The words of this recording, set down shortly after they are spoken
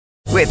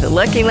With the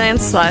Lucky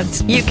Land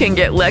Slots, you can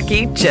get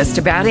lucky just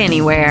about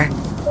anywhere.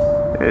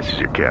 This is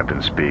your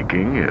captain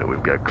speaking.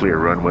 We've got clear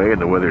runway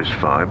and the weather's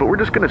fine, but we're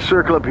just going to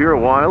circle up here a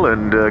while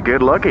and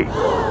get lucky.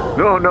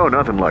 No,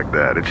 nothing like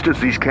that. It's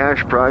just these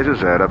cash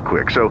prizes add up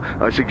quick. So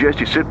I suggest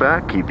you sit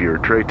back, keep your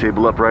tray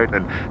table upright,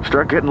 and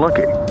start getting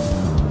lucky.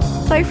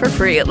 Play for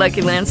free at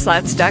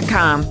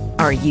LuckyLandSlots.com.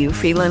 Are you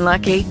feeling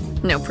lucky?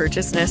 No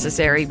purchase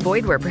necessary.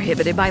 Void where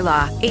prohibited by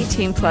law.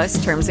 18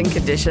 plus terms and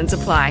conditions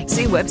apply.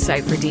 See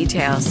website for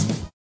details.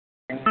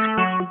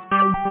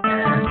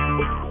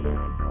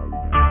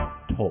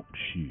 Talk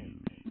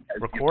shoes.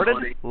 Recorded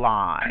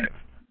live.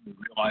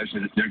 Realize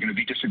that there are going to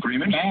be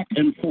disagreements back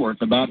and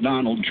forth about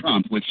Donald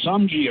Trump, with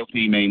some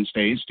GOP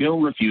mainstays still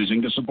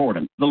refusing to support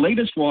him. The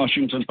latest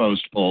Washington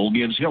Post poll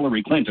gives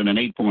Hillary Clinton an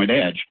 8-point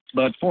edge,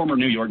 but former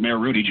New York Mayor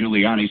Rudy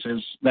Giuliani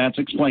says that's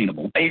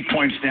explainable. 8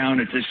 points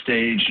down at this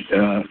stage.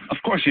 Of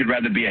course, he'd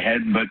rather be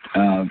ahead, but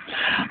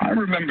I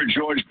remember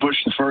George Bush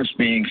the first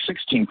being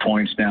 16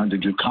 points down to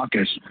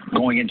Dukakis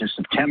going into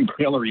September.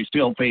 Hillary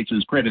still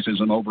faces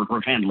criticism over her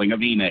handling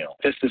of email.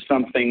 This is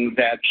something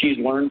that she's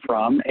learned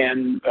from,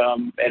 and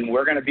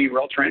we're going to be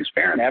real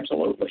transparent,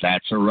 absolutely.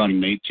 That's her running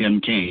mate, Tim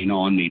Kaine,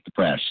 on Meet the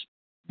Press.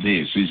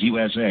 This is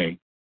USA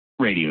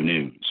Radio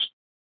News.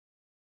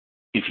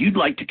 If you'd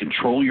like to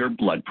control your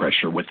blood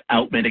pressure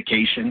without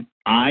medication,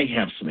 I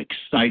have some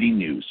exciting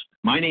news.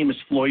 My name is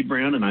Floyd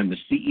Brown, and I'm the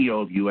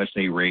CEO of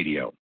USA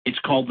Radio. It's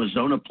called the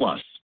Zona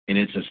Plus, and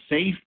it's a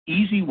safe,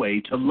 easy way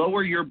to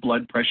lower your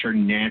blood pressure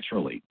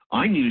naturally.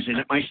 I'm using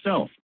it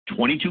myself.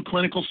 22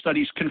 clinical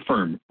studies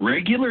confirm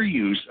regular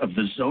use of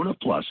the Zona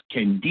Plus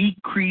can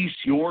decrease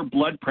your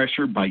blood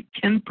pressure by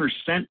 10%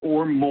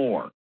 or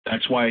more.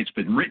 That's why it's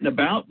been written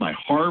about by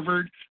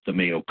Harvard, the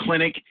Mayo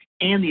Clinic,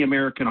 and the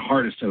American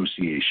Heart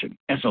Association.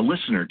 As a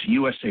listener to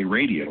USA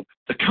Radio,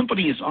 the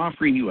company is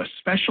offering you a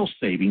special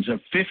savings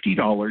of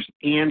 $50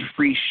 and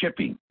free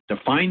shipping. To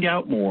find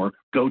out more,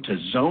 go to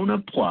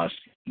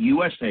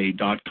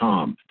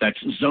zonaplususa.com.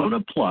 That's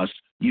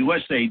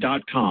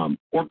zonaplususa.com,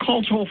 or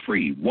call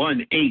toll-free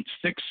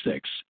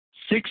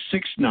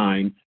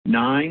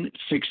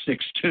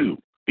 1-866-669-9662.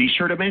 Be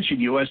sure to mention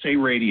USA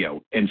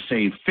Radio and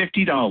save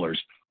 $50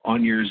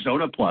 on your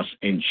Zona Plus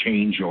and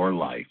change your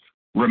life.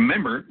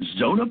 Remember,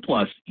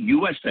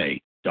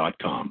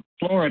 zonaplususa.com.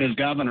 Florida's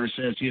governor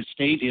says his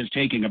state is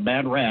taking a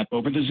bad rap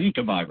over the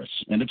Zika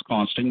virus, and it's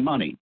costing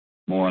money.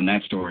 More on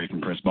that story from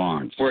Chris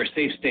Barnes. We're a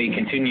safe state,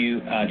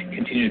 continue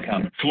to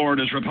come.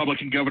 Florida's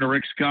Republican Governor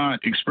Rick Scott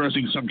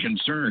expressing some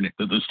concern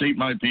that the state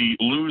might be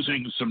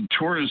losing some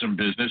tourism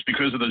business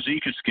because of the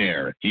Zika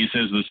scare. He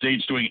says the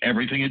state's doing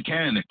everything it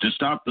can to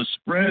stop the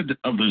spread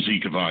of the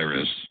Zika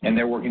virus. And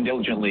they're working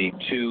diligently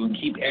to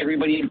keep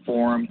everybody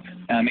informed,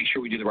 make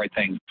sure we do the right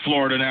thing.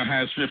 Florida now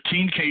has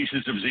 15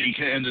 cases of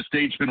Zika, and the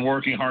state's been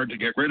working hard to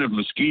get rid of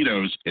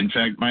mosquitoes. In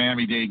fact,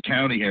 Miami-Dade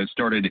County has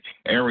started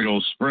aerial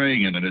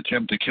spraying in an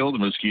attempt to kill the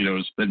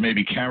mosquitoes that may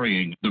be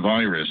carrying the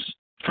virus.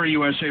 For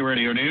USA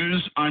Radio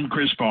News, I'm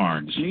Chris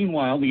Barnes.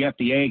 Meanwhile, the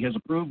FDA has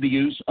approved the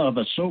use of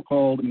a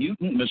so-called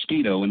mutant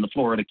mosquito in the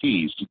Florida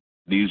Keys.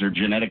 These are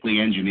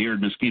genetically engineered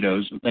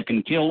mosquitoes that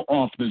can kill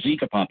off the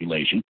Zika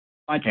population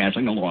by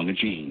passing along a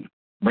gene.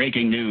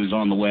 Breaking news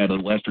on the web at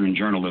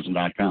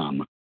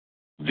westernjournalism.com.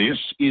 This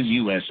is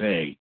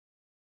USA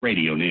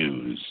Radio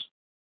News.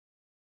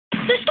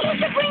 They're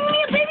supposed to bring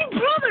me a baby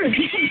brother.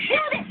 You should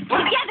shoot it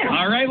together.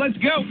 All right, let's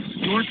go.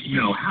 Storks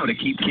know how to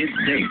keep kids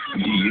safe.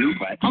 Do you?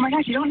 Oh, my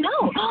gosh, you don't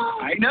know.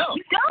 I know.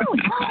 You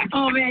don't.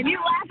 Oh, man, you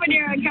laugh when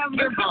you're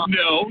uncomfortable.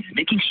 No.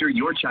 Making sure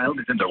your child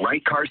is in the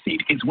right car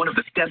seat is one of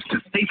the steps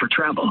to safer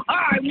travel.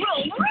 I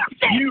will rock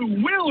this. You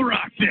will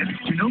rock this.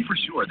 To know for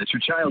sure that your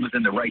child is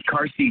in the right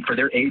car seat for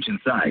their age and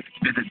size,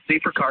 visit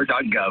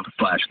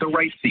safercar.gov/the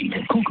right seat.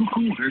 Cool.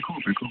 Very cool.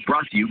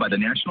 Brought to you by the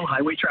National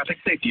Highway Traffic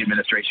Safety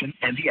Administration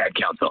and the Ad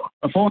Council.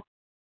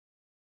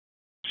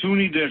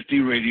 SUNY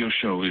Dirty Radio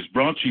Show is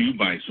brought to you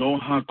by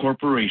Zoha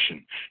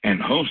Corporation and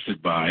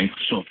hosted by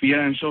Sophia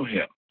and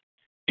Sohail.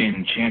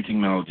 Enchanting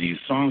melodies,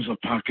 songs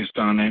of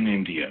Pakistan and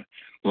India,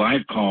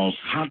 live calls,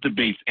 hot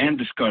debates, and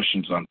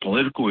discussions on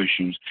political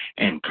issues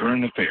and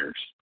current affairs.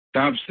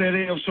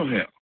 Tabsere of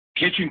Sohail.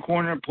 Kitchen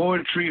corner,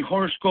 poetry,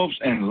 horoscopes,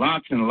 and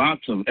lots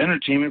of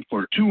entertainment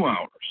for 2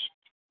 hours.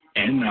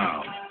 And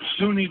now,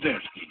 SUNY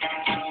Dirty.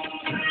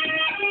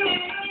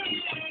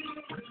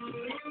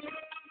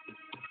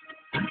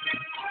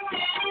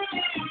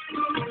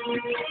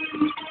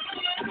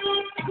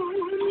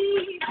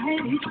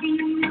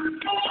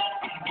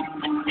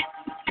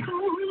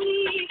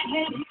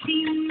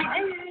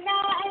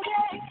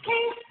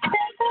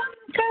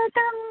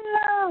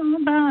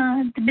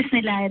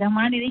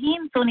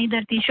 बिस्मिल्लाहिर्रहमानिर्रहीम। सोनी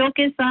धरती show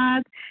के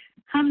साथ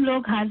हम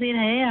लोग हाजिर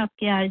हैं,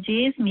 आपके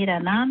RJs. मेरा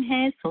नाम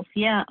है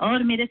सोफिया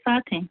और मेरे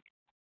साथ हैं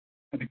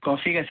अभी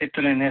कॉफी का सेट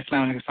तो लेना है।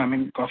 अस्सलाम वालेकुम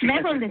सामीन। कॉफी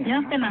मैं बोल देती हूँ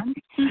आपका नाम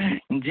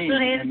जी।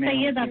 सुहेल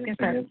सैयद आपके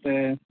साथ।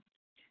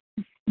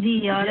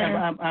 جی اور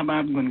اب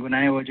آپ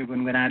گنگنائے وہ جو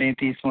گنگنا رہی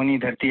تھی سونی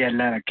دھرتی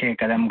اللہ رکھے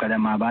قدم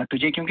قدم آباد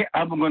تجھے, کیونکہ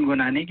اب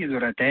گنگنانے کی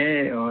ضرورت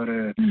ہے. اور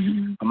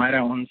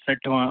ہمارا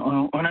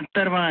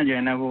 69واں جو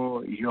ہے نا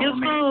وہ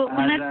یوم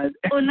آزاد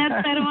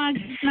 69واں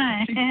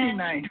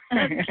کتنا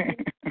ہے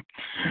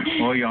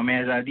وہ یوم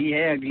آزادی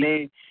ہے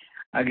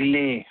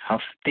اگلے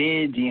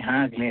ہفتے. جی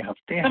ہاں اگلے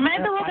ہفتے. میں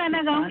تو وہ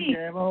گانا گاؤں گی,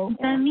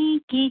 زمین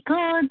کی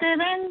گود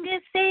رنگ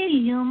سے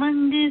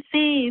امنگ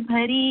سے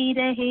بھری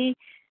رہے,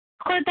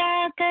 خدا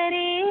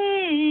کرے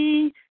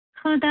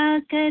خدا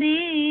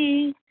کرے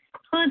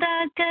خدا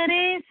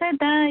کرے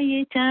سدا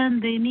یہ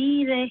چاندنی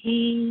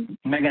رہے.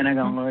 میں گانا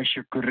گاؤں گا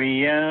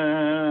شکریہ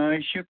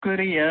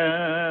شکریہ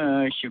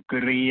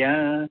شکریہ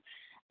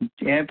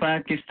اے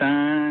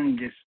پاکستان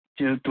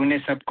جو تو نے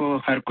سب کو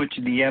ہر کچھ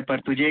دیا پر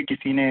تجھے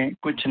کسی نے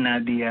کچھ نہ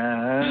دیا.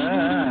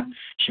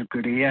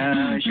 شکریہ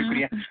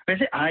شکریہ.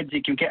 ویسے آج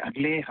کیونکہ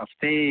اگلے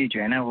ہفتے جو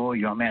ہے نا وہ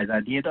یوم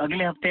آزادی ہے, تو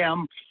اگلے ہفتے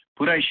ہم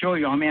پورا شو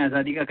یوم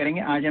آزادی کا کریں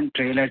گے. آج ہم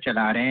ٹریلر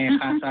چلا رہے ہیں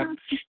خان صاحب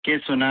کے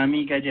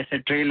سونامی کا, جیسے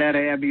ٹریلر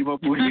ہے ابھی وہ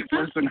پوری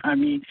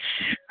سونامی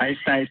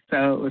آہستہ آہستہ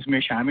اس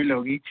میں شامل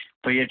ہوگی.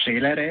 تو یہ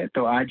ٹریلر ہے,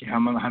 تو آج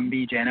ہم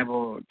بھی جو ہے نا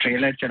وہ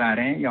ٹریلر چلا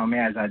رہے ہیں یوم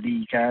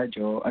آزادی کا,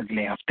 جو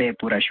اگلے ہفتے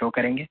پورا شو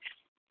کریں گے.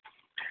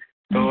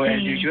 تو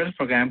ایز یوزول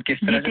پروگرام کس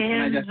طرح سے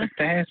سنا جا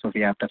سکتا ہے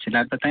صوفیہ, آپ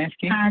تفصیلات بتائیں اس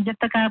کی. ہاں, جب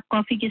تک آپ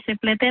کافی کی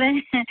سپ لیتے رہیں.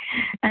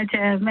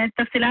 اچھا, میں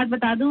تفصیلات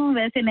بتا دوں.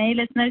 ویسے نئے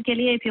لسنر کے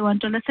لیے, if you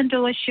want to listen to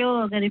our show,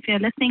 اگر if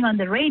you're listening on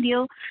the radio,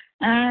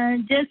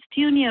 just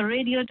tune your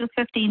radio to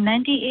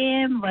 1590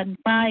 AM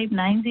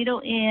 1590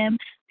 AM.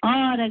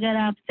 اور اگر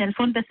آپ سیل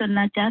فون پہ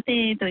سننا چاہتے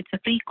ہیں تو it's a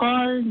free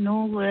call, no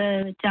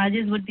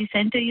charges would be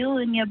sent to you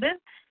in your bill.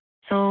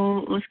 So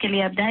اس کے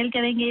لیے آپ ڈائل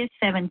کریں گے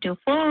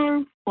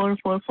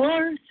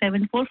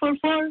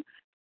 724-444-7444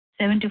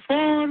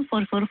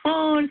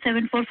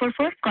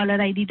 724-444-7444. Collar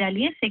I D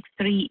ڈالیے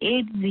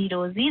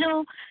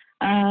 63800.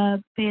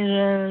 پھر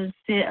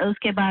اس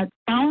کے بعد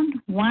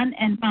 #1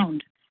 and #.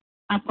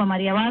 آپ کو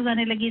ہماری آواز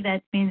آنے لگی,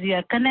 that means you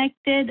are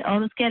connected.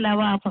 اور اس کے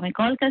علاوہ آپ ہمیں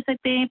کال کر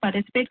سکتے ہیں,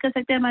 پارٹیسپیٹ کر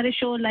سکتے ہیں ہمارے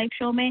شو, لائیو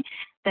شو میں.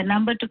 دا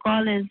نمبر ٹو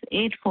کال از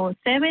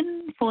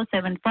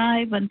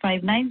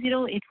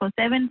 847-475-1590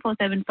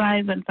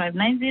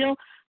 847-475-1590.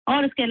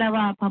 اور اس کے علاوہ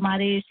آپ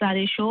ہمارے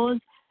سارے شوز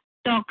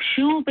ٹاک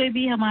شو پہ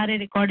بھی ہمارے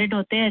ریکارڈڈ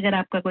ہوتے ہیں. اگر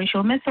آپ کا کوئی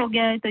شو مس ہو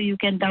گیا ہے تو you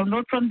can down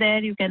load from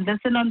there, you can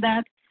listen on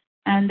that,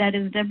 and that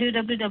is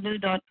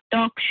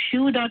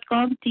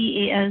www.talkshoe.com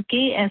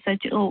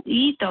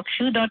TALKSHOE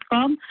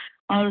talkshoe.com.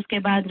 اور اس کے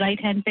بعد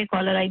رائٹ ہینڈ پہ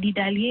کالر آئی ڈی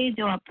ڈالیے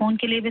جو آپ فون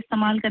کے لیے بھی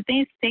استعمال کرتے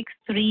ہیں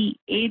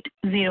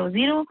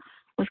 63800.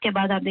 اس کے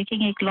بعد آپ دیکھیں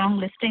گے ایک لانگ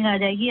لسٹنگ آ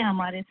جائے گی,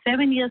 ہمارے 7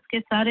 ایئرس کے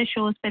سارے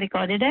شوز پہ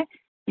ریکارڈڈ ہے.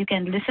 You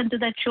can listen to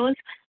that shows.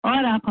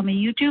 اور آپ ہمیں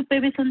یوٹیوب پہ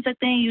بھی سن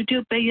سکتے ہیں.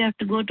 یوٹیوب پہ you have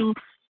to go to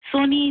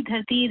سونی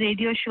دھرتی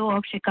ریڈیو شو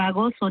آف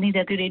شکاگو, سونی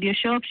دھرتی ریڈیو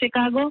شو آف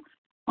شکاگو,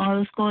 اور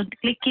اس کو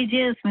کلک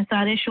کیجئے. اس میں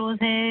سارے شوز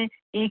ہیں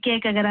ایک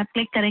ایک. اگر آپ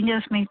کلک کریں گے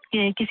اس میں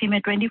کسی میں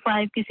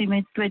 25 کسی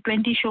میں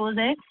 20 شوز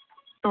ہے,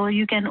 تو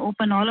you can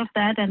open all of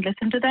that and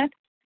listen to that.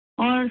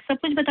 اور سب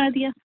کچھ بتا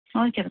دیا,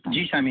 اور کیا بتاؤں.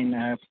 جی سامعین,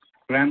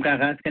 پروگرام کا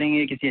آغاز کریں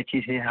گے کسی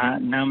اچھی سے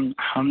نام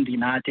حمد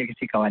نعت یا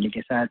کسی قوالی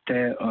کے ساتھ,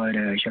 اور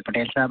شاہ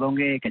پٹیل صاحب ہوں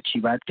گے ایک اچھی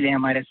بات کے لیے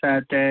ہمارے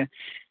ساتھ.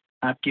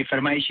 آپ کی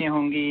فرمائشیں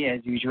ہوں گی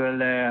ایز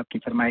یوزول, آپ کی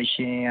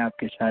فرمائشیں, آپ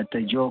کے ساتھ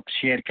جوکس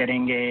شیئر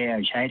کریں گے,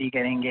 شاعری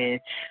کریں گے,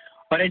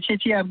 اور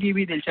اچھی آپ کی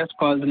بھی دلچسپ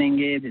کالز لیں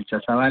گے,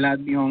 دلچسپ سوالات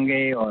بھی ہوں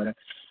گے. اور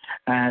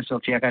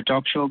صوفیہ کا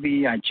ٹاک شو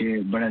بھی آج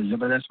بڑا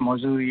زبردست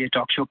موضوع یہ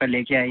ٹاک شو کا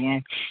لے کے آئی ہیں,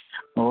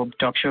 وہ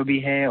ٹاک شو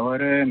بھی ہے. اور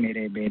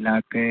میرے بے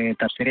لاکھ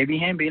تبصرے بھی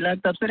ہیں, بے لاکھ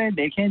تبصرے.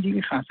 دیکھیں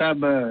جی خان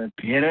صاحب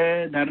پھر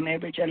دھرنے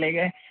پہ چلے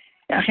گئے,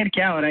 آخر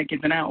کیا ہو رہا ہے,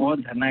 کتنا اور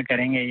دھرنا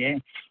کریں گے,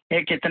 یہ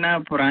کتنا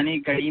پرانی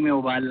کڑی میں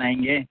ابال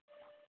لائیں گے,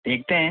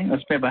 دیکھتے ہیں,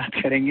 اس پہ بات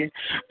کریں گے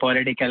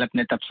پولیٹیکل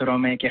اپنے تبصروں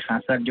میں کہ خان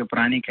صاحب جو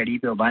پرانی کڑی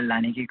پہ ابال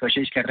لانے کی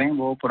کوشش کر رہے ہیں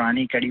وہ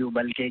پرانی کڑی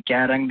ابل کے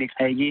کیا رنگ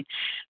دکھائے گی.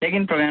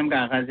 لیکن پروگرام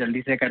کا آغاز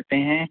جلدی سے کرتے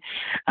ہیں,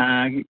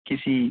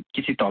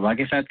 کسی توبہ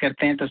کے ساتھ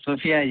کرتے ہیں. تو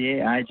صوفیہ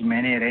یہ آج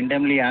میں نے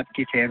رینڈملی آپ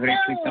کی فیوریٹ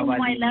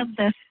قوالی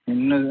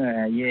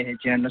یہ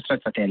ہے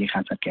نصرت فتح علی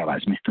خان صاحب کی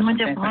آواز میں.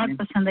 مجھے بہت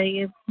پسند ہے,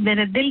 یہ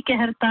میرے دل کے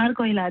ہر تار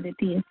کو ہلا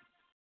دیتی ہے.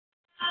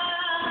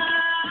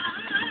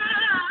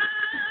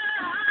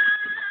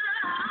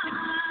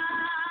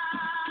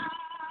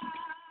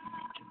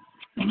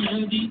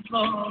 میری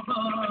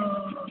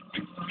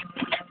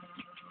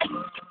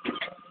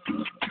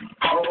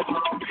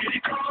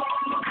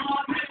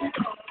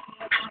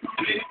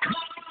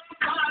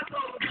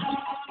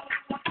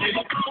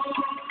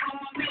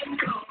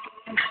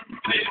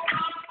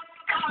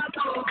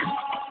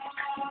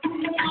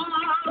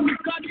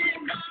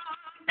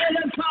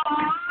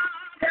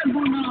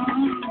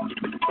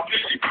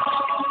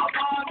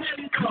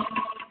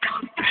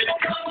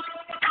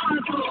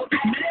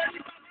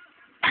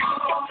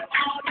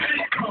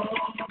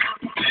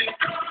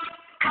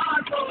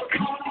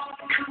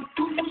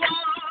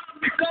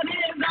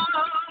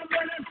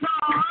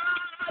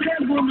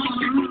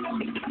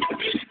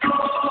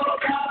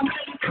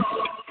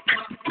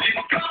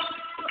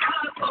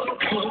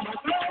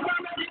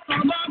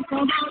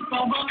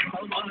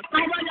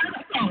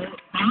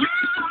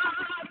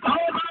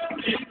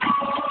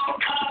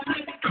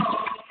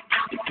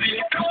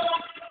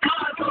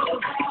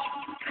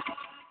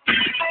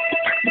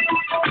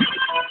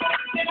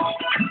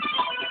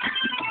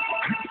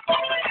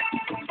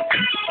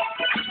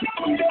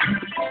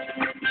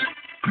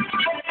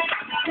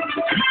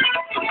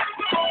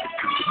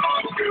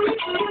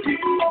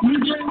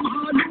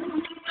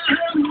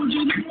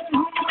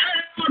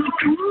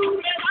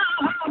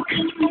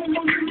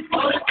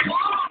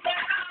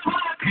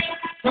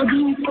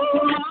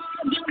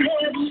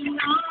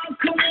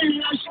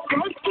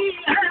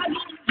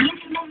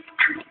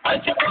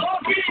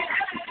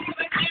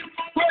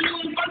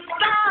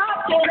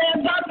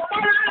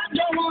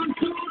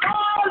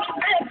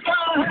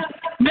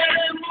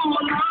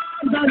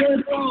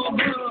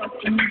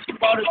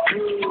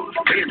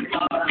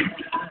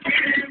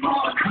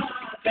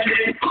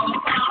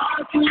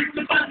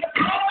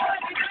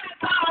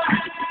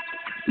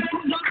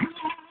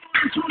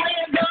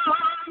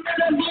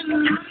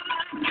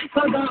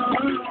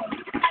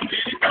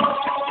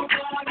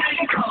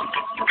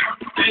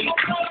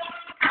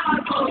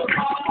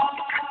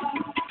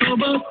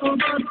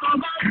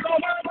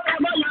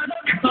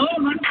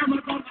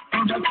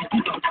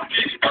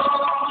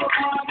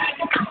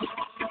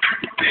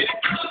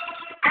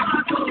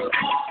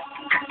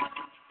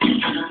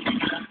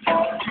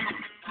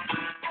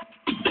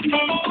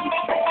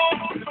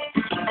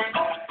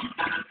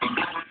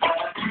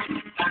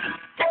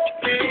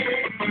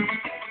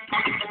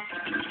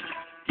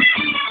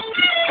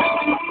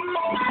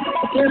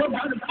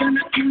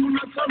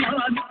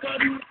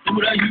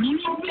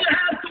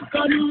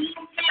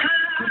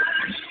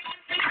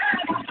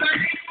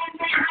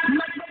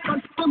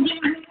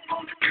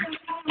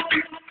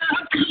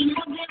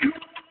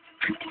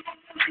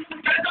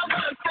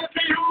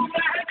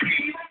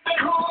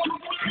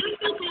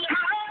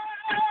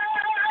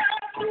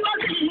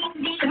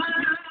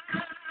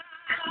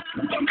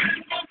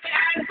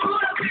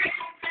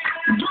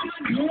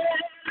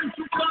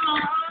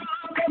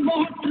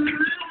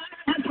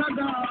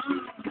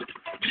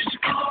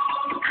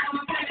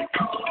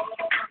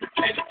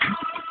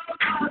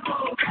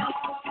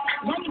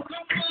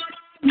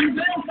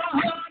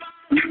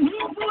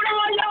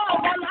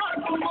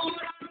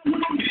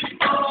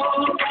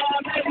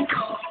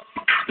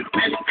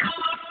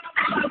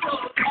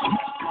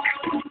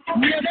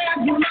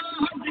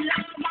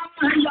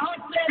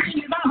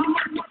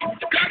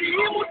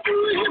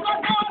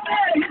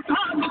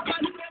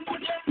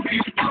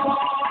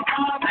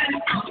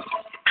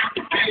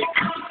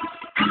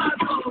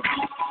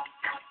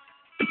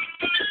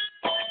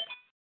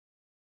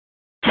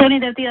सोनी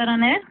देवती और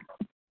ऑन एयर।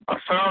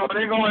 अस्सलाम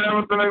वालेकुम व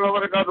रहमतुल्लाहि व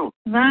बरकातहू।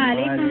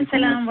 वालेकुम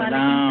सलाम।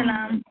 वालेकुम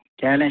सलाम।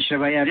 क्या हाल है अशरफ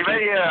भाई? जी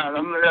भाई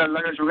अल्हम्दुलिल्लाह,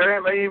 अल्लाह का शुक्र है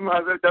भाई। मैं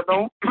हाजिर चाहता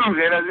हूँ,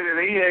 गैर हाजिरी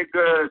रही है। एक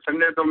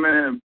संडे तो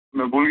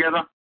मैं भूल गया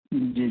था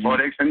जी जी।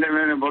 और एक संडे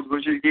मैंने बहुत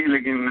कोशिश की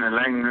लेकिन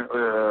लाइन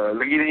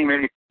लगी नहीं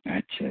मेरी।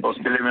 अच्छा, तो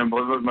उसके लिए मैं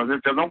बहुत बहुत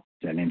माजरत चाहता हूँ।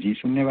 चलें जी,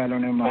 सुनने वालों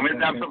ने उम्मीद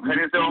है आप सब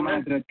खैरियत से होंगे।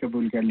 माजरत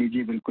कबूल कर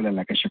लीजिए। बिल्कुल,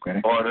 अल्लाह का शुक्र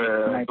है और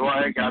दुआ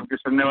है कि आपके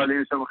सुनने वाले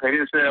भी सब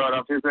खैरियत से और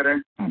आफियत से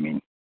रहें। आमीन।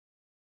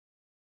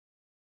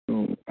 तो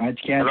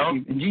आज क्या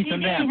जी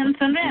सुन रहे हैं? हम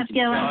सुन रहे हैं, आपकी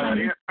आवाज आ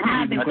रही है।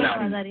 हाँ, बिल्कुल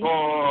आवाज आ रही है।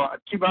 तो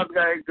अच्छी बात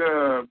का एक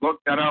बहुत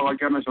प्यारा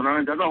वाकया मैं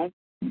सुनाना चाहता हूँ।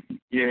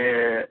 ये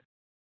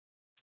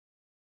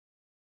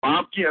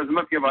बाप की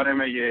अजमत के बारे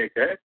में ये एक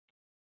है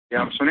कि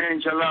आप सुने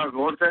इंशाल्लाह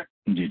गौर से।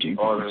 जी जी।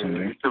 और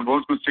इससे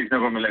बहुत कुछ सीखने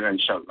को मिलेगा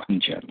इंशाल्लाह।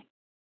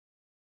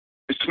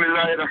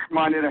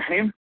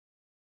 बिस्मिल्लाहिर्रहमानिर्रहीम।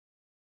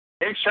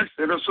 एक शख्स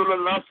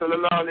रसूलुल्लाह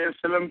सल्लल्लाहु अलैहि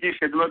वसल्लम की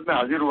खिदमत में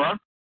हाजिर हुआ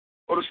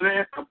और उसने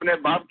अपने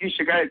बाप की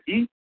शिकायत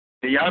की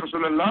कि या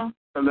रसूलुल्लाह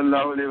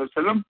सल्लल्लाहु अलैहि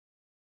वसल्लम,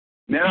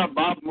 मेरा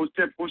बाप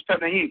मुझसे पूछता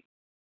नहीं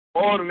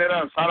और मेरा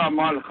सारा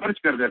माल खर्च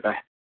कर देता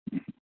है।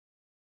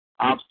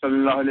 आप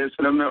सल्लल्लाहु अलैहि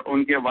वसल्लम ने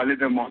उनके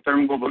वालिद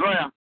मोहतरम को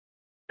बुलवाया।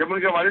 जब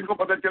उनके वालिद को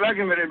पता चला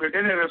कि मेरे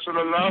बेटे ने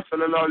रसूलुल्लाह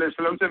सल्लल्लाहु अलैहि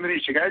वसल्लम से मेरी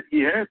शिकायत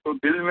की है तो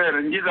दिल में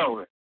रंजीदा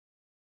हुए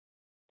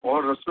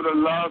और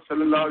रसूलुल्लाह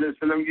सल्लल्लाहु अलैहि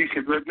वसल्लम की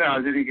खिदमत में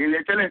हाजिरी के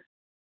लिए चले।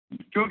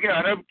 क्योंकि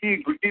अरब की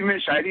घुट्टी में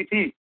शायरी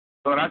थी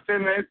तो रास्ते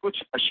में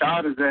कुछ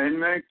अशार जहन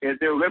में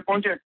कहते हुए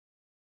पहुंचे।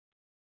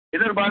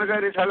 इधर बारगाह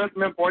रिसालत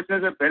में पहुंचने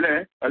से पहले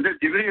हज़रत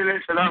जिब्रील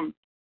अलैहिस्सलाम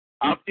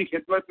आपकी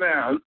खिदमत में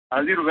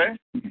हाजिर हुए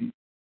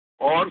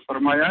और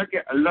फरमाया कि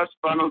अल्लाह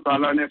सुब्हानहू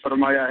तआला ने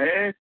फरमाया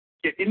है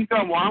कि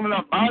इनका मामला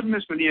बाद में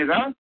सुनिएगा,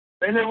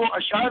 पहले वो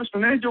अशार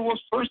सुने जो वो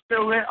सोचते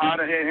हुए आ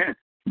रहे हैं।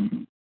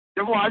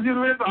 जब वो हाजिर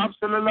हुए तो आप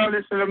सल्लल्लाहु अलैहि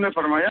वसल्लम ने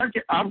फरमाया कि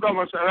आपका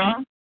मसला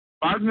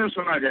बाद में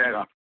सुना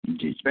जाएगा,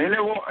 पहले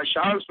वो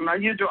अशार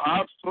सुनाइए जो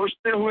आप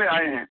सोचते हुए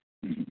आए हैं।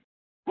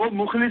 वो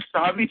मुखलिस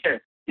सहाबी है।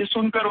 ये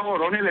सुनकर वो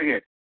रोने लगे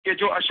कि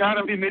जो अशार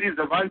अभी मेरी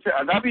ज़बान से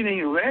अदा भी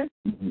नहीं हुए,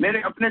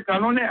 मेरे अपने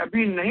कानों ने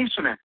अभी नहीं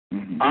सुने,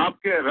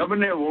 आपके रब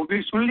ने वो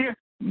भी सुन लिए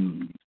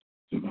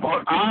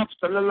और आप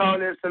सल्लल्लाहु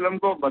अलैहि वसल्लम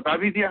को बता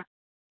भी दिया।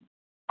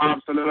 आप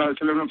सल्लल्लाहु अलैहि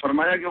वसल्लम ने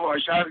फरमाया कि वो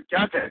अशार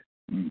क्या थे,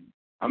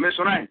 हमें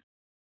सुनाएं।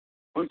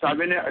 उन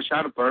साहबे ने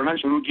अशार पढ़ना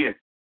शुरू किए।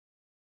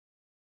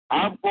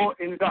 आपको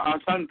इनका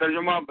आसान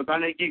तर्जुमा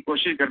बताने की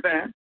कोशिश करते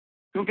हैं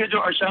क्योंकि जो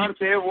अशार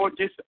थे वो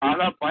जिस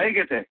आला पाए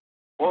गए थे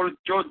और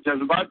जो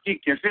जज्बात की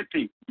कैफियत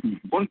थी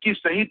उनकी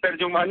सही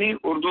तर्जुमानी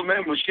उर्दू में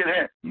मुश्किल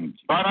है।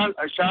 बहरहाल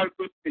अशार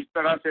कुछ इस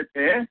तरह से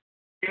थे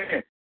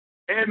कि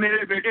ए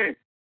मेरे बेटे,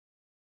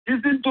 जिस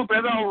दिन तू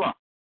पैदा हुआ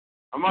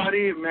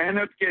हमारी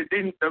मेहनत के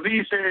दिन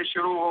तभी से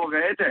शुरू हो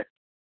गए थे।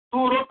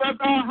 तू रोता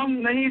था,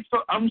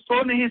 हम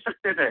सो नहीं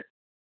सकते थे।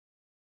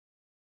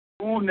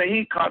 तू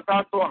नहीं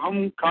खाता तो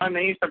हम खा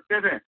नहीं सकते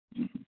थे।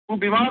 तू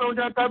बीमार हो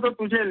जाता तो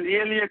तुझे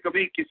लिए लिए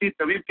कभी किसी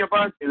तबीब के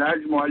पास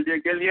इलाज मुआवजे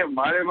के लिए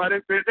मारे मारे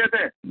फिरते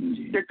थे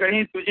कि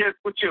कहीं तुझे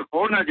कुछ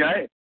हो ना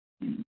जाए,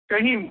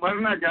 कहीं मर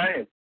ना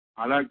जाए।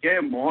 हालांकि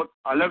मौत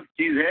अलग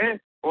चीज है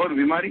और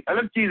बीमारी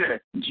अलग चीज है।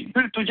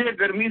 फिर तुझे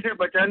गर्मी से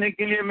बचाने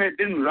के लिए मैं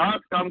दिन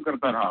रात काम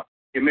करता रहा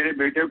कि मेरे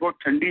बेटे को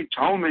ठंडी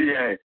छांव मिल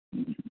जाए।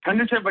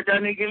 ठंड से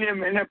बचाने के लिए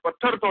मैंने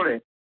पत्थर तोड़े,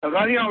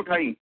 तगारियां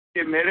उठाई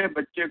कि मेरे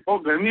बच्चे को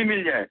गर्मी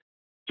मिल जाए।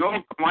 जो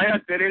कमाया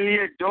तेरे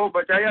लिए, जो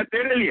बचाया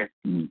तेरे लिए।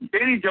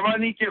 तेरी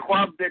जवानी के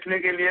ख्वाब देखने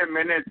के लिए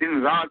मैंने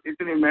दिन रात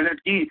इतनी मेहनत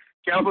की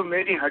कि अब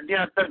मेरी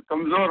हड्डियां तक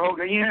कमजोर हो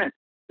गई हैं,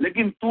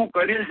 लेकिन तू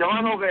करील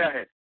जवान हो गया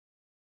है।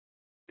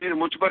 फिर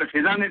मुझ पर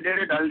खिजा ने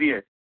डेरे डाल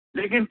दिए,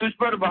 लेकिन तुझ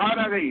पर बहार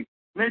आ गई।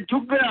 मैं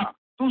झुक गया,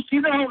 तू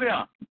सीधा हो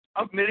गया।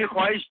 अब मेरी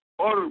ख्वाहिश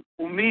और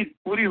उम्मीद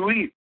पूरी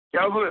हुई कि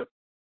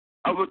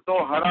अब तू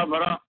हरा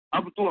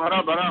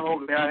भरा हो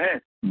गया है।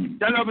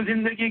 चल अब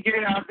जिंदगी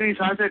के आखिरी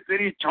सांसें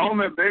तेरी छांव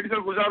में बैठकर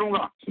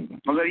गुजारूंगा।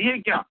 मगर ये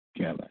क्या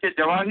कि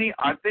जवानी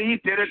आते ही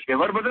तेरे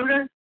तेवर बदल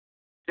गए,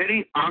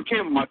 तेरी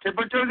आंखें माथे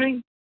पर चढ़ गई।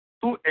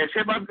 तू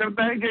ऐसे बात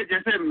करता है कि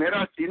जैसे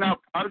मेरा सीना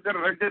फाड़ कर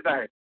रख देता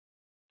है।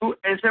 तू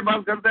ऐसे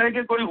बात करता है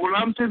कि कोई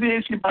गुलाम से भी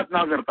ऐसी बात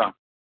ना करता।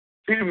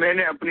 फिर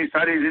मैंने अपनी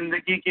सारी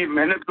जिंदगी की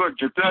मेहनत को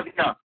झुठला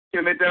दिया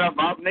कि मैं तेरा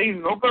बाप नहीं,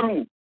 नौकर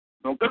हूँ।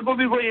 नौकर को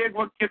भी कोई एक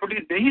वक्त की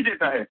रोटी दे ही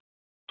देता है।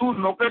 तू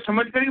नौकर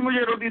समझकर ही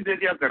मुझे रोटी दे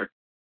दिया कर।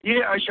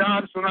 ये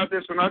अशार सुनाते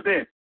सुनाते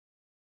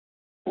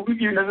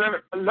उनकी नजर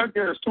अल्लाह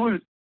के रसूल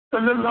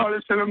सल्लल्लाहु अलैहि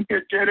वसल्लम के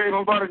चेहरे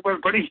मुबारक पर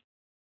पड़ी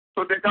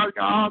तो देखा कि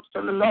आप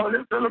सल्लल्लाहु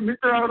अलैहि वसल्लम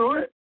इतना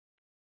रोए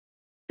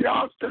कि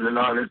आप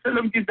सल्लल्लाहु अलैहि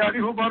वसल्लम की दाढ़ी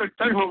मुबारक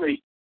तंग हो गई।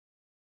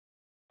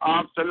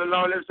 आप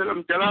सल्लल्लाहु अलैहि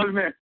वसल्लम जलाल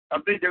में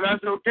अपनी जगह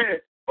से उठे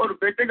और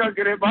बेटे का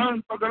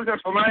गिरेबान पकड़कर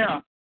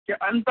फरमाया कि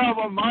अंता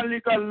व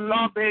मालिक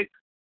अल्लाह बेक,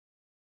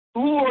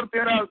 तू और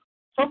तेरा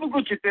सब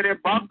कुछ तेरे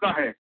बाप का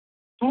है।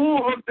 तू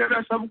और तेरा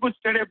सब कुछ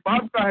तेरे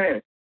बाप का है।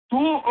 तू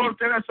और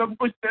तेरा सब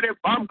कुछ तेरे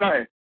बाप का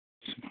है।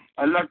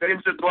 अल्लाह करीम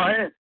से दुआ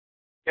है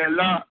कि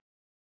अल्लाह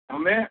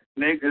हमें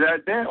नेक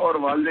हिदायत दे और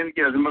वालिदैन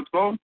की अजमत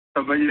को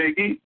समझने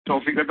की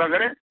तौफीक अता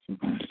करे।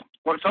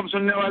 और सब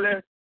सुनने वाले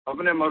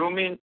اپنے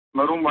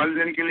مرحوم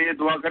والدین کے لیے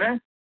دعا کریں.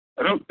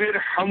 رب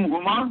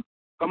ارحمہما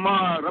کما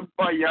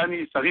ربا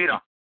یعنی صغیرہ.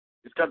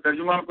 اس کا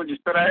ترجمہ کچھ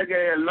اس طرح ہے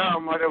کہ اللہ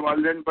ہمارے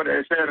والدین پر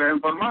ایسے رحم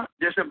فرما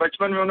جیسے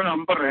بچپن میں انہوں نے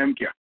ہم پر رحم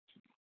کیا.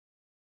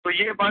 تو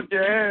یہ بات جو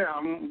ہے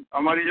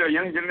ہماری جو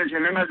ینگ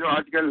جنریشن ہے نا، جو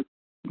آج کل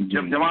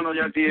جب جوان ہو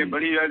جاتی ہے،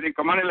 بڑی ہو جاتی ہے،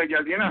 کمانے لگ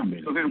جاتی ہے نا،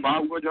 تو پھر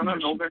باپ کو جو ہے نا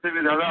نوکر سے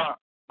بھی زیادہ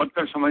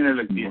بدتر سمجھنے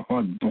لگتی ہے.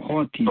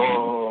 بہت ہی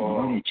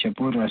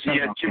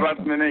یہ اچھی بات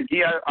میں نے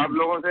کی آپ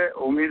لوگوں سے،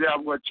 امید ہے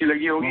آپ کو اچھی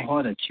لگی ہوگی،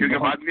 کیونکہ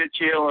بات بھی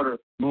اچھی ہے اور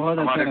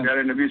ہمارے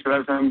پیارے نبی صلی اللہ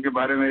علیہ وسلم کے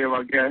بارے میں یہ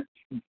واقعہ ہے.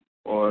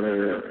 اور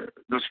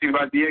دوسری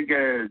بات یہ کہ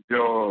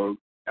جو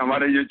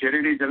ہمارے جو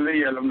چیریٹی چل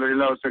رہی ہے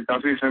الحمدللہ اس سے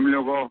کافی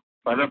فیملیوں کو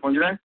فائدہ پہنچ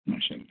رہا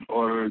ہے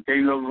اور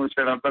کئی لوگ مجھ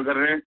سے رابطہ کر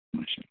رہے ہیں.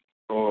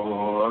 تو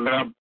اگر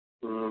آپ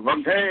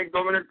وقت ہے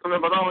 1-2 منٹ تو میں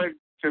بتاؤں ایک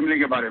فیملی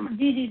کے بارے میں.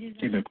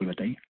 جی بالکل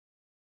بتائیے.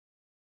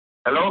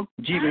 ہیلو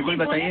جی بالکل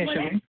بتائیے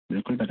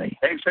بالکل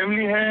بتائیے. ایک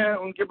فیملی ہے،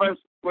 ان کے پاس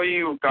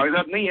کوئی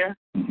کاغذات نہیں ہے،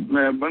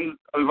 میں بند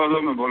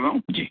الفاظوں میں بول رہا ہوں.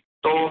 جی.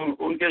 تو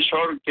ان کے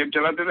شوہر کیب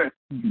چلاتے تھے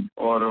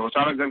اور وہ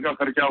سارا گھر کا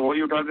خرچہ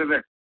وہی اٹھاتے تھے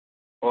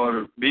اور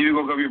بیوی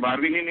کو کبھی باہر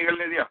بھی نہیں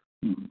نکلنے دیا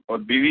اور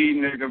بیوی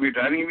نے کبھی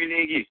ڈرائیونگ بھی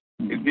نہیں کی،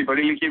 اتنی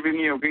پڑھی لکھی بھی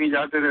نہیں ہے، کہیں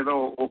جاتے تھے تو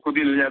وہ خود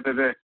ہی لے جاتے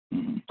تھے.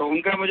 تو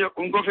ان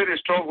کو پھر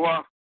اسٹروک ہوا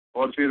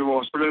اور پھر وہ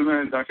ہاسپٹل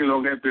میں داخل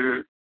ہو گئے. پھر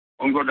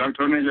ان کو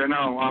ڈاکٹروں نے جو ہے نا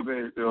وہاں پہ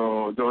جو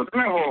ہوتا ہے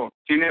نا وہ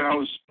سینئر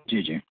ہاؤس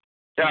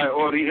کیا ہے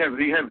وہ ریہیب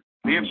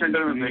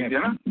سینٹر میں بھیج دیا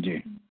نا. جی.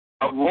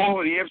 اب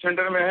وہ ریہیب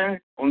سینٹر میں ہے،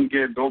 ان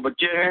کے 2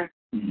 بچے ہیں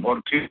اور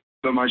پھر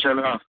تو ماشاء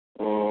اللہ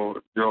وہ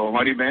جو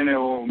ہماری بہن ہے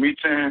وہ امید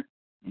سے ہیں.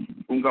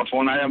 ان کا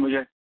فون آیا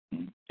مجھے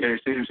کہ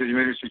ایسی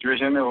میری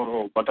سچویشن ہے اور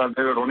وہ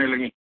بتاتے ہوئے رونے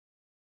لگی.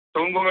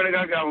 تو ان کو میں نے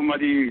کہا کہ آپ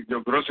ہماری جو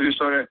گروسری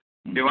اسٹور ہے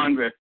ڈیوان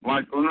پہ، وہاں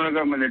انہوں نے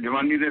کہا میں نے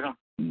ڈیوان نہیں دیکھا.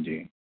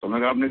 جی. تو میں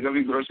کہا آپ نے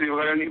کبھی گروسری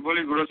وغیرہ نہیں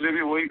بولی، گروسری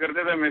بھی وہی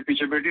کرتے تھے، میں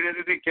پیچھے بیٹھی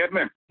رہتی تھی کیب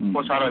میں،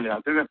 وہ سارا لے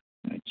آتے تھے.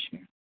 اچھا.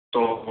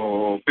 تو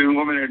پھر ان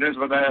کو میں نے ایڈریس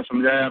بتایا،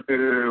 سمجھایا، پھر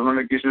انہوں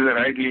نے کسی سے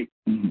رائٹ لی،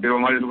 پھر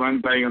ہماری دکان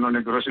پہ آئی، انہوں نے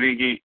گروسری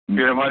کی.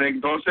 پھر ہمارے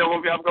ایک دوست ہے وہ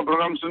بھی آپ کا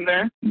پروگرام سن رہے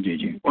ہیں.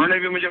 جی. انہوں نے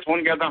بھی مجھے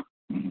فون کیا تھا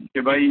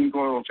کہ بھائی ان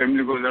کو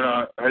فیملی کو ذرا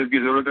ہیلپ کی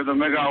ضرورت ہے. تو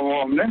میں کہا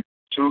وہ ہم نے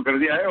شروع کر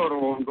دیا ہے اور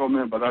وہ ان کو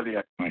میں بتا دیا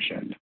ہے. ماشاء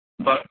اللہ.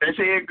 تو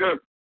ایسے ایک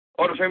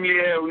اور فیملی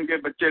ہے، ان کے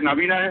بچے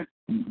نابینا ہیں،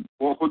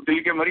 وہ خود دل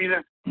کے مریض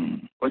ہیں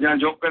اور جہاں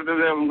جاب کرتے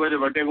تھے ان کو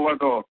جب اٹیک ہوا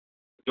تو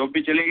جاب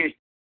بھی چلی گئی.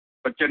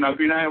 بچے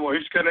نابینا ہیں، وہ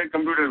ہٹس کر رہے ہیں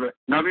کمپیوٹر پہ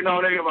نابینا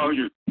ہونے کے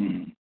باوجود،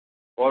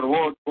 اور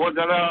وہ بہت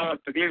زیادہ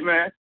تکلیف میں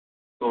ہے.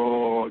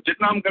 تو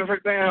جتنا ہم کر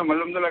سکتے ہیں ہم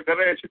الحمد للہ کر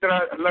رہے ہیں. اسی طرح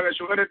اللہ کا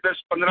شکر ہے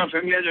 10-15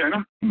 فیملیاں جو ہے نا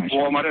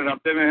وہ ہمارے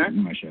رابطے میں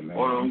ہیں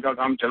اور ان کا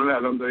کام چل رہا ہے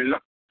الحمد للہ.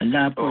 اللہ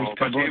آپ کو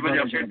مجھے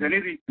اپڈیٹ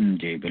دینی تھی.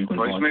 جی بالکل.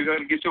 تو اس میں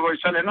اگر کسی کو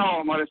حصہ لینا ہو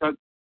ہمارے ساتھ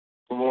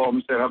تو وہ ہم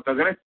سے رابطہ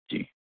کریں.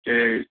 جی. کہ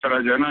اس طرح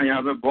جو ہے نا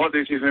یہاں پہ بہت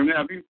ایسی فیملی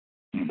ابھی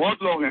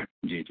بہت لوگ ہیں.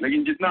 جی.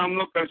 لیکن جتنا ہم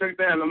لوگ کر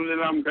سکتے ہیں الحمد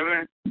للہ ہم کر رہے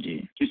ہیں. جی.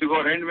 کسی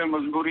کو رینٹ میں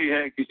مجبوری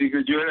ہے، کسی کو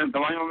جو ہے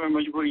دوائیوں میں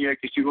مجبوری ہے،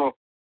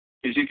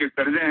 کسی کے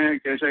قرضے ہیں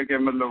کیسے کہ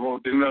مطلب وہ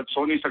دن رات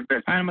سو نہیں سکتے.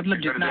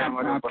 مطلب جتنا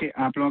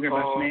آپ لوگوں کے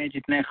پاس میں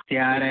جتنا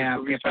اختیار ہے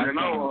آپ کے پاس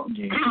نا وہ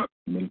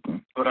بالکل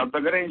تو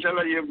رابطہ کریں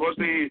انشاءاللہ. یہ بہت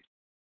سی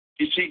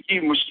کسی کی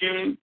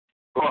مشکل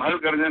کو حل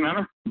کر دینا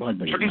نا،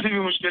 چھوٹی سی بھی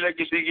مشکل ہے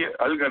کسی کی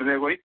حل کر دے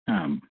کوئی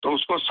تو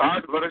اس کو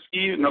 60 برس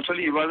کی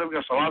نفلی عبادت کا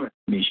ثواب ہے.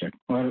 بے شک.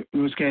 اور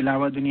اس کے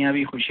علاوہ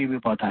دنیاوی خوشی بھی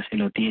بہت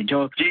حاصل ہوتی ہے.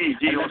 جو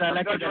اللہ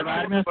تعالیٰ کے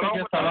دربار میں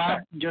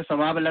جو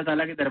ثواب اللہ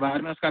تعالیٰ کے دربار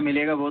میں اس کا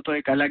ملے گا وہ تو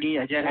ایک الگ ہی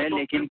اجر ہے.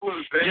 لیکن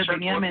جو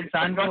دنیا میں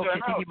انسان کو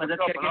کسی کی مدد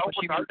کر کے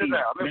خوشی ملتی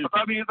ہے، ہمیں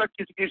پتا بھی نہیں تھا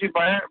کسی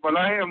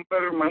بلائیں ہم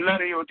پر محلہ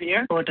رہی ہوتی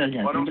ہیں وہ ٹل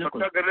جاتی ہیں.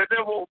 بالکل کر رہے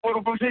تھے وہ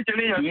اوپر سے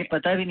چلی جاتی. یہ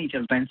پتہ بھی نہیں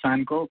چلتا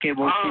انسان کو کہ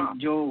وہ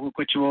جو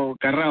کچھ وہ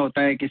کر رہا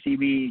ہوتا ہے کسی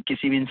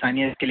بھی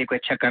انسانیت کے لیے کوئی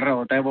اچھا کر رہا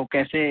ہوتا ہے وہ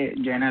کیسے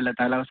جو ہے نا اللہ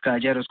تعالیٰ اس کا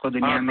اجر اس کو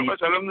دنیا میں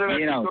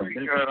دے رہا ہوتا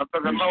ہے. رابطہ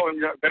کرنا ہو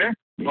کریں.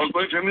 اور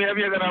کوئی فیملی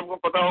ابھی اگر آپ کو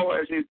پتا ہو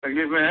ایسی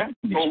تکلیف میں ہے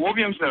تو وہ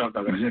بھی ہم سے رابطہ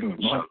کریں. ضرور.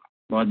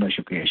 بہت بہت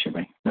شکریہ اشرف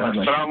بھائی.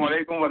 السلام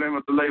علیکم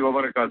ورحمۃ اللہ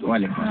وبرکاتہ.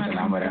 وعلیکم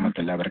السلام ورحمۃ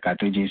اللہ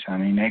وبرکاتہ. جی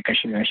سامعین،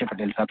 اشرف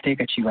پٹیل صاحب تھے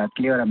ایک اچھی بات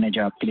کے لیے اور ہم نے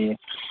جواب کے لیے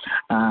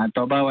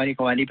توبہ والی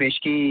قوالی پیش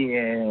کی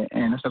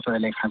نصرت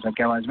علی خان صاحب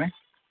کی آواز میں.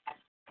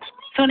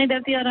 سونی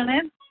درتی اور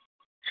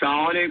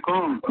السلام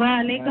علیکم.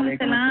 وعلیکم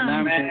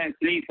السلام. میں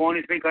ایکچولی فون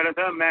اس لیے کر رہا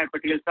تھا، میں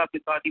پٹیل صاحب کے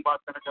ساتھ ہی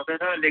بات کرنا چاہتا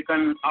تھا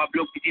لیکن آپ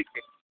لوگ بزی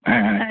تھے.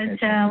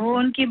 اچھا، وہ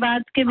ان کی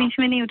بات کے بیچ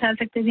میں نہیں اٹھا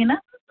سکتے تھی نا.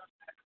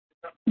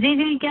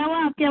 جی کیا ہوا؟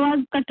 آپ کی آواز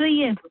کٹ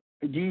رہی ہے.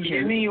 جی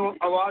نہیں، وہ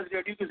آواز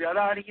ریڈیو کی زیادہ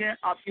آ رہی ہے،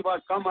 آپ کی آواز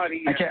کم آ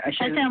رہی ہے.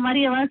 اچھا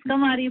ہماری آواز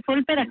کم آ رہی ہے.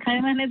 فل پہ رکھا ہے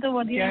میں نے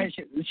تو.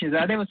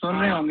 شہزادے وہ سن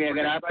رہے ہوں گے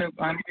اگر آپ.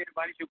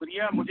 مہربانی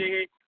شکریہ.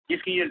 مجھے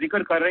جس کی یہ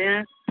ذکر کر رہے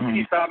ہیں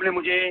اسی صاحب نے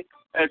مجھے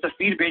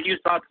تصویر بھیجی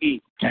استاد کی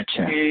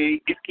کہ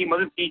اس کی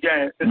مدد کی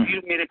جائے. تصویر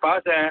میرے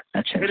پاس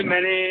ہے. پھر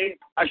میں نے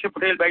اشرف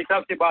پٹیل بھائی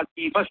صاحب سے بات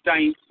کی فرسٹ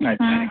ٹائم.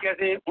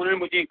 کیسے انہوں نے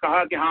مجھے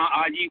کہا کہ ہاں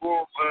آج ہی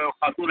وہ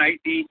خاتون آئی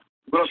تھی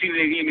گروسری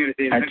لے گئی میرے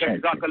سے.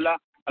 جزاک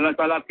اللہ، اللہ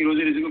تعالیٰ آپ کی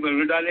روزی رزق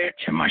میں ڈالے.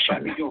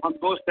 جو ہم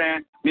دوست ہیں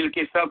مل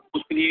کے سب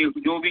اس کے لیے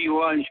جو بھی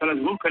ہوا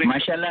انشاءاللہ ضرور کریں.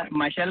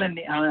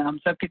 ماشاءاللہ ہم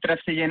سب کی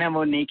طرف سے جو ہے نا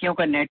وہ نیکیوں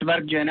کا نیٹ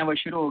ورک جو ہے نا وہ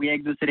شروع ہو گیا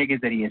ایک دوسرے کے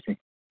ذریعے سے.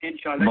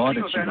 इंशाल्लाह। बहुत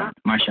अच्छी बात,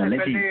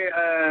 माशाल्लाह जी।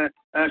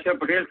 पहले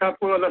पटेल साहब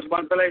को अल्लाह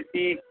सुब्हान तआला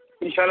इसकी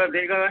इंशाल्लाह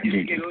देगा,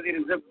 इसकी रोजी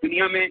रिज़्क़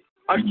दुनिया में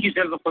हर चीज़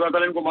से खुदा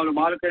ताला इनको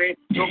मालूमात करे,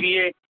 क्योंकि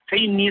ये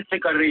सही नीयत से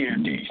कर रहे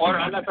हैं और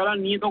अल्लाह ताला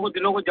नीयतों को,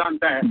 दिलों को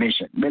जानता है।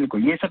 बेशक,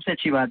 बिल्कुल, ये सबसे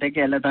अच्छी बात है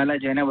कि अल्लाह ताला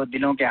जो है ना वो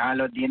दिलों के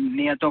हाल और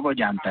नीयतों को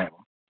जानता है।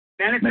 वो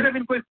मैंने सिर्फ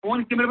इनको एक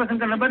फोन किया, मेरे पास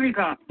इनका नंबर नहीं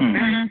था,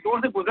 मैं स्टोर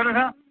से गुजर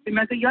रहा था, तो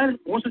मैं यार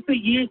हो सकता है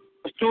ये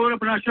स्टोर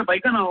अपना अशरफ भाई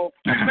का ना हो,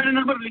 मैंने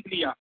नंबर लिख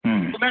लिया,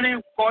 तो मैंने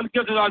कॉल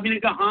किया, तो आदमी ने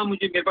कहा हाँ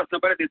मुझे मेरे पास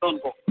नंबर है, देता हूँ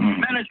उनको।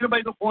 मैंने अशरफ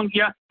भाई को फोन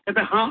किया,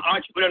 कहते हाँ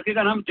आज लड़के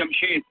का नाम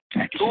जमशेद,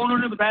 तो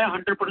उन्होंने बताया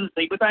 100%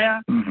 सही बताया,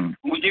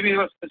 मुझे भी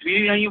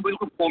तस्वीरें आई है,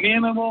 बिल्कुल कोमे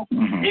में वो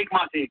 1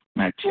 माह से,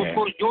 तो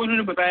उसको जो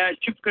उन्होंने बताया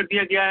शिफ्ट कर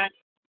दिया गया है।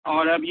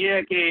 और अब ये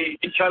है कि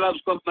इंशाल्लाह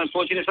उसको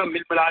सोच रहे सब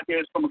मिल मिला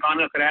के उसको मकान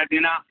का किराया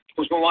देना,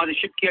 उसको वहाँ से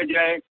शिफ्ट किया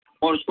जाए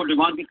और उसको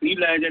डिमांड के करीब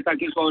लाया जाए,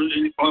 ताकि उसको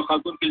और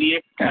खातून के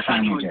लिए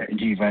आसानी हो जाए।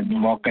 जी,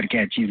 वॉक करके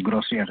हर चीज़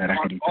ग्रोसरी वगैरह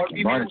खरीद सकें। और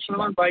भी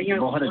मुसलमान भाई हैं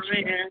बोल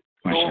रहे हैं,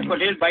 तो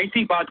पटेल भाई से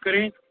ही बात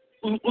करें,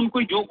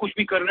 उनको जो कुछ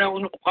भी करना है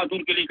उन खातून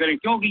के लिए करें,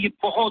 क्योंकि ये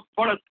बहुत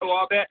बड़ा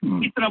सवाब है,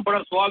 इतना बड़ा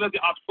सवाब है कि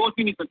आप सोच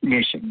भी नहीं सकते।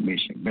 बेशक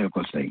बेशक,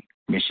 बिल्कुल सही,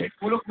 बेशक।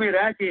 मुल्क में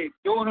रह के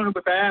जो उन्होंने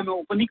बताया, मैं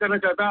ऊपर नहीं करना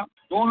चाहता,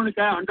 जो उन्होंने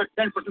कहा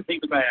 110% सही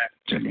बताया है।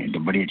 चलिए, तो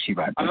बड़ी अच्छी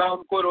बात है। अल्लाह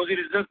उनको रोजी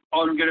रिज़्क़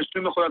और उनके रिश्ते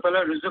में खुदा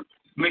ताला रिज़्क़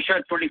हमेशा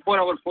 24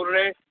 आवर फुल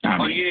रहे,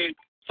 और ये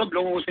सब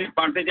लोगों से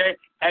बांटते जाए।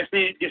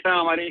 ऐसे जैसा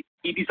हमारे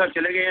ईदी साहब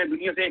चले गए हैं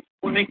दुनिया से,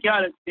 उन्हें क्या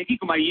देखी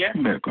कमाई है,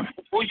 बिल्कुल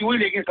वो यूँ ही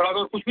ले गए, सड़क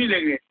और कुछ नहीं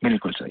ले गए।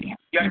 बिल्कुल सही है।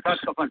 या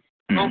साथ कफन,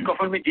 तो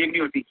कफन में जेब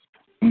नहीं होती।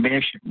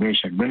 बेशक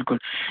बेशक, बिल्कुल।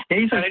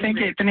 यही सोचते हैं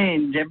कि इतने,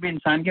 जब भी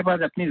इंसान के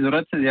पास अपनी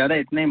ज़रूरत से ज़्यादा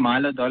इतने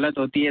माल और दौलत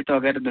होती है, तो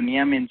अगर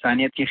दुनिया में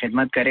इंसानियत की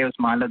खिदमत करे उस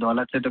माल और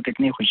दौलत से, तो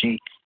कितनी खुशी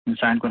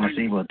इंसान को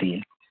नसीब होती है।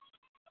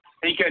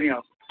 सही कह रही हैं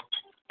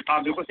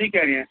आप बिल्कुल सही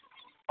कह रहे हैं।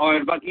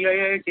 और बाकी ये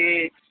है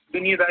कि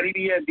दुनियादारी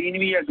भी है, दीन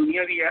भी है,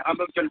 दुनिया भी है।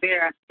 अब हम चलते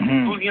हैं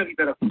दुनिया की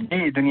तरफ।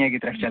 जी, दुनिया की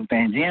तरफ चलते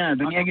हैं। जी हाँ,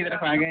 दुनिया की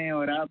तरफ आ गए हैं।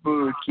 और आप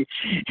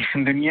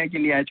दुनिया के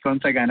लिए आज कौन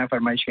सा गाना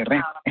फरमाइश कर रहे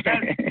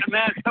हैं?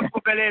 मैं सबको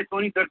पहले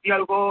सोनी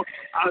दर्दियाल को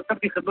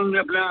सबकी खिदमत में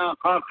अपना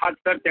खास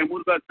कर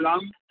तैमूर का सलाम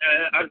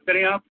अर्ज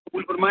करें, आप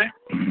कबूल फरमाएं।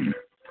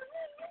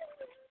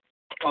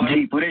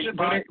 जी,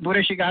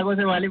 पूरे शिकागो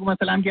से वालेकुम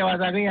अस्सलाम की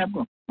आवाज़ आ गई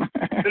आपको?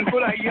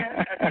 बिल्कुल आई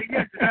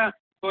है,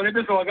 सोने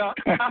पे सुहागा।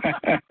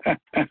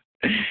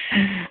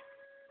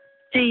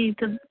 जी,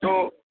 तो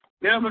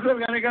मेरा मतलब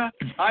कहने का,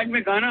 आज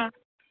मैं गाना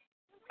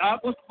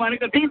आप उस गाने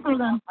का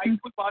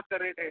खुद बात कर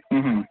रहे थे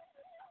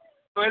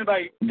सोहेल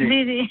भाई।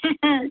 जी जी।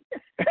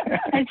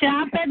 अच्छा,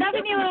 आप पैदा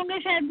भी नहीं होंगे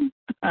शायद।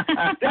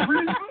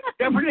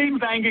 डेफिनेटली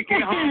बताएंगे कि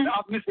हाँ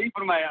आपने सही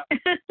फरमाया।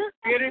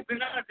 तेरे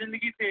बिना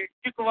जिंदगी से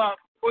शिकवा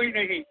कोई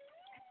नहीं।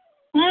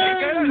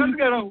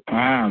 कह रहा हूँ,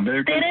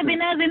 तेरे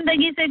बिना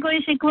जिंदगी से कोई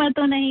शिकवा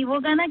तो नहीं, वो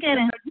गाना कह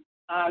रहे हैं।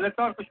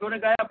 लगता और कुछ ने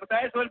गाया,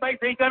 बताए सोहेल भाई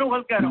सही कह रहा हूँ,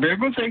 गलत कह रहा हूँ?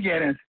 बिल्कुल सही कह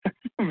रहे हैं,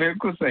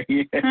 बिल्कुल सही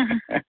है।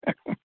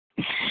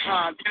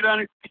 हाँ,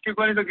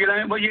 शिकवा तो गिरा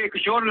है वो, ये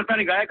किशोर लता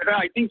ने गाया था,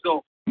 आई थिंक सो।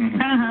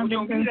 मुझे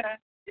उम्मीद है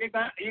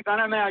ये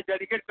गाना मैं आज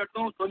डेडिकेट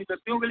करता हूँ सोनी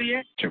दर्दियों के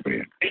लिए।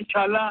 शुक्रिया।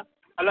 इंशाल्लाह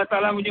अल्लाह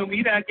ताला, मुझे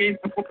उम्मीद है कि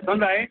सबको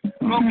पसंद आए।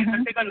 क्योंकि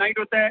संडे का नाइट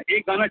होता है,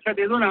 एक गाना अच्छा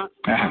दे दो ना,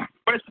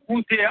 बड़े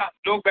सुकून से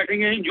लोग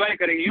बैठेंगे, एंजॉय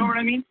करेंगे। You know what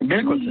I mean?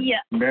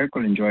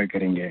 बिल्कुल एंजॉय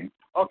करेंगे।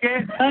 ओके,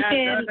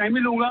 टाइम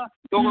ही लूंगा,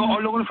 तो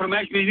और लोगों ने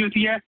फरमाइश भेजी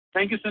होती है।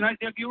 Thank you so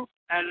much of you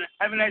and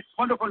have a nice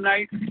wonderful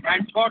night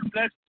and God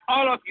bless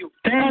all of you.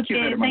 Thank you,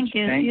 thank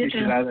you,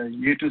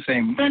 you too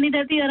same. सोनी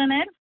दर्दी और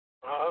अनैर,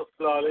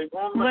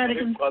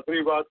 वालेकुम,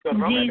 बात कर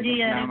रहा हूँ।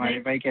 जी हमारे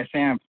भाई कैसे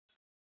हैं आप?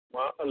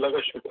 अल्लाह का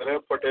शुक्र है।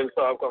 पटेल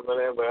साहब का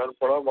मैंने बयान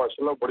पढ़ा,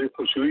 माशाल्लाह बड़ी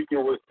खुशी हुई कि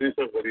वो इस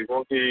से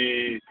गरीबों की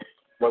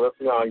मदद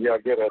में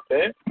आगे रहते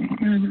हैं,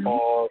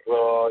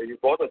 और ये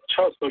बहुत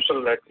अच्छा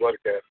सोशल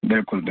नेटवर्क है।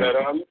 बिल्कुल।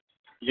 बहरहाल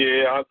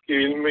ये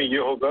आपके इल्म में ये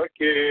होगा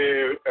कि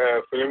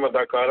फिल्म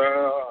अदाकारा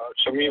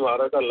शमीम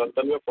आरा का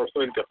लंदन में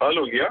परसों इंतकाल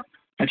हो गया।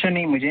 अच्छा,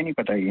 नहीं मुझे नहीं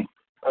पता ये।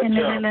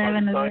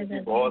 अच्छा,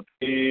 बहुत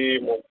ही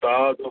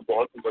मुमताज और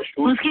बहुत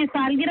मशहूर। उसकी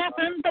सालगिरह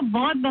फिल्म तो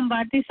बहुत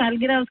बम्बाती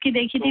सालगिरह उसकी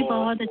देखी थी,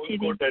 बहुत अच्छी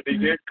थी।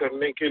 डेडिकेट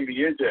करने के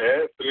लिए जो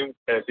है फिल्म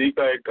कैदी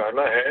का एक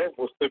गाना है,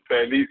 मुझसे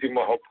पहली सी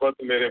मोहब्बत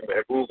मेरे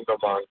महबूब न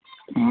मांग।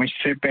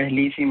 मुझसे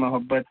पहली सी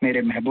मोहब्बत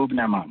मेरे महबूब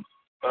न मांग।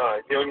 हाँ,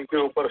 ये उनके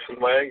ऊपर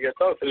फिल्माया गया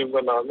था। फिल्म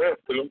का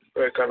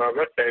नाम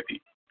है कैदी।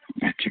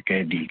 अच्छा,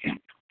 कैदी का,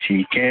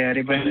 ठीक है।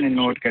 अरे भाई ने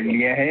नोट कर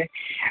लिया है।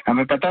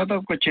 हमें पता तो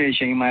कुछ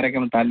शहीमारा के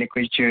मुतालिक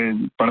कुछ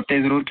पढ़ते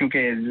जरूर,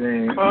 क्योंकि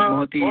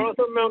बहुत ही थोड़ा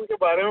सा मैं उनके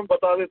बारे में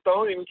बता देता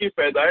हूँ। इनकी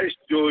पैदाइश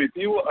जो हुई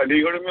थी वो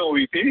अलीगढ़ में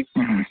हुई थी,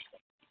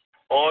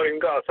 और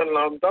इनका असल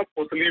नाम था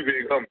पुतली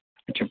बेगम।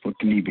 अच्छा,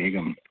 पुतली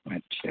बेगम।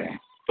 अच्छा,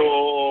 तो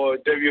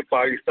जब ये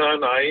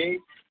पाकिस्तान आई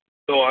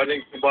तो आने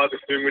के बाद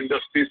फिल्म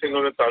इंडस्ट्री से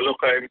इन्होंने ताल्लुक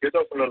कायम किया, तो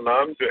अपना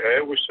नाम जो है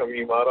वो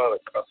शमीमारा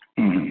रखा।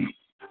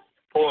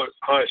 और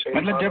हाँ,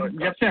 मतलब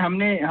जब से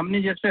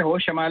हमने जब से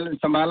होश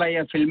संभाला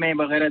या फिल्में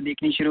वगैरह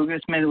देखनी शुरू की,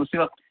 उसमें उसी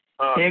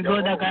वक्त एक दो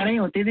अदाकारा ही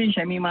होती थी,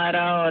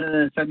 शमीमारा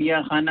और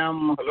सबिया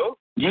खानम। हेलो,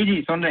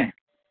 जी सुन रहे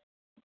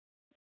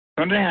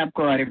हैं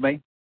आपको आरिफ भाई?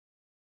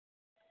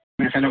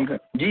 मैं सलाम कर।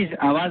 जी,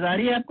 आवाज आ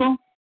रही है आपको?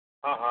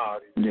 हाँ हाँ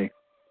जी।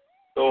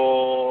 तो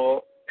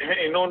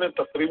इन्होंने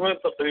तकरीबन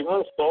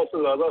 100 से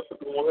ज़्यादा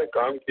फिल्मों में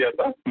काम किया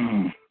था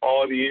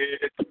और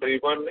ये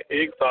तकरीबन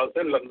 1 साल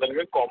से लंदन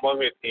में कोमा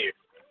में थी।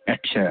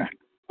 अच्छा।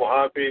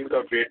 वहाँ पे इनका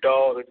बेटा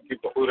और इनकी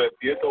बहू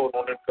रहती है, तो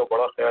उन्होंने इनका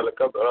बड़ा ख्याल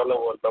रखा। बहरहाल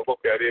वो अल्लाह को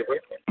प्यारे हुए,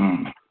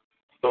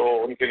 तो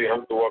उनके लिए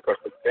हम दुआ कर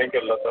सकते हैं कि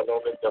अल्लाह ताला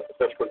उन्हें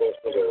जन्नत फिरदौस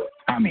में ले।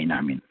 आमीन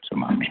आमीन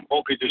सुमा आमीन।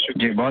 ओके जी,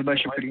 शुक्रिया जी, बहुत बहुत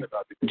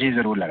शुक्रिया जी,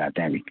 ज़रूर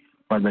लगाते हैं अभी।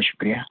 बहुत बहुत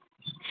शुक्रिया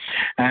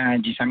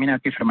जी सामीन,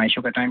 आपकी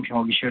फरमाइशों का टाइम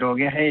होगी शुरू हो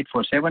गया है।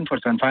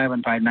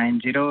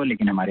 8474751590।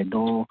 लेकिन हमारे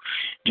दो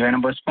जो है ना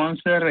वो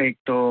स्पॉन्सर, एक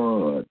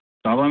तो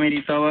तौबा मेरी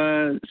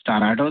तौबा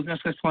स्टार आटोज ने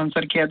उसको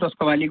स्पॉन्सर किया था, उस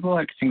कवाली को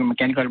हर किसी को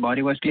मैकेनिकल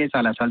बॉडी वॉश के लिए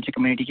साल से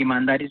कम्युनिटी की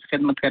ईमानदारी से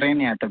खिदमत कर रहे हैं।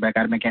 यहाँ तो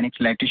बेकार मैकेनिक्स,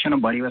 इलेक्ट्रिशियन और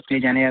बॉडी वॉश के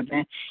लिए जाने जाते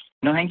हैं।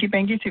 नो हैंकी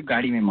पैंकी, सिर्फ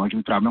गाड़ी में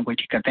मौजूद प्रॉब्लम को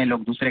ठीक करते हैं।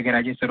 लोग दूसरे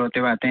गैराज से रोते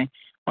हुए आते हैं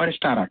और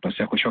स्टार आटो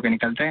से खुश होकर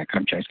निकलते हैं।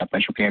 कर्मचारी साहब का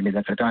शुक्रिया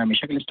अदा करते हैं,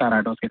 हमेशा के लिए स्टार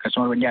आटोज के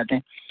कस्टमर बन जाते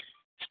हैं।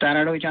 स्टार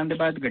आटो चांद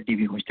बाद गड्डी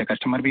भी खुशते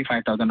कस्टमर भी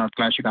 5000 नॉर्थ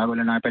क्लास शिकागो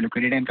लेना पे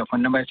लोकेटेड है। इनका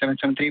फोन नंबर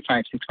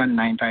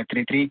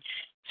 7735619533।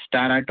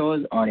 Star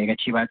autos. और एक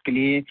अच्छी बात के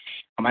लिए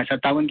हमारे साथ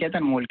ताउन किया था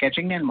अनमोल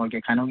कैटरिंग ने। अनमोल के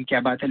खानों की क्या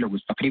बात है, लोग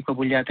उस तकरीब को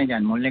भूल जाते हैं जहाँ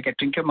अनमोल ने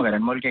कैटरिंग की, मगर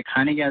अनमोल के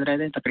खाने याद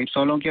रहते हैं। तकरीब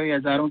 100 की हो या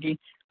हज़ारों की,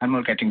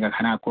 अनमोल कैटरिंग का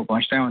खाना आपको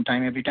पहुंचता है ऑन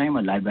टाइम एवरी टाइम।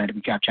 और लाइव बार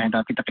भी आप चाहें तो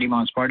आपकी तकरीब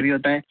ऑन स्पॉट भी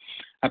होता है।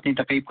 अपनी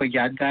तकरीब को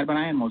यादगार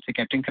बनाएं, अनमोल से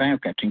कैटरिंग कराएं। और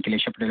कैटरिंग के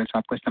लिए पटेल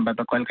साहब को इस नंबर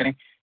पर कॉल करें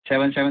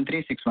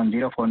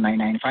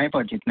 7736104995।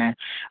 और जितना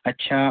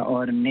अच्छा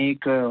और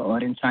नेक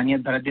और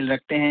इंसानियत भरा दिल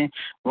रखते हैं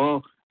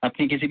वो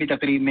अपनी किसी भी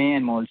तकरीब में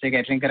अनमोल से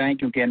कैटरिंग कराएं,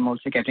 क्योंकि अनमोल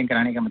से कैटरिंग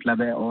कराने का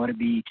मतलब है और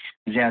भी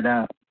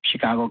ज़्यादा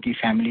शिकागो की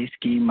फैमिलीज़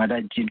की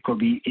मदद, जिनको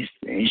भी इस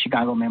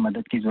शिकागो में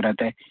मदद की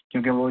ज़रूरत है,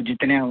 क्योंकि वो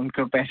जितने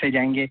उनको पैसे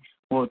जाएंगे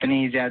वो उतने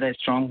ही ज़्यादा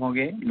स्ट्रॉन्ग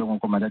होंगे लोगों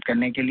को मदद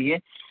करने के लिए।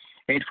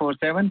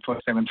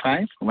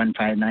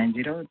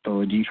 8474751590।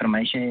 तो जी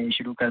फरमाइशें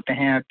शुरू करते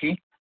हैं आपकी।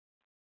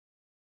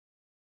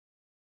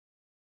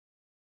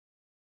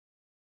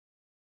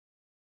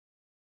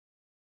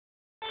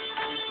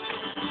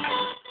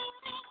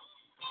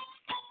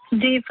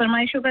 जी,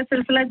 फरमाइशों का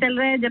सिलसिला चल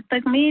रहा है। जब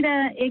तक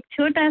मेरा एक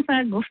छोटा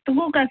सा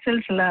गुफ्तगू का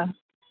सिलसिला,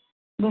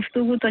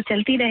 गुफ्तगू तो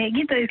चलती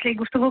रहेगी, तो इसलिए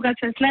गुफ्तगू का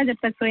सिलसिला जब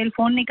तक सोहेल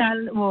फोन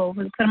वो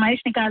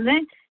फरमाइश निकाल रहे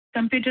हैं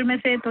कंप्यूटर में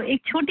से, तो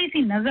एक छोटी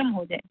सी नज़म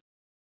हो जाए।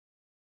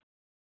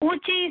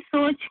 ऊंची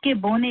सोच के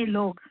बोने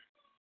लोग,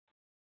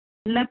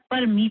 लब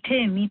पर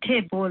मीठे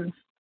मीठे बोल,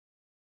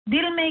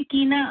 दिल में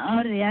कीना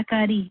और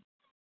रियाकारी,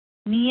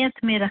 नीयत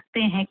में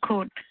रखते हैं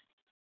खोट।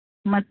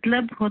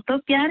 मतलब हो तो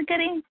प्यार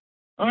करें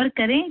और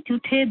करें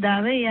झूठे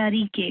दावे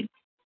यारी के,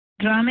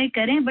 ड्रामे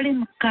करें बड़े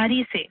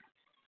मक्कारी से,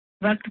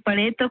 वक्त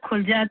पड़े तो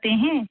खुल जाते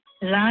हैं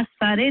राज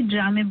सारे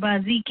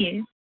ड्रामेबाजी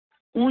के।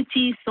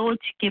 ऊंची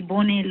सोच के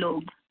बोने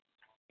लोग,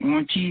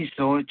 ऊंची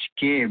सोच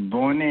के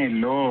बोने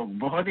लोग,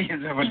 बहुत ही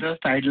जबरदस्त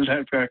टाइटल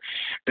है।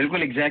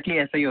 बिल्कुल एग्जैक्टली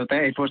ऐसा ही होता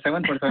है।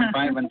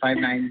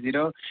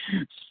 8474751590।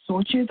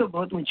 सोचे तो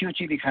बहुत ऊंची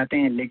ऊंची दिखाते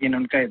हैं, लेकिन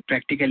उनका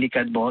प्रैक्टिकली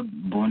कद बहुत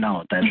बोना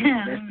होता है।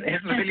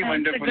 इट्स रियली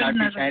वंडरफुल,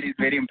 आपकी शायरी इज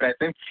वेरी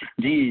इंप्रेसिव।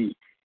 जी,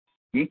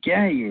 ये क्या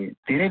है, ये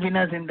तेरे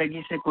बिना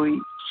जिंदगी से कोई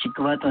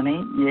शिकवा तो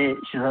नहीं, ये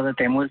शहजादा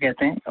तैमूर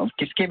कहते हैं। और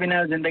किसके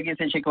बिना जिंदगी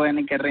से शिकवा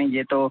नहीं कर रहे हैं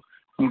ये तो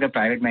उनका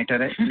प्राइवेट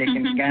मैटर है,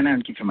 लेकिन कहना है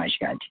उनकी फरमाइश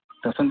का। आज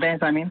तो सुनते हैं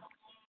सामीन।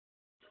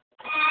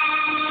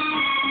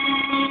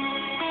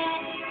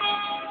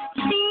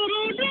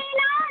 तेरे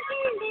बिना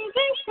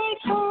जिंदगी से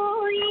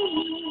कोई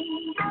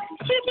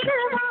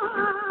शिकवा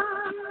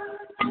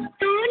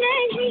तो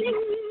नहीं,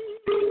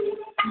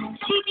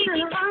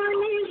 शिकवा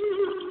नहीं,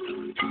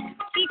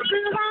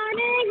 शिकवा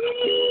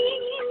नहीं,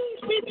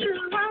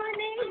 शिकवा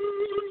नहीं।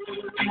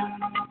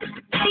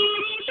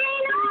 तेरे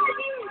बिना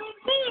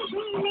जिंदगी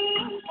जीने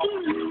की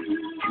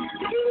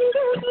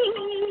जिंदगी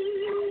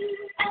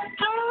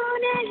तो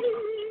नहीं,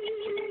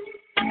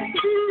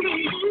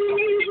 जिंदगी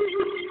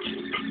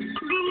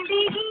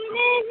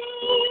नहीं,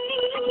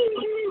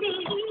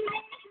 जिंदगी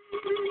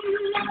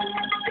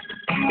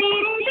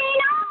तेरे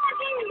बिना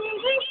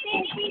जिंदगी से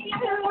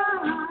शिकवा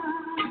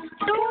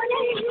तो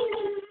नहीं।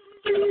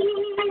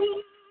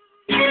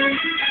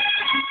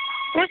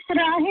 उस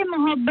राह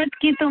मोहब्बत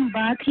की तुम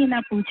बात ही ना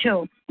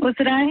पूछो, उस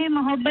राह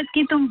मोहब्बत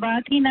की तुम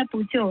बात ही ना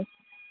पूछो,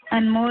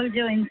 अनमोल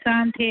जो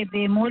इंसान थे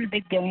बेमोल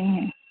बिक गए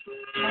हैं।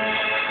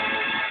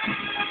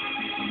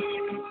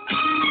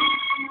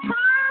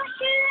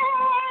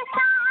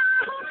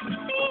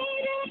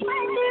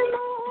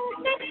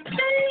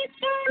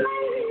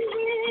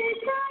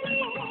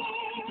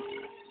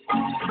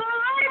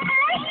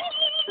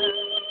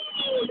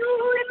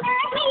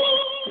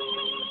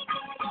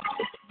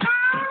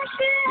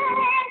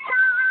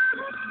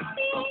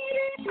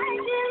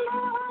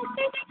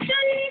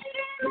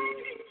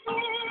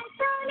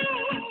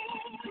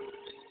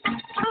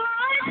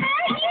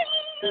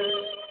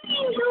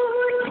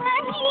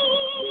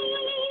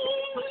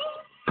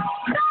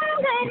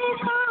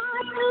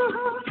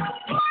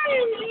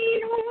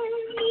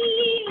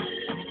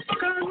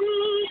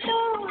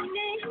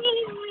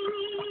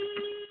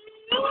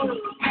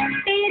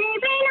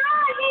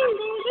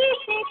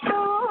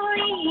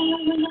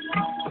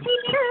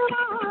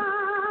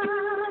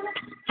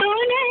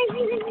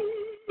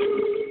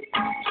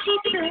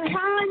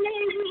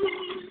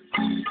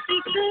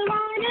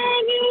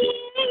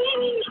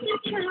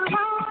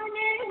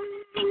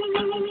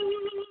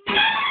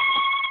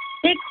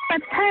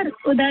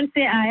 उधर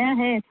से आया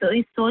है तो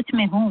इस सोच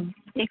में हूँ,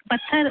 एक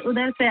पत्थर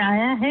उधर से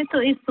आया है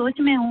तो इस सोच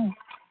में हूँ,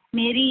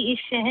 मेरी इस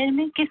शहर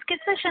में किस किस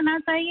से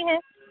शनासाई है।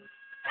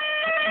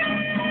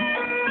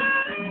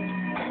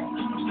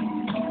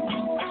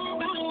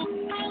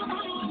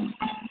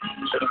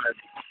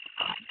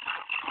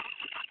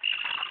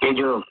 ये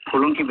जो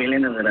फूलों की बेलें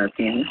नजर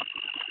आती हैं,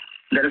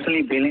 दरअसल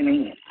ये बेलें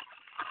नहीं है,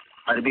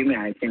 अरबी में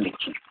आयतें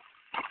लिखी हैं।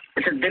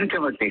 इसे दिन के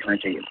वक्त देखना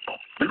चाहिए,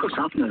 बिल्कुल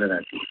साफ नजर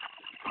आती है।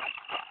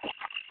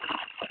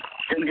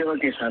 दिन के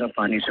वक्त ये सारा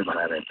पानी से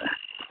भरा रहता है।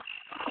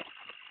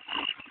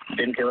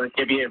 दिन के वक्त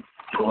जब ये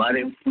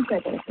फुहारे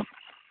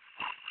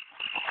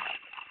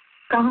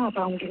कहाँ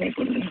पाऊंगी मैं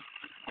दिल्ली?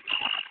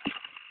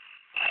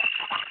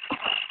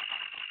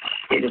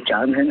 ये जो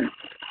चांद है ना,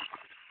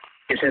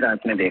 इसे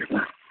रात में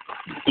देखना,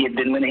 ये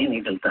दिन में नहीं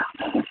निकलता।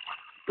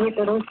 ये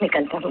तो रोज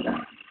निकलता होगा।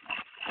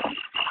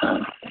 हाँ,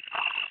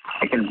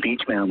 लेकिन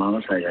बीच में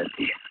अमावस आ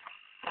जाती है।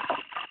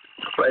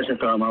 वैसे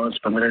तो अमावस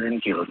 15 दिन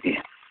की होती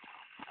है,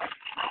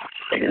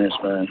 लेकिन इस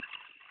बार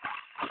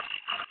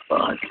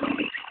बहुत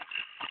लंबी थी।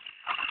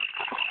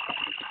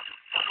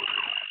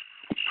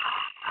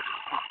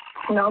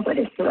 9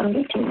 बरस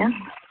लंबी थी ना।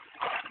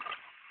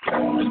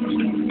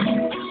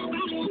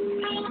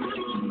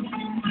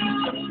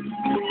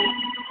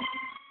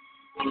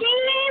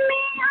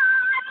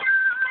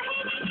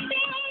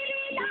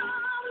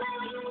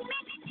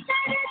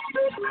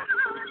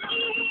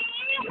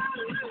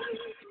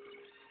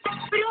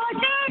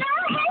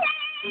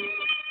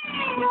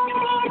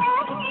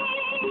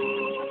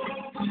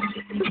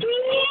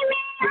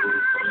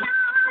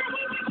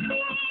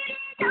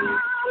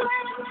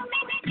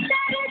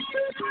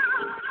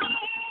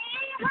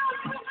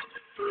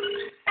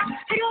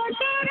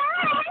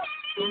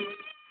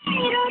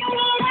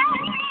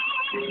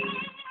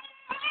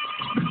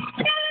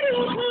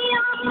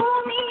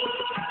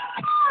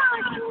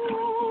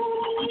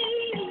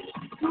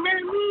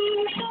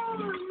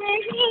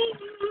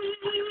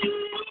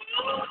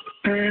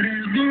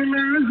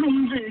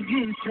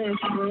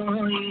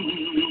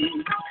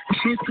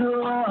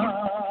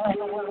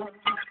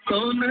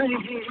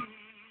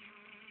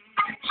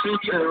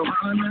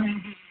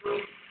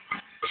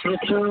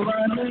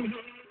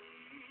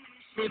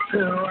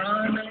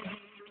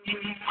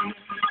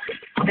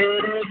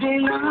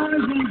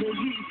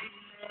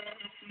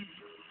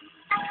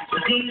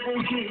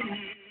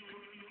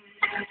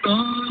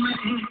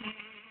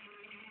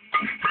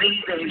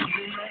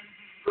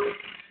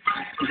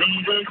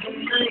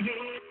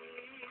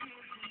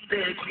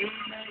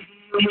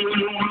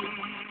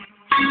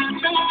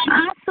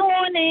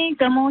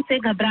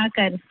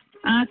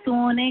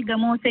 आंसुओं ने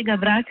गमों से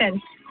घबराकर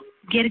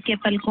गिर के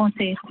पलकों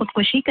से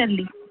खुदकुशी कर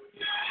ली।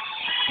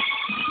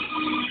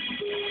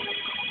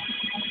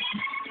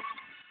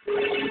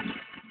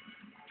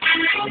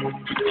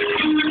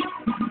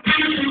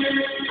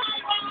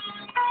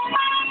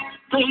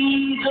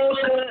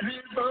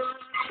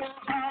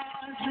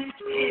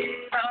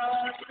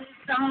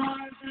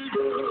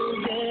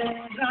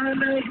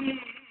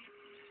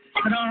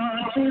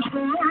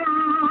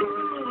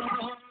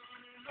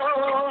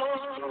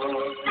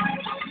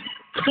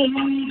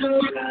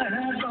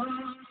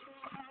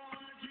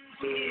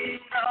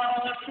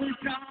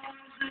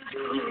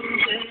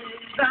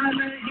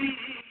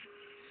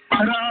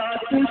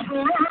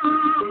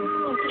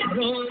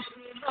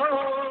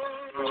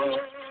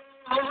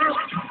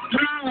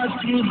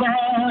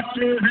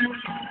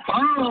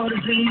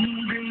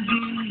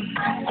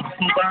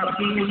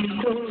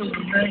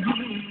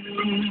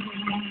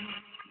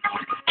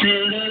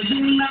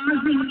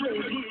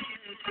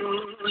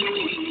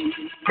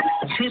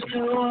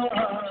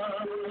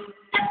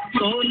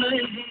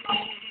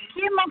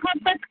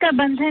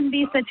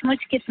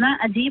 सचमुच कितना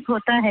अजीब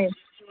होता है।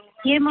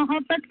 ये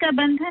मोहब्बत का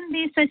बंधन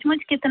भी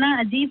सचमुच कितना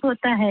अजीब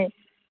होता है।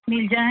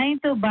 मिल जाए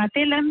तो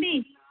बातें लंबी,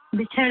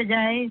 बिछड़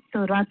जाए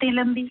तो रातें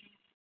लंबी।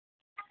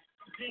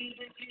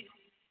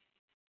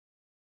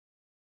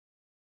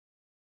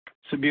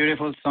 So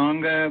beautiful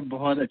song,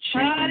 बहुत अच्छे।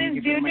 और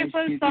इस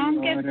ब्यूटीफुल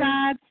सॉन्ग के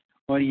साथ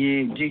और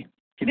ये जी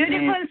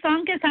ब्यूटीफुल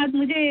सॉन्ग के साथ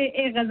मुझे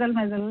एक गजल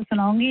मैं जरूर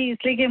सुनाऊंगी,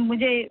 इसलिए कि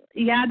मुझे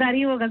याद आ रही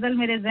है वो गजल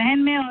मेरे जहन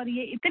में, और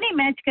ये इतनी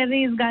मैच कर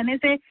रही है इस गाने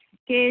से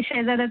कि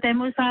शहजादा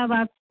तैमूर साहब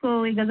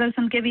आपको ये गजल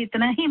सुन के भी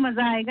इतना ही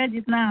मजा आएगा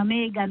जितना हमें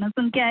ये गाना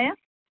सुन के आया।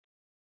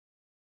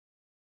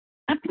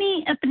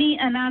 अपनी अपनी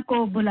अना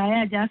को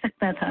बुलाया जा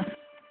सकता था,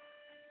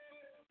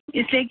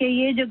 इसलिए कि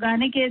ये जो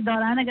गाने के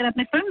दौरान अगर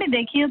आपने फिल्म में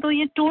देखी हो तो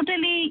ये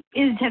टोटली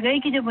इस झगड़े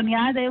की जो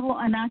बुनियाद है वो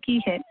अना की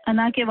है।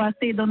 अना के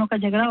वास्ते ये दोनों का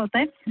झगड़ा होता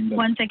है।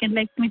 1 second,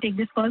 let me take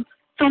this call.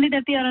 सोनी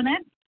दत्ती और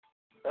अनैर।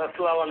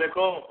 अस्सलाम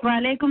वालेकुम।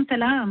 वालेकुम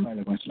सलाम।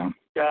 वालेकुम सलाम।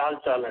 क्या हाल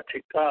चाल है?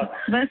 ठीक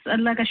ठाक? बस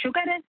अल्लाह का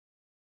शुक्र है।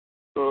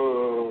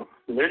 तो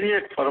मेरी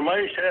एक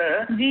फरमाइश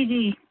है। जी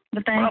जी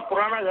बताएं। बड़ा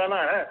पुराना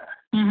गाना है।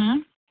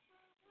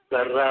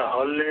 जरा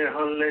हौले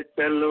हौले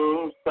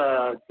चलो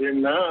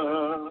साजना।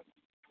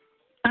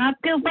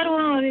 आपके ऊपर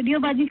वो रेडियो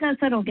बाजी का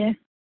असर हो गया है।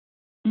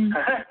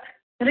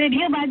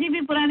 रेडियो बाजी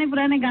भी पुराने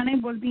पुराने गाने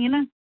बोलती है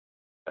ना।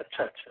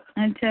 अच्छा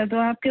अच्छा अच्छा, तो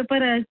आपके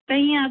ऊपर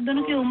कहीं आप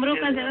दोनों की उम्रों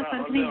का जरा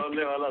फर्क नहीं है?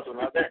 होले वाला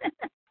सुना दे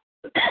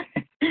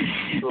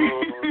तो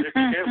एक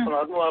शेर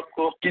सुना दूं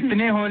आपको।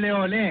 कितने होले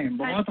होले,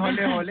 बहुत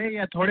होले होले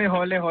या थोड़े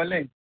होले होले?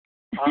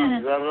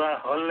 हाँ, जरा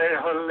होले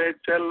होले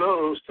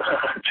चलो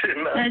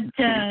साजना।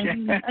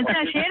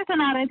 अच्छा, शेर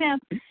सुना रहे थे आप?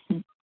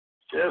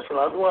 शेर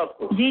सुना दूं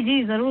आपको? जी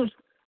जी जरूर।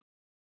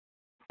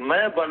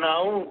 मैं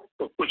बनाऊं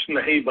तो कुछ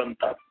नहीं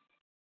बनता,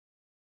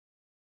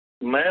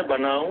 मैं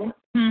बनाऊं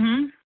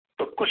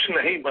तो कुछ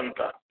नहीं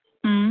बनता,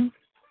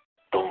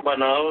 तुम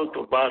बनाओ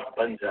तो बात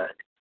बन जाए।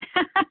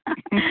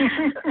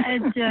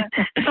 अच्छा,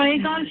 तो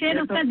एक और शेर,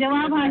 उसका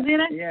जवाब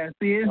हाजिर है। ये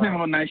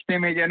वो नाश्ते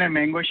में जो है ना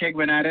मैंगो शेक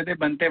बना रहे थे,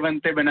 बनते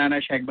बनते बनाना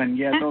शेक बन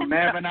गया। तो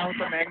मैं बनाऊं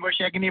तो मैंगो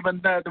शेक नहीं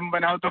बनता, तुम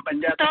बनाओ तो बन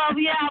जाता। तो अब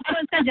ये आपको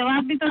इसका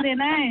जवाब भी तो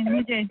देना है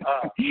मुझे।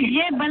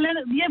 ये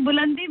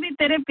बुलंदी भी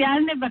तेरे प्यार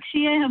ने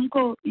बख्शी है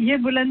हमको, ये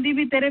बुलंदी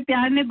भी तेरे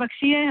प्यार ने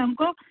बख्शी है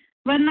हमको,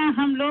 वरना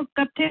हम लोग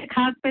कब थे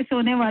खाक पे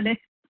सोने वाले।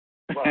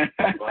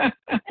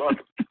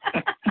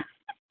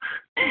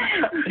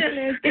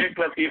 एक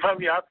लतीफा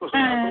भी आपको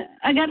सुना दूं?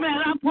 अगर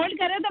आप होल्ड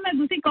करें तो मैं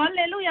दूसरी कॉल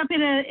ले लूं, या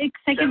फिर एक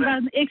सेकंड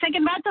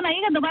बाद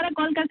सुनाइएगा, दोबारा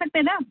कॉल कर सकते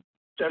हैं ना?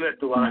 चले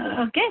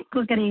दोबारा। ओके,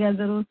 को करिएगा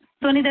जरूर।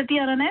 सोनी दत्ती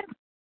और अनैर।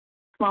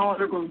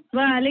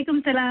 वालेकुम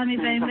सलाम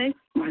इब्राहिम भाई।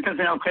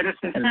 कैसे आप? खैरियत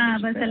से? हाँ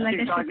बस अल्लाह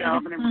का शुक्र।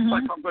 आपने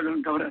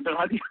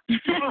डरा दिया।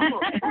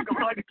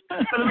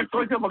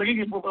 सोच पड़ गई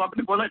कि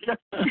आपने बोला क्या।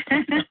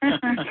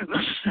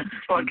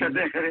 और कहते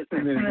हैं खैरियत से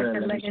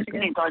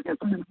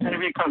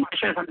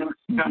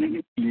गाने की।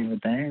 जी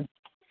बताएं।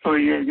 तो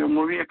ये जो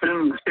मूवी है,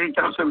 फिल्म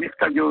 420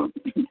 का जो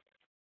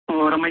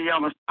रमैया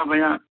वस्ता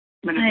भैया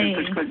मैंने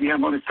तुझको दिया,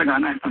 बहुत अच्छा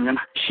गाना है,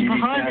 समझना।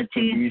 बहुत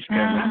अच्छी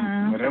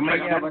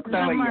रमैया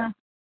वस्ता भैया।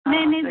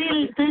 मैंने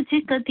दिल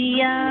तुझको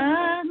दिया,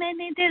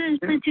 मैंने दिल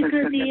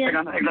तुझको दिया।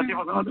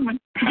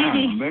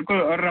 जी बिल्कुल।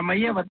 और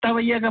रमैया वत्ता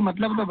भैया का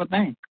मतलब तो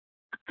बताएं।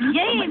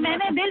 यही,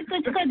 मैंने दिल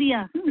तुझको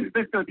दिया।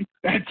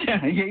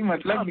 अच्छा, यही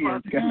मतलब भी है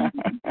इसका।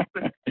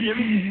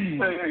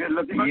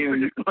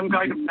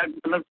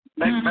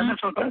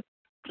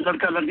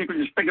 लड़का लड़की को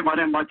रिश्ते के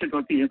बारे में बातचीत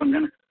होती है, समझे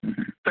ना।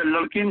 तो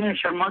लड़की ने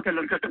शर्मा के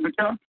लड़के से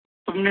पूछा,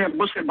 तुमने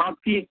अब्बू से बात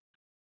की?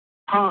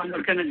 हाँ,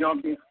 लड़के ने जवाब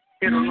दिया।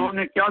 फिर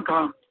उन्होंने क्या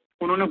कहा?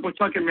 उन्होंने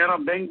पूछा कि मेरा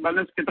बैंक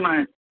बैलेंस कितना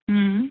है?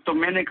 तो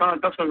मैंने कहा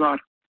 10,000।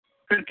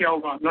 फिर क्या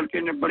हुआ?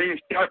 लड़के ने बड़े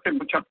इख्तियार से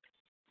पूछा।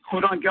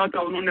 खुदा क्या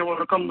था? उन्होंने वो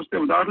रकम मुझसे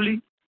उधार ली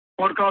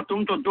और कहा,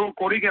 तुम तो 2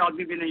 कौड़ी के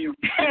आदमी भी नहीं हो।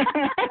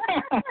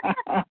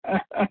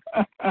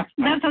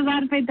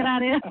 10,000 पे इतरा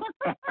रहे हो।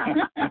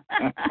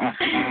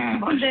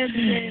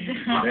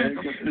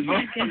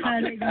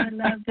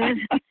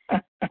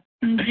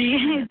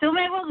 जी, तो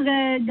मैं वो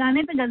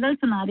गाने पे गजल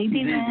सुना रही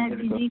थी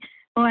मैं। जी,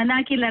 वो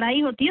अना की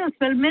लड़ाई होती है उस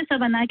फिल्म में,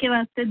 सब अना के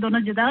वास्ते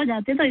दोनों जुदा हो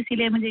जाते, तो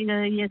इसीलिए मुझे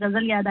ये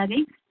गजल याद आ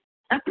गई।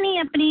 अपनी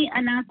अपनी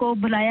अना को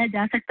भुलाया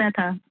जा सकता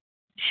था,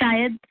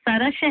 शायद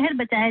सारा शहर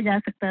बचाया जा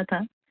सकता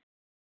था।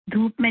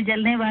 धूप में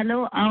जलने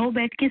वालों आओ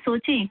बैठ के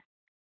सोचें,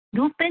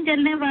 धूप में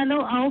जलने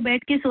वालों आओ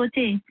बैठ के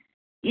सोचें,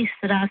 इस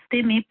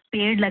रास्ते में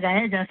पेड़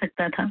लगाया जा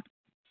सकता था।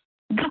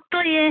 दुख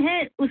तो ये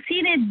है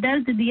उसी ने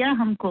दर्द दिया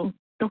हमको,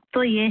 दुख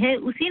तो ये है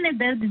उसी ने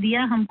दर्द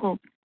दिया हमको,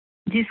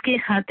 जिसके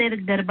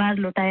खातिर दरबार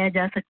लौटाया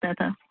जा सकता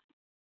था।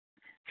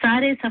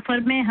 सारे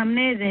सफर में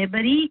हमने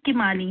रहबरी की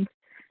मानी,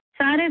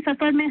 सारे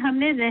सफर में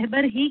हमने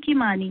रहबर ही की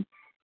मानी,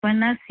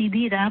 वरना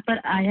सीधी राह पर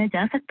आया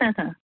जा सकता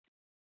था।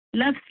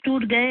 लफ्ज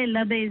टूट गए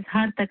लबे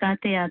इजहार तक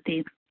आते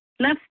आते,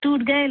 लफ्ज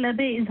टूट गए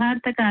लबे इजहार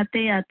तक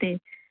आते आते,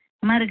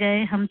 मर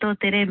गए हम तो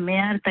तेरे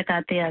मेयार तक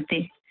आते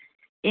आते।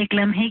 एक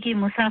लम्हे की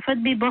मुसाफत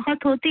भी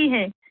बहुत होती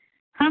है,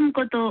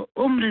 हमको तो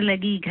उम्र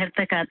लगी घर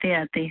तक आते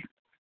आते।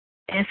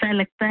 ऐसा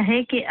लगता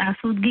है कि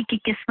आसूदगी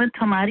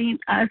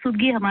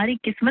हमारी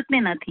किस्मत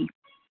में ना थी,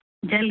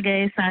 जल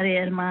गए सारे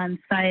अरमान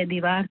साए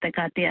दीवार तक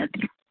आते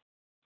आते।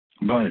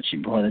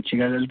 बहुत अच्छी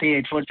गजल थी।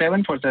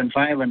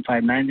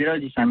 8474751590।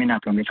 जी सामीन,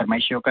 आप लोगों की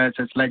फरमाइशों का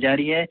सिलसिला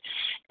जारी है।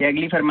 ये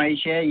अगली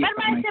फरमाइश है।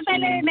 फरमाइश से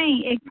पहले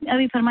नहीं, एक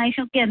अभी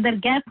फरमाइशों के अंदर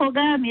गैप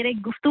होगा, मेरे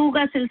गुफ्तगू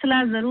का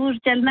सिलसिला जरूर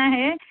चलना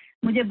है।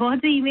 मुझे बहुत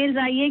सी ईमेल्स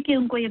आई है कि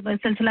उनको ये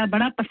सिलसिला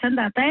बड़ा पसंद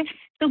आता है,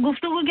 तो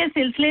गुफ्तगू के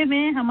सिलसिले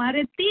में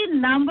हमारे 3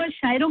 नामवर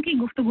शायरों की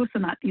गुफ्तगू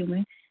सुनाती हूँ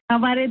मैं।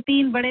 हमारे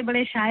 3 बड़े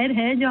बड़े शायर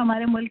हैं जो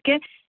हमारे मुल्क के,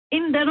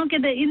 इन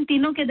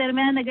तीनों के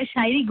दरमियान अगर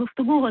शायरी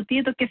गुफ्तगू होती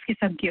है तो किस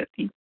किस्म की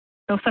होती है।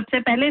 तो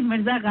सबसे पहले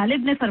मिर्जा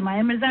गालिब ने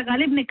फरमाया, मिर्जा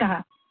गालिब ने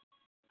कहा,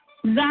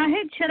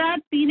 जाहिद शराब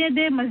पीने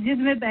दे मस्जिद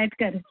में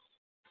बैठकर,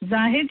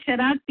 जाहिद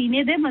शराब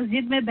पीने दे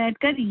मस्जिद में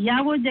बैठकर,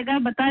 या वो जगह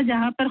बता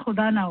जहाँ पर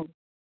खुदा ना हो।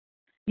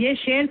 ये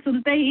शेर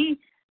सुनते ही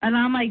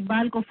अलामा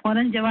इकबाल को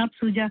फौरन जवाब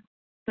सूझा,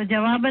 तो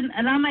जवाबन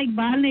अलामा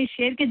इकबाल ने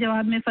शेर के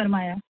जवाब में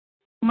फरमाया,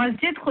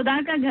 मस्जिद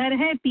खुदा का घर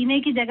है,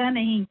 पीने की जगह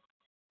नहीं,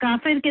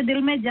 काफिर के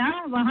दिल में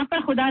जा, वहाँ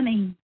पर खुदा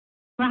नहीं,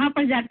 वहाँ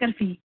पर जाकर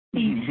पी।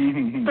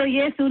 तो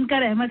ये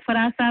सुनकर अहमद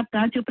फराज साहब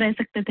कहाँ चुप रह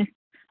सकते थे।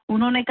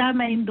 उन्होंने कहा,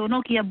 मैं इन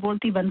दोनों की अब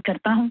बोलती बंद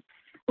करता हूँ।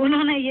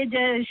 उन्होंने ये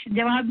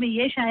जवाब में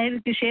ये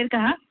शेर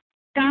कहा,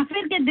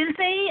 काफिर के दिल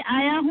से ही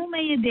आया हूँ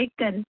मैं ये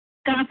देखकर,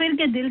 काफिर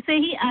के दिल से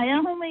ही आया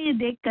हूँ मैं ये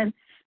देखकर,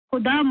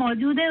 खुदा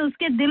मौजूद है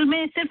उसके दिल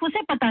में, सिर्फ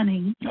उसे पता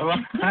नहीं।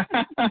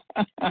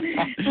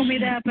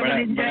 उम्मीद है आप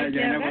एंजॉय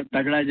किया।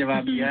 तगड़ा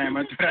जवाब दिया है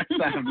अहमद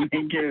साहब ने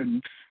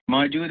कि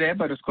मौजूद है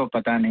पर उसको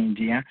पता नहीं।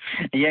 जी हाँ,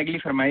 ये अगली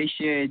फरमाइश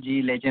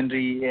जी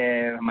लेजेंडरी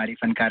हमारी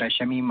फनकारा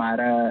शमी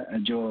मारा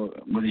जो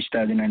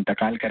गुज़िश्ता दिनों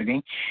इंतकाल कर गई,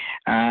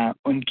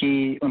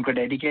 उनको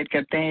डेडिकेट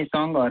करते हैं ये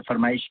सॉन्ग। और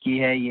फरमाइश की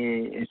है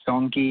ये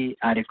सॉन्ग की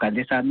आरिफ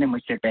कादी साहब ने,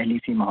 मुझसे पहली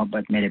सी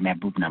मोहब्बत मेरे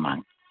महबूब ना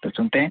मांग। तो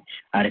सुनते हैं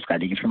आरिफ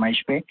कादी की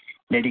फरमाइश पे,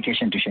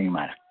 डेडिकेशन टू शमी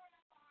मारा।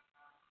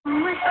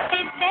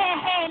 मुझसे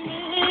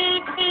पहली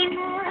थी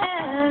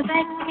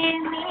मोहब्बत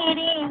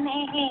मेरे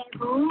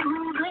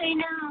महबूब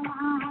ना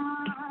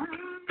मांग,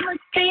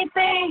 मुझसे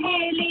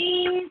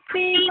पहली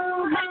थी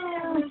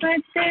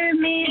मोहब्बत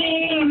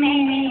मेरे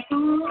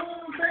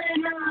महबूब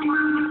ना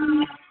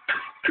मांग,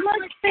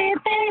 मुझसे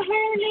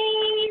पहली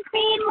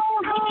थी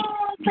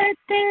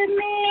मोहब्बत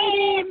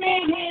मेरे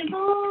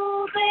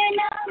महबूब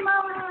ना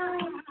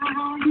मांग,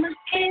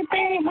 मुझसे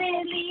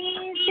पहली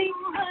थी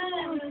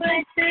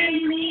मोहब्बत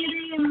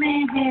मेरे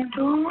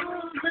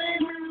महबूब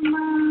ना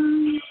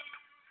मांग।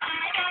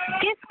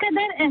 किस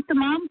कदर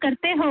एहतमाम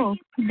करते हो,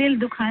 दिल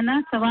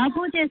दुखाना सवाब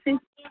हो जैसे।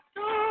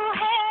 तू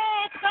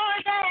है तो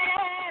है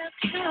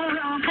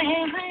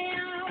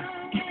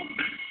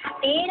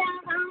तेरा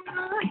गम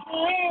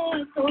है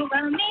तो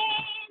गमे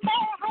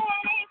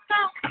दहर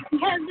का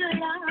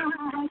झगड़ा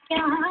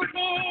क्या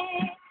है,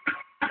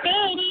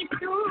 तेरी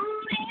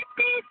सूरत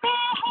से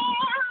है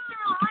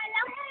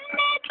आलम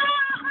में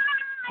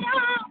बहारा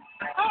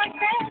और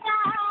सदा,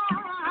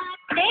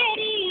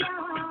 तेरी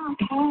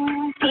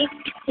आँखों के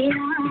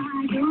सिवा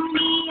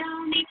दुनिया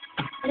में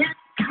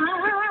रखा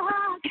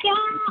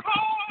क्या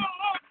है,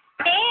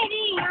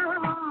 तेरी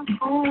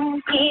आँखों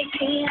के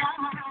सिवा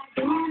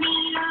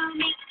दुनिया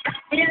में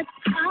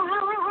रखा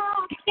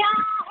क्या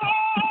है,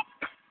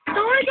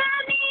 तू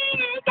जाने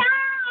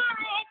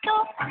जाए तो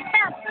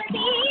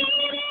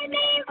तकदीर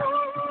ने वो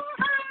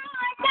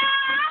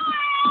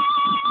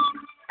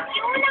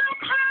क्यों ना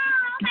था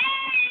मैं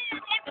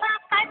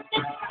फकत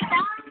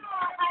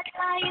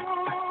यूं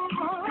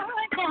हो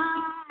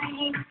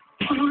जाए,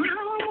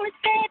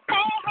 मुझसे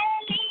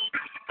पहली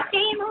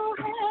थी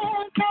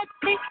मोहब्बत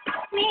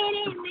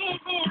मेरे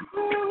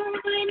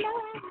महबूब ना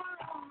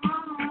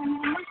मांग,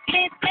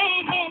 मुझसे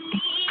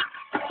पहली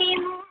थी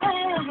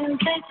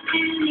मोहब्बत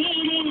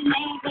मेरे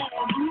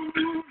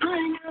महबूब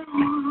ना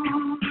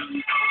मांग।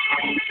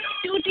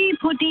 टूटी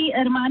फूटी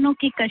अरमानों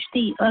की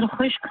कश्ती और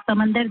खुश्क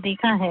समंदर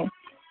देखा है,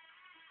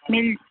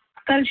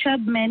 कल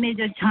शब मैंने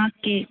जो झांक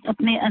के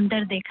अपने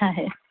अंदर देखा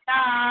है।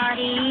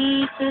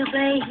 तारीख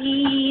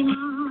बही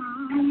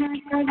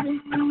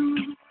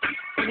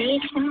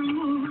रेशम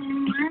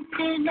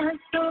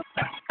मतलसो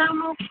का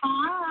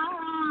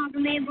मुखाब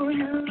में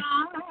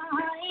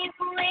बुलवाए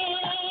हुए,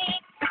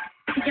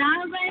 जा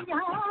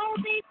बजा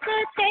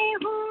बिकते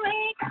हुए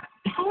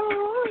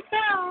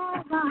पूजा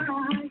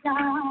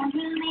बाजार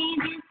में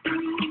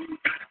जिसम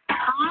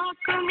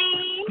आँख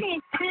में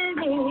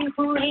निकले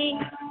हुए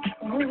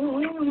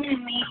फूल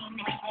में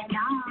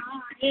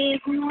नहलाए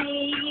हुए,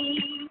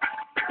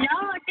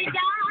 लौट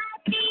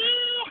जाती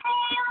है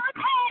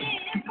उधर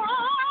को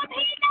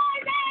भी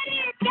नजर,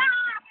 क्या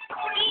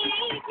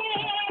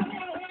कीजिए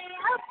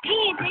अब भी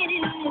दिल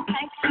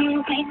कश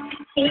है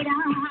तेरा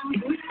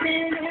हुस्न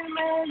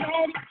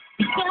मगर,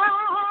 क्या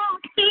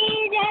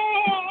कीजिए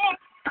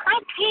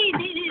अब भी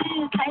दिल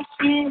कश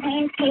है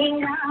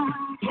तेरा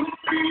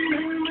हुस्न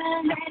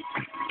मगर,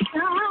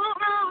 क्या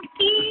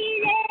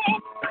कीजिए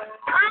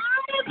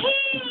और भी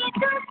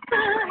दुख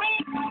है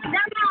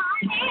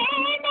ज़माने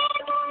ने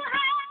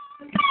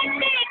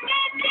मोहब्बत के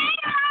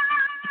सिवा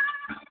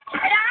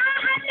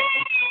राह में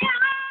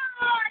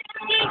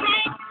आती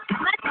है,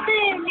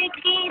 वत्सल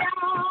की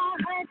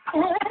राहत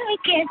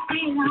के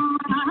सिवा,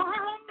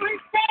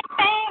 मुझसे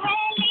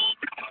पहली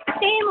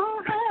थी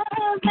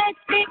मोहब्बत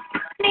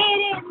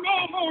मेरे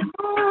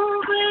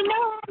महबूब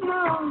ना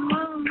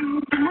मांग,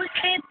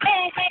 मुझसे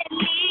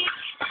पहली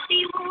थी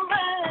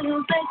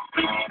मोहब्बत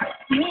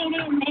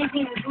मेरे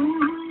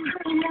महबूब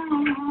ना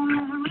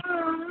मांग।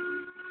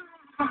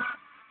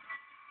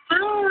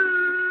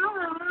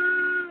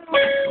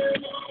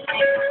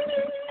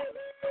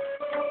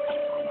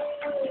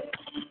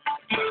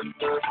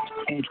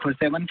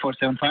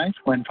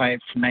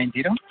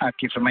 847-475-1590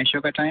 आपकी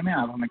फरमाइशों का टाइम है,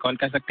 आप हमें कॉल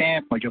कर सकते हैं।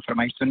 आपको जो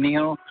फरमाइश सुननी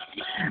हो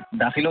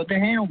दाखिल होते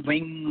हैं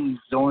विंग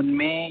जोन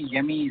में।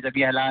 यमी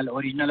ज़बी हलाल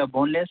ओरिजिनल और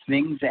बोनलेस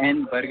विंग्स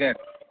एंड बर्गर।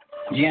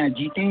 जी हाँ,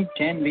 जीते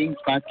 10 विंग्स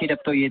बास्केट। अब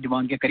तो ये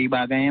दिवान के करीब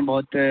आ गए हैं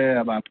बहुत,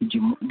 अब आप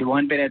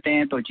दिवान पे रहते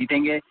हैं तो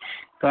जीतेंगे,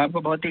 तो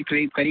आपको बहुत ही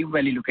करीब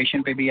वाली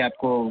लोकेशन पे भी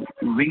आपको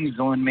विंग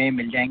जोन में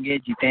मिल जाएंगे।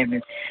 जीते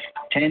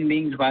 10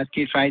 wings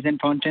basket, fries and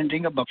fountain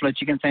drink, buffalo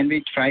chicken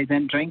sandwich, fries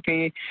and drink.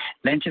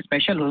 Lunch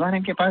special होता है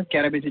इनके पास,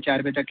 11 बजे से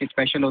 4 बजे तक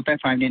स्पेशल होता है।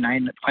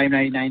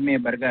 599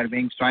 में burger,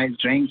 wings, fries,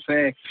 drinks.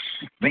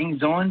 Wing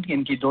zone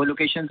इनकी 2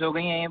 लोकेशन हो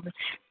गई हैं।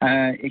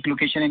 एक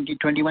लोकेशन इनकी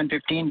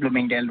 2115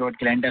 ब्लूमिंगडेल रोड,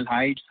 ग्लेंडल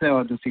हाइट्स,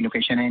 और दूसरी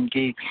लोकेशन है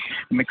इनकी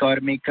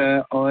मिकॉर्मिक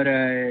और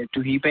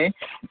टूही पे।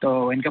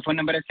 तो इनका फ़ोन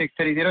नंबर है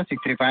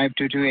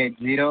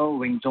 630-635-2280 770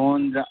 Wing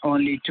Zone. The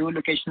only 2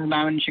 locations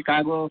now in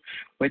Chicago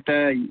with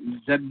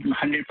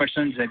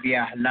 100%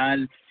 Zabia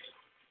Halal.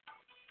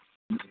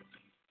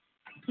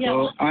 तो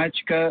आज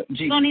का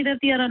जी सोनी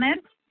दत्ती और अनर.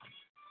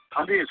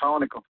 हाँ जी, अस्सलाम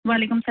वालेकुम.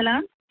 वालेकुम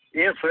सलाम.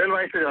 ये सोहेल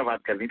भाई से जरा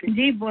बात करनी थी.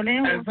 जी बोले.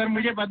 सर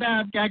मुझे पता है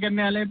आप क्या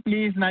करने वाले हैं,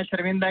 प्लीज ना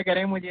शर्मिंदा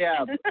करें मुझे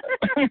आप.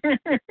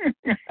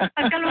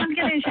 अक्लमंद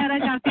के लिए इशारा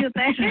काफी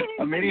होता है.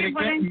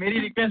 मेरी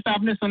रिक्वेस्ट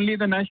आपने सुन ली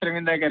तो ना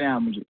शर्मिंदा करें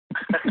आप मुझे.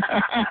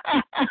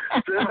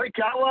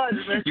 क्या हुआ?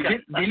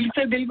 दिल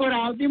से दिल को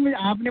राहत थी.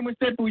 आपने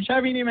मुझसे पूछा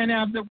भी नहीं, मैंने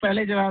आपसे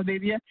पहले जवाब दे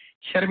दिया.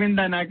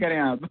 शर्मिंदा ना करें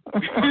आप.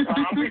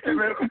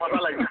 मेरे को पता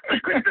लगा.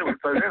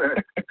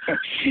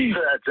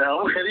 अच्छा,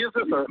 वो खैरियत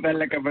से सर?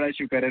 अल्लाह का बड़ा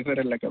शुक्र है सर,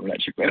 अल्लाह का बड़ा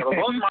शुक्र है.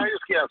 बहुत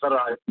मायूस किया सर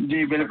आज.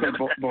 जी बिल्कुल,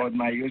 बहुत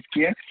मायूस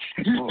किया.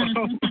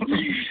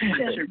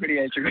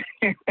 शुक्रिया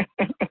शुक्रिया.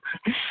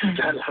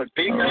 चलो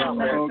ठीक है.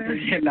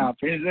 ओके, अल्लाह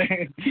हाफिज.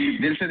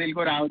 दिल से दिल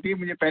को राहत थी,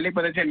 मुझे पहले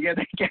पता चल गया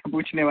था क्या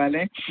पूछने वाले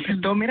हैं.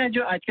 तो मेरा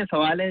जो आज का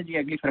सवाल है जी,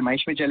 अगली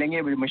फरमाइश पे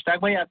चलेंगे. मुश्ताक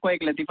भाई आपको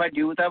एक लतीफ़ा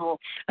ड्यू था, वो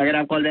अगर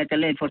आप कॉल बैक कर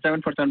लें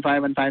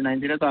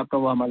 8474751590 तो आपका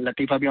वो हम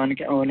लतीफ़ा भी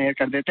ऑन एयर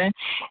कर देते हैं.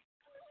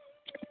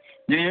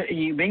 जो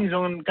विंग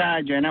जोन का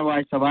जो है ना, वो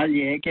आज सवाल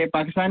ये है कि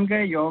पाकिस्तान का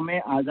यौम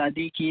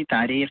आज़ादी की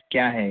तारीख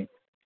क्या है.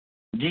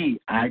 जी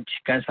आज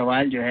का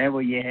सवाल जो है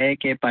वो ये है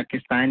कि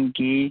पाकिस्तान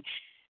की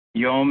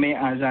यौम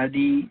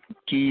आज़ादी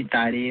की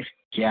तारीख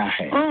क्या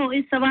है.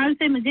 इस सवाल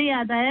से मुझे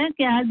याद आया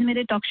कि आज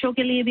मेरे टॉक शो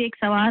के लिए भी एक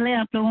सवाल है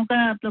आप लोगों का.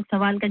 आप लोग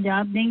सवाल का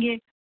जवाब देंगे.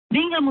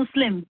 Being a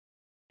Muslim,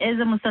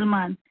 as a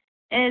मुसलमान,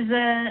 एज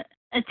अ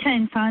अच्छा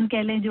इंसान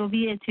कह लें, जो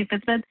भी है अच्छी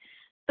फितरत,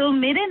 तो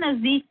मेरे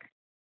नज़दीक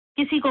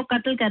किसी को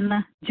कत्ल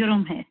करना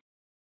जुर्म है.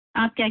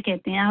 आप क्या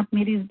कहते हैं? आप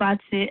मेरी इस बात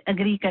से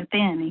अग्री करते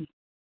हैं नहीं?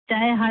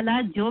 चाहे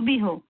हालात जो भी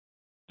हो,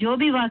 जो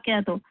भी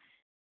वाक़यात हो,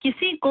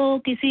 किसी को,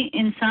 किसी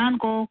इंसान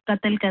को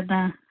कत्ल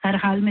करना हर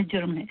हाल में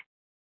जुर्म है.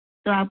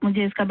 तो आप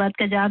मुझे इसका बात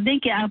का जवाब दें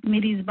कि आप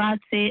मेरी इस बात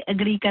से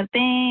अग्री करते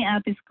हैं,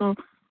 आप इसको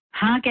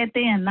हाँ कहते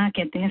हैं या ना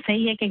कहते हैं,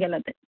 सही है कि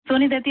गलत है.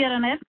 सोनी दत्ती और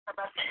अनर.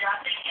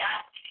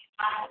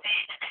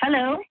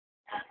 हेलो.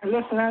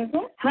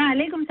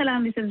 वालेकुम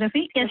सलाम मिसेस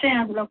रफ़ी, कैसे हैं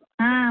आप लोग?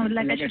 हाँ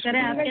अल्लाह का शुक्र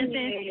है. आप कैसे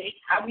हैं?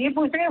 आप ये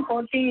पूछ रहे हैं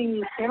 47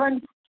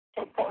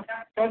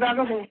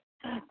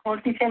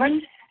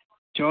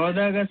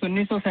 14 अगस्त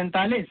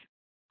 1947.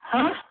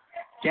 हाँ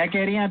क्या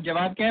कह रही हैं आप?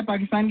 जवाब क्या है?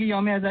 पाकिस्तान की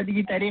यौम आज़ादी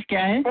की तारीख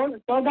क्या है?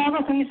 14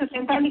 अगस्त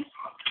 1947.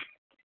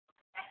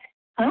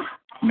 हाँ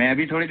मैं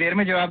अभी थोड़ी देर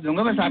में जवाब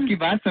दूंगा, बस आपकी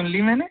बात सुन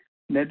ली मैंने.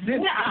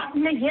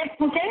 आपने ये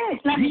पूछे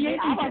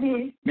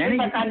मैंने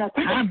बताना.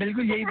 हाँ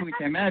बिल्कुल यही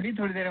पूछा है, मैं अभी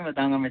थोड़ी देर में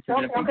बताऊंगा. मैं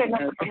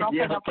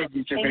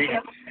जी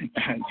शुक्रिया.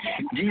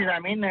 जी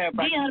ज़मीन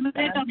जी. और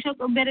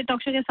मेरे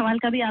टॉक शो के सवाल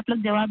का भी आप लोग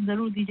जवाब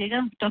जरूर दीजिएगा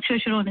टॉक शो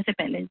शुरू होने से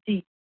पहले. जी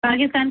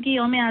पाकिस्तान की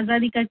यौम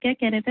आज़ादी का क्या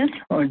कह रहे थे?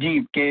 जी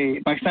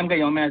कि पाकिस्तान का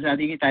यौम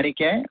आज़ादी की तारीख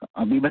क्या है,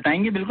 अभी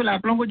बताएंगे. बिल्कुल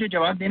आप लोगों को जो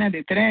जवाब देना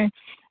देते रहें.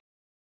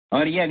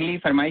 और ये अगली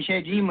फरमाइश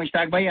है जी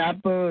मुश्ताक भाई,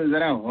 आप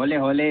ज़रा हौले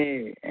हौले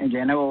जो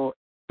है ना वो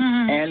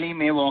एली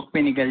में वॉक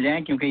पे निकल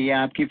जाएं, क्योंकि ये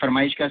आपकी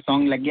फरमाइश का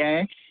सॉन्ग लग गया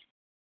है.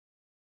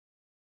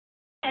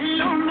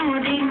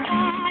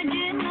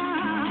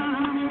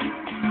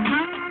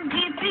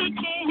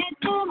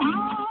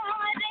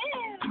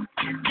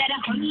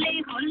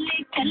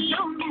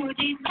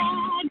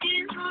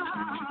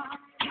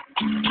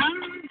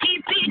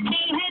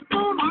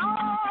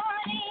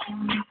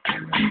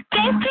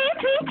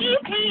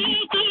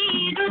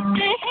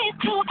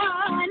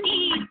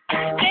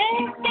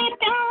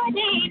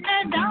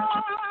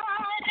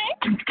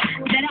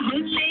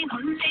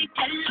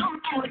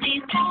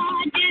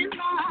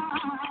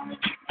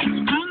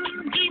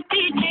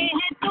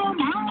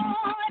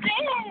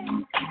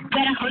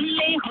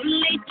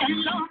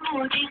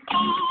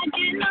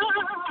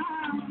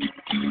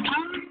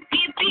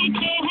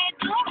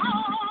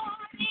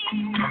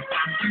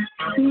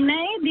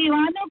 नए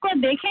दीवानों को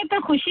देखें तो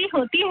खुशी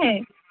होती है,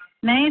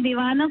 नए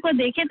दीवानों को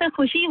देखें तो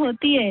खुशी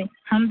होती है.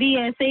 हम भी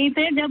ऐसे ही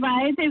थे जब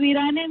आए थे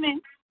वीराने में.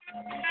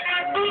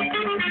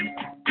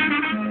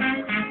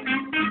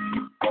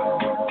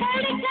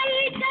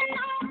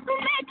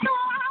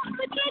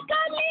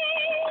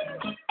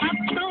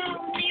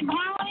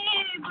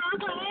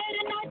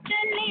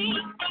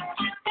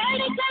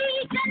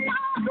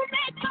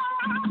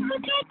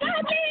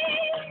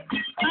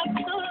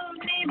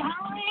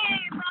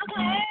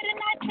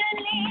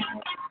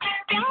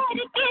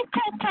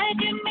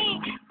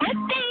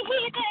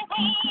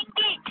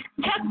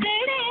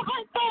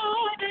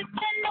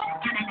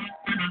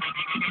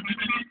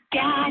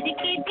 प्यार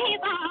की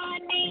दीवार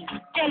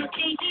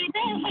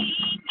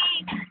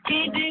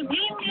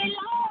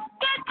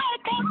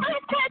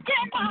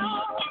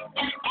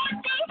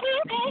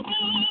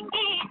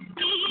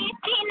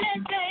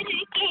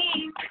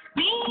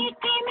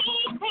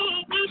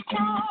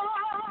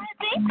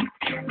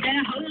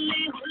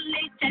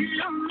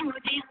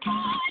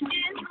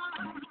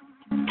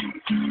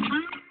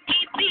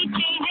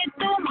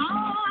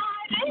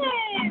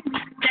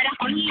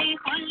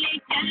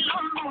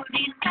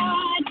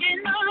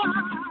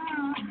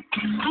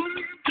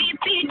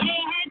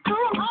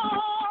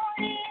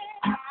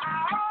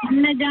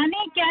نہ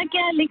جانے کیا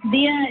کیا لکھ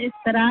دیا اس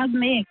شراب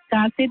میں،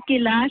 قاصد کی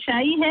لاش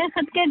آئی ہے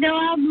خط کے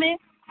جواب میں.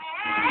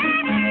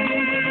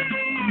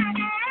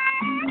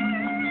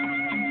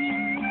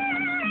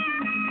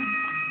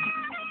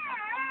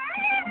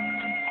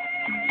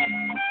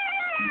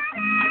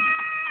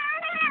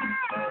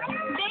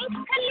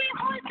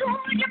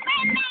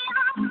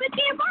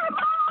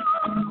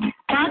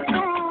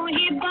 باتوں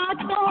ہی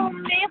باتوں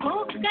میں ہو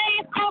گئے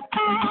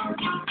خفا،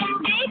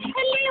 دیکھ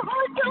لی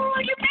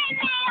حضور میں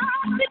نے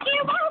آپ کی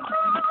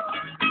وفا،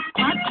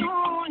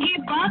 باتوں ہی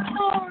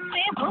باتوں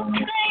میں ہو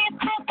گئے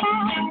خفا،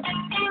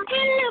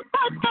 دل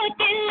کو تو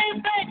دل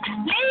پر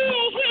لے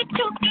ہی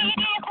چکے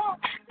ہو،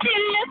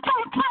 دل کو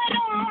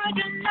قرار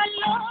نہ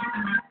لو،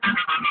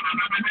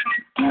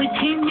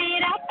 مجھے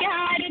میرا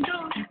پیار دو،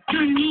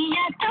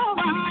 دنیا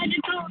توار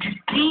دو،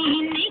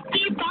 دین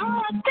کی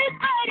بات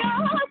کرو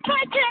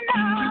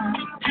سجنا،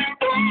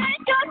 تم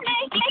جو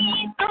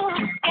نہیں تو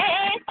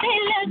کیسے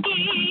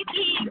لگے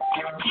گی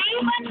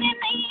جیون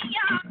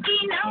نیا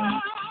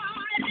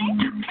کنارے،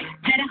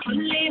 ذرا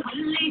ہلے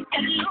ہلے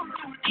چلو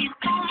مجھے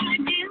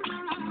ساجنا،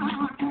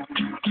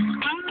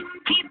 ہم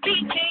بھی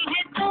پیچھے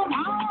ہیں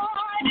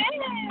تمہارے،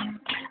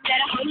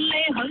 ذرا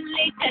ہلے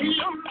ہلے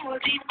چلو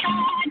مجھے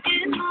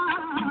ساجنا،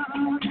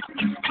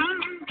 ہم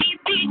بھی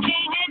پیچھے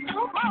ہیں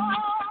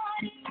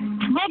تمہارے.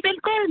 وہ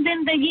بالکل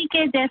زندگی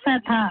کے جیسا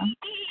تھا،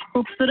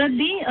 خوبصورت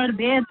بھی اور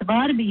بے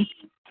اعتبار بھی.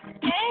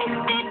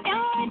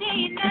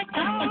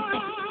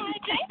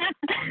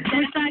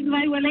 ساگ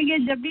بھائی بولیں گے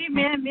جب بھی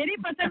میری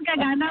پسند کا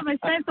گانا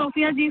بجتا ہے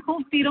صوفیہ جی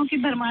خوب تیروں کی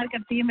بھرمار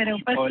کرتی ہے میرے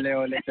اوپر. اولے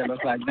اولے چلو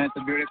ساجنا، تو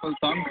بیوٹیفل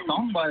سانگ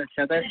بہت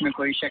اچھا تھا، اس میں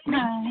کوئی شک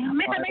نہیں.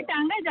 ہمیں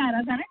ٹانگا جا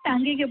رہا تھا نا،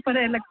 ٹانگے کے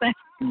اوپر لگتا ہے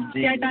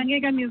کیا ٹانگے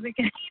کا میوزک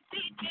ہے.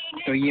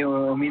 تو یہ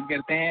امید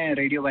کرتے ہیں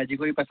ریڈیو باجی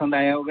کو بھی پسند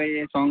آیا ہوگا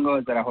یہ سانگ.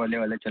 اور ذرا ہولے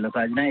والے چلو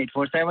ساجنا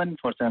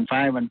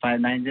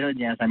 847-475-1590.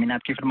 جی ہاں سامعین،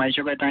 آپ کی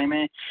فرمائشوں کا ٹائم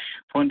ہے،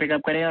 فون پک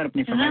اپ کریں اور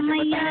اپنی فرمائشیں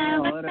بتائیں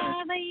اور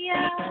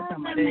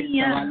ہمارے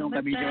سوالوں کا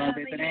بھی جواب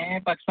دیتے رہیں.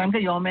 پاکستان کے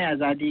یوم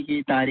آزادی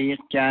کی تاریخ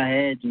کیا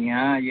ہے؟ جی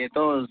ہاں یہ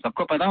تو سب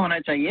کو پتہ ہونا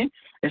چاہیے،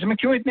 اس میں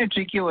کیوں اتنے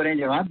ٹرکی ہو رہے ہیں؟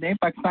 جواب دیں.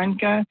 پاکستان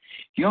کا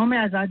یوم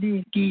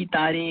آزادی کی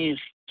تاریخ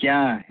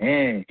کیا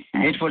ہے؟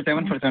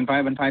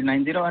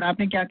 847-475-1590. اور آپ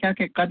نے کیا کیا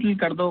کہ قتل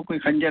کر دو، کوئی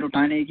خنجر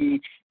اٹھانے کی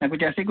یا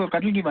کچھ ایسی کوئی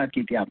قتل کی بات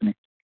کی تھی آپ نے؟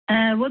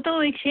 وہ تو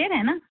ایک شعر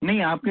ہے نا.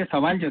 نہیں، آپ کے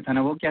سوال جو تھا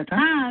نا وہ کیا تھا؟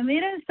 ہاں،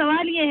 میرا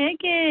سوال یہ ہے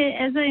کہ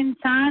ایز اے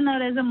انسان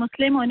اور ایز اے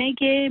مسلم ہونے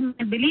کے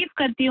میں بلیو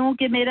کرتی ہوں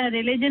کہ میرا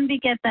ریلیجن بھی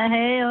کہتا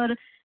ہے اور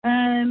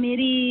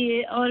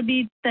میری اور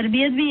بھی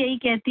تربیت بھی یہی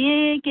کہتی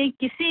ہے کہ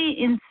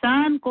کسی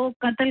انسان کو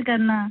قتل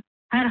کرنا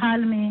ہر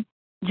حال میں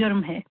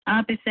جرم ہے.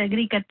 آپ اس سے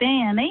ایگری کرتے ہیں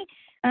یا نہیں؟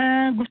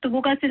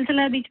 گفتگو کا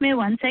سلسلہ بیچ میں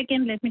 1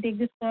 سیکنڈ، لیٹ می ٹیک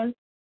دس کال.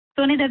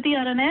 سونی دھرتی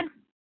اور انیر.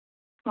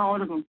 السلام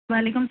علیکم.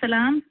 وعلیکم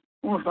السلام.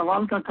 وہ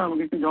سوال کا تھا،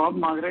 جواب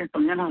مانگ رہے ہیں،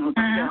 سمجھے نا؟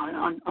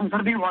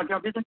 آنسر بھی ہوا کیا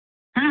ابھی تک؟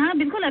 ہاں ہاں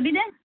بالکل ابھی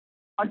دیں.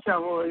 اچھا،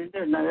 وہ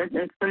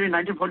ایکچولی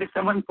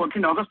 1947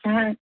 14 اگست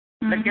ہے،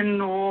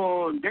 لیکن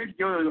وہ ڈیٹ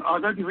جو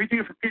آزادی ہوئی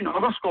تھی 15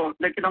 اگست کو،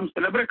 لیکن ہم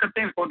سیلیبریٹ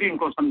کرتے ہیں 14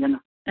 کو، سمجھے نا؟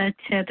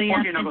 اچھا، تو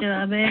یہ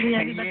جواب ہے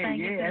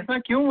یہ ایسا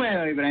کیوں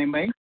ہے ابراہیم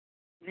بھائی؟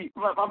 جی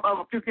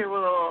کیونکہ وہ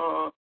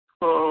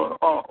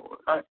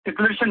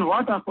ڈکلیریشن ہوا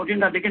تھا 14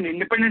 کا، لیکن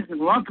انڈیپینڈنس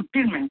ہوا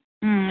 15 میں.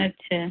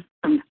 اچھا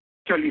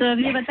چلیے، تو اب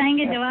یہ بتائیں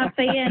گے جواب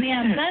صحیح ہے نہیں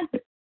آپ کا؟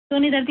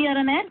 سونی دھرتی اور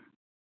انیر.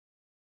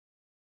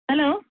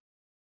 ہلو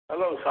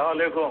السلام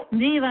علیکم.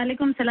 جی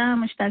وعلیکم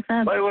السلام مشتاق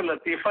صاحب. بھائی وہ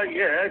لطیفہ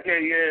یہ ہے کہ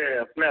یہ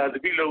اپنے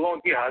ادبی لوگوں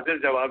کی حاضر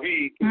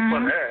جوابی کے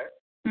اوپر ہے.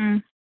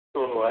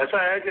 تو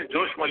ایسا ہے کہ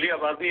جوش ملی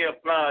آبادی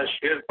اپنا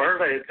شعر پڑھ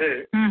رہے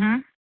تھے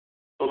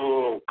تو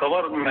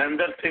کنور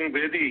مہندر سنگھ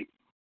بیدی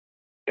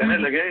کہنے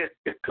لگے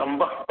کہ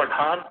کمبخت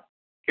پٹھان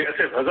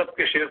کیسے غضب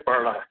کے شعر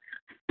پڑھ رہا ہے.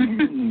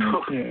 تو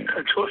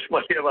جوش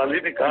ملی آبادی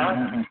نے کہا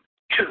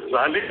کہ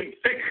ظالم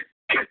سکھ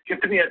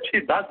کتنی اچھی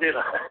داد دے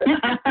رہا ہے.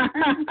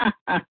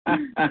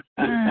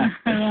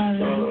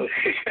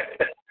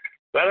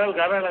 بہرحال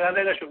گانا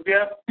لگانے کا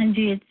شکریہ.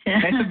 جی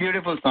اچھا،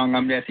 بیوٹیفل سانگ.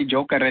 ہم جیسی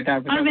جوک کر رہے تھے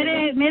آپ، اور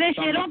میرے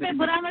شعروں پہ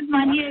برا مت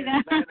مانیے گا.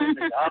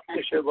 آپ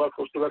کے شعر بہت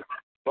خوبصورت،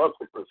 بہت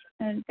خوبصورت.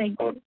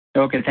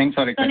 Okay thanks.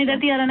 سونی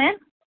دھرتی اور انیر.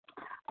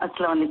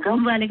 السلام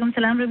علیکم. وعلیکم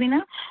السلام روبینہ.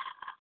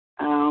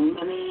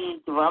 میں نے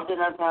جواب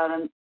دینا تھا،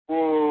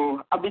 وہ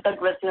ابھی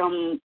تک ویسے ہم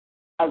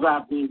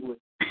آزاد نہیں ہوئے.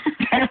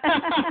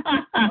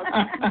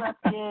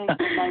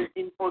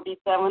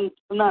 1947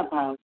 سنا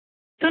تھا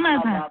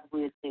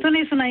ہوئے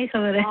تھے. سنائی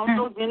خبر ہے. ہم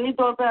لوگ ذہنی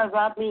طور پہ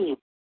آزاد نہیں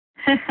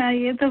ہیں.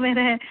 یہ تو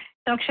میرا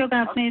ٹاک شو کا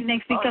آپ نے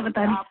نیکسٹ ویک کا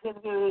بتا دیا. آپ کے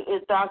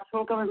ٹاک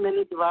شو کا میں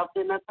نے جواب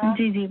دینا تھا.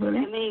 جی جی بولے.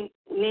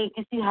 نہیں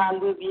کسی حال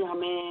میں بھی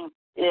ہمیں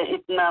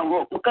اتنا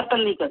وہ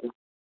قتل نہیں کرنا.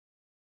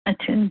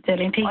 اچھا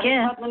چلیں ٹھیک ہے.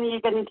 میں نے یہ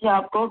کرنی تھی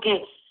آپ کو کہ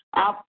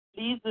آپ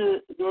پلیز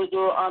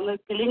جو آنر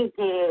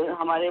کلنگ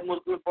ہمارے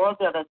ملک میں بہت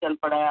زیادہ چل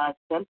پڑا ہے آج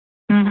کل،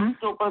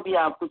 के ऊपर भी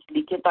आप कुछ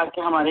लिखे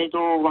ताकि हमारे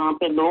जो वहाँ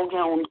पे लोग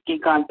हैं उनके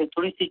कान पे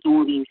थोड़ी सी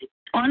चूड़ रही है।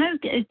 ऑनर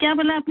क्या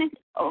बोला आपने?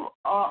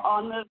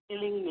 ऑनर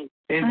किलिंग में।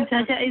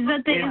 अच्छा,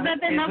 इज्जत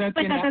नफ्स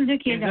पे कत्ल जो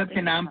किए जाते हैं, इज्जत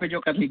के नाम पे जो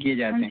कत्ल किए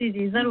जाते हैं।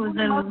 जी, जरूर।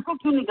 उसको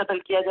क्यों नहीं कत्ल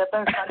किया जाता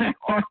है?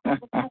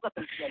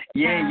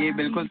 ये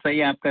बिल्कुल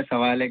सही आपका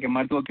सवाल है कि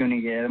मर्द को क्यों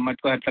नहीं किया जाता। मर्द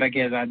को हर तरह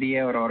की आज़ादी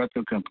है और औरत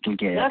को क्यों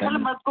किया जाता है?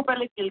 मर्द को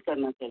पहले किल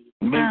करना चाहिए,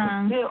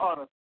 बिल्कुल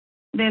औरत।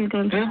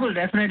 बिल्कुल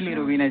डेफिनेटली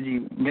रुबीना जी,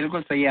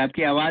 बिल्कुल सही है।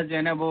 आपकी आवाज़ जो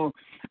है ना वो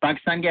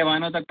पाकिस्तान के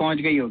अवानों तक पहुंच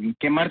गई होगी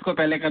कि मर्द को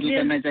पहले कत्ल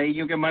करना चाहिए,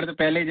 क्योंकि मर्द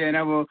पहले जो है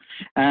ना वो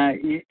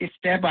इस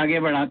स्टेप आगे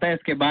बढ़ाता है,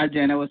 इसके बाद जो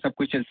है ना वो सब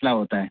कुछ सिलसिला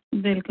होता है।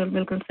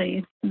 बिल्कुल सही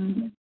है।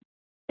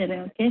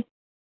 चलिए, ओके।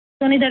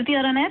 सोनी धरती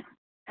और अनैर,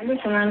 हेलो,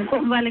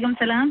 सलाम वालेकुम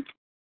सलाम।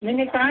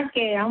 मैंने कहा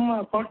कि हम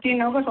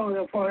 14 अगस्त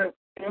और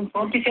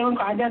 47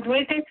 को आज़ाद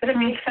हुए थे,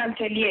 सिर्फ 1 साल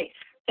के लिए।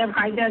 जब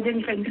आज़ाद दिन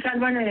का इंतकाल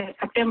बने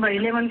सितंबर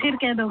 11 फिर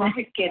कह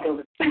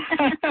दोगे?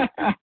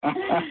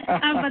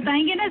 आप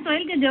बताएंगे ना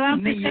सोहेल के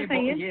जवाब?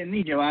 ये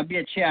नहीं, जवाब भी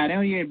अच्छे आ रहे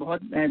हैं। ये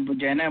बहुत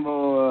जो है ना वो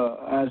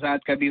आज़ाद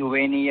कभी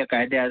हुए नहीं या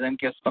कायदे आज़म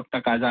के उस वक्त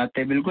तक आज़ाद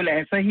थे, बिल्कुल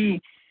ऐसा ही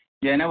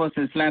जो है ना वो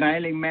सिलसिला रहा है।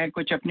 लेकिन मैं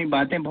कुछ अपनी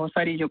बातें बहुत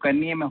सारी जो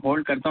करनी है मैं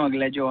होल्ड करता हूँ।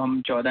 अगले जो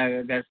हम 14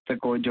 अगस्त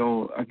को जो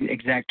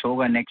एग्जैक्ट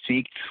होगा नेक्स्ट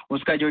वीक,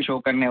 उसका जो शो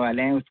करने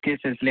वाले हैं उसके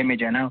सिलसिले में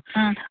जो है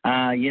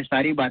ना ये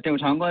सारी बातें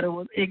उठाऊंगा। और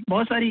वो एक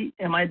बहुत सारी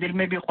हमारे दिल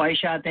में भी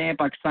ख्वाहिशात हैं,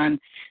 पाकिस्तान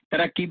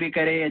तरक्की भी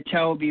करे, अच्छा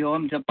हो भी हो।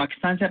 हम जब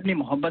पाकिस्तान से अपनी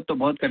मोहब्बत तो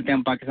बहुत करते हैं,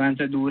 हम पाकिस्तान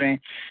से दूर हैं,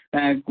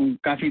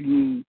 काफ़ी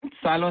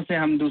सालों से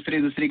हम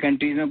दूसरी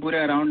कंट्रीज़ में पूरे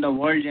अराउंड द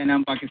वर्ल्ड जो है ना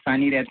हम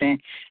पाकिस्तानी रहते हैं।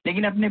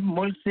 लेकिन अपने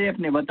मुल्क से,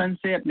 अपने वतन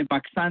से, अपने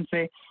पाकिस्तान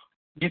से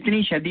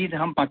जितनी शदीद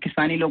हम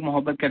पाकिस्तानी लोग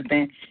मोहब्बत करते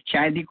हैं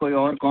शायद ही कोई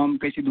और कौम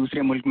किसी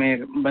दूसरे मुल्क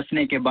में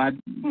बसने के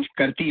बाद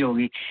करती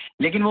होगी।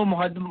 लेकिन वो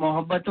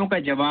मोहब्बतों का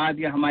जवाब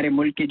या हमारे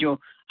मुल्क के जो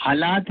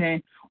हालात हैं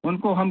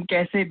उनको हम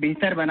कैसे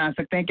बेहतर बना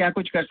सकते हैं, क्या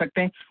कुछ कर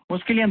सकते हैं,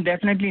 उसके लिए हम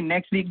डेफिनेटली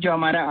नेक्स्ट वीक जो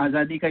हमारा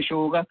आज़ादी का शो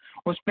होगा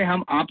उस पर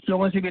हम आप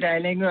लोगों से भी राय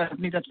लेंगे और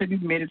अपनी तरफ से भी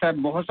मेरे साथ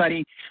बहुत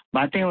सारी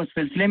बातें उस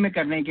सिलसिले में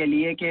करने के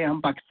लिए कि हम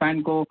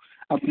पाकिस्तान को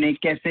अपने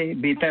कैसे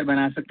बेहतर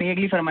बना सकते हैं।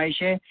 अगली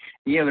फरमाइश है,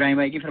 ये इब्राहिम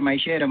भाई की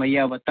फरमाइश है,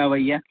 रमैया वत्ता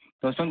वैया।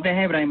 तो सुनते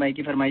हैं इब्राहिम भाई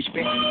की फरमाइश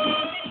पे।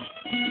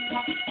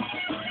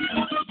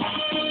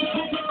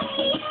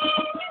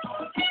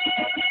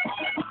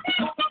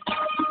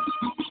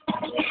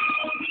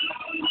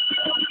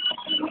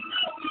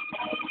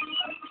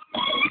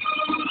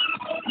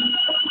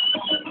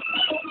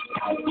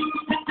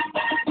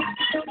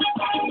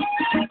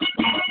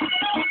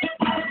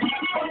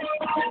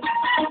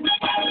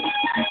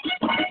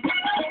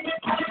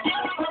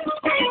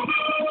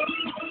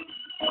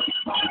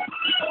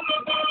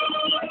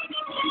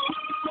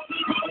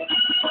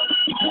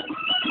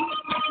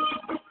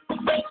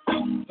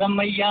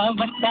 रमैया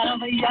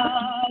बतावैया,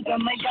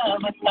 रमैया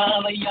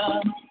बतावैया,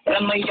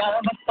 रमैया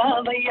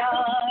बतावैया,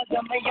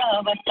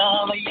 रमैया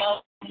बतावैया।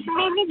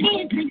 मैंने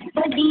दिल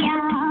तुझको दिया,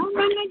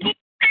 मैंने दिल।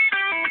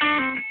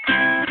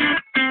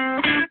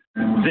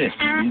 This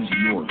is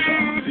your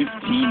talk,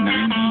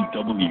 1590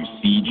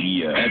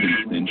 WCGO,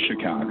 Evanston,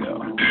 Chicago.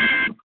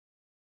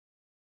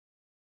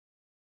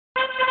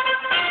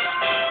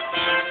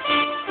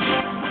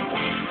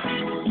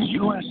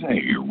 USA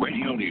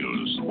Radio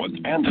News with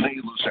Anthony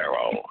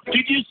Lucero.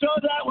 Did you saw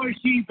that where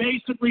she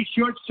basically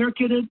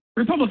short-circuited?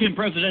 Republican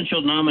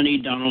presidential nominee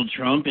Donald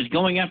Trump is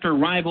going after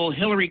rival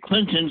Hillary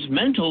Clinton's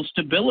mental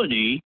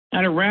stability.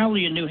 At a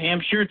rally in New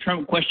Hampshire,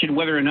 Trump questioned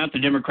whether or not the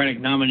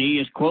Democratic nominee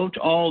is, quote,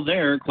 all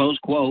there, close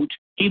quote.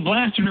 He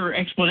blasted her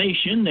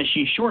explanation that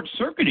she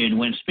short-circuited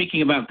when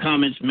speaking about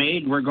comments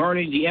made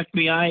regarding the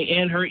FBI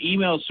and her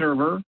email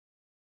server.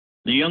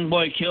 The young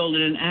boy killed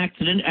in an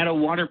accident at a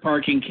water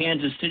park in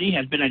Kansas City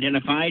has been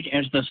identified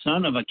as the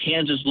son of a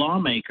Kansas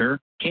lawmaker.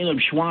 Caleb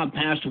Schwab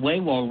passed away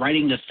while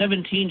riding the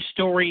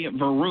 17-story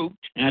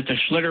Verrucht at the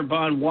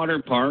Schlitterbahn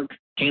Water Park.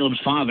 Caleb's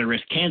father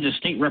is Kansas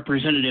State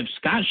Representative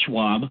Scott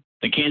Schwab.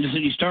 The Kansas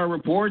City Star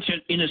reports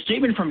that in a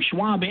statement from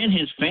Schwab and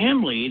his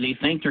family, they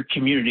thanked their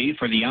community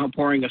for the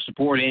outpouring of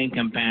support and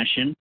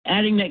compassion,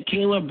 adding that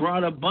Caleb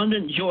brought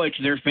abundant joy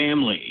to their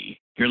family.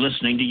 You're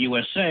listening to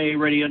USA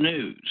Radio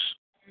News.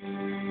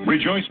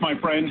 Rejoice, my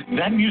friend.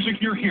 That music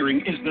you're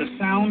hearing is the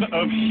sound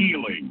of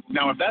healing.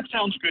 Now, if that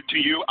sounds good to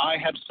you, I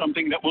have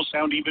something that will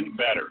sound even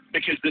better,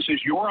 because this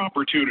is your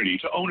opportunity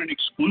to own an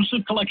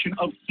exclusive collection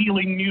of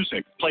healing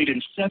music played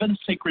in 7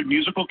 sacred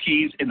musical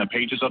keys in the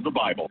pages of the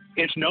Bible.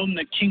 It's known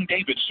that King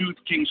David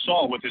soothed King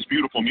Saul with his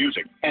beautiful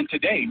music, and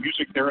today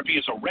music therapy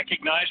is a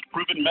recognized,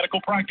 proven medical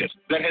practice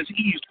that has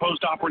eased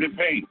post-operative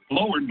pain,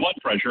 lowered blood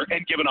pressure,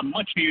 and given a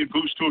much-needed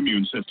boost to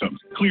immune systems.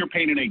 Clear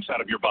pain and aches out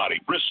of your body,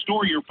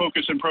 restore your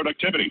focus and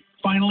productivity.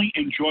 Finally,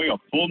 enjoy a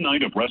full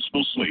night of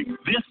restful sleep.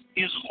 This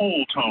is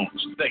Whole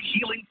Tones, the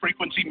Healing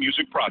Frequency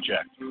Music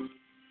Project.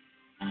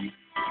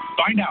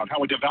 Find out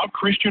how a devout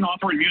Christian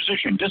author and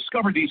musician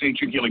discovered these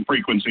ancient healing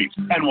frequencies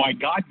and why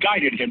God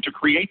guided him to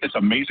create this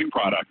amazing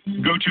product.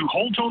 Go to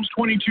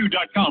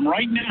wholetones22.com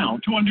right now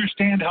to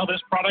understand how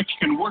this product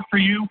can work for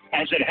you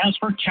as it has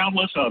for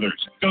countless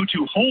others. Go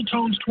to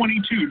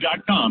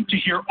wholetones22.com to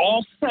hear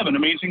all 7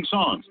 amazing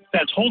songs.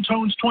 That's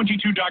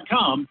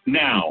wholetones22.com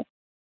now.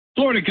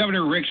 Florida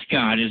Governor Rick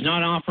Scott is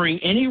not offering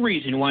any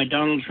reason why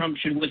Donald Trump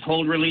should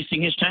withhold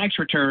releasing his tax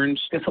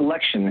returns. This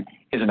election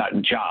is about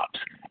jobs.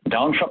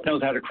 Donald Trump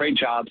knows how to create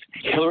jobs.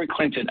 Hillary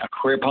Clinton, a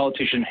career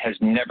politician, has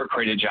never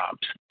created jobs.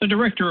 The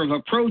director of a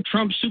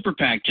pro-Trump super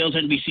PAC tells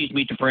NBC's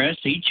Meet the Press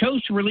he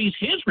chose to release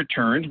his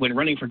returns when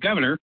running for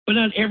governor, but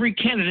not every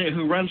candidate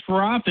who runs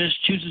for office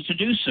chooses to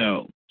do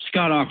so.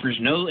 Scott offers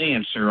no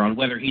answer on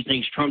whether he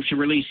thinks Trump should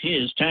release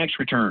his tax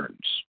returns.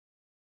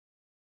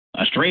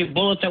 A stray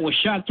bullet that was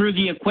shot through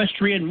the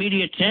equestrian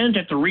media tent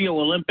at the Rio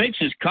Olympics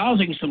is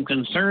causing some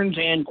concerns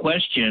and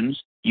questions.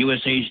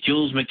 USA's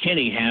Jules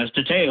McKinney has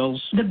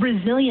details. The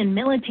Brazilian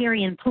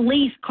military and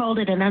police called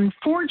it an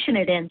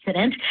unfortunate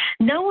incident.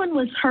 No one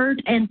was hurt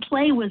and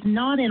play was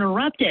not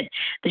interrupted.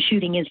 The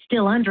shooting is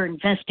still under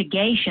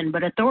investigation,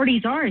 but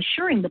authorities are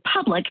assuring the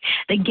public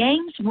the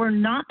games were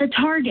not the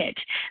target.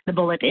 The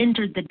bullet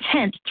entered the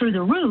tent through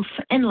the roof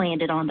and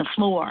landed on the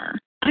floor.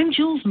 I'm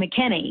Jules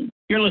McKinney.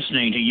 You're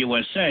listening to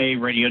USA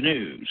Radio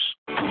News.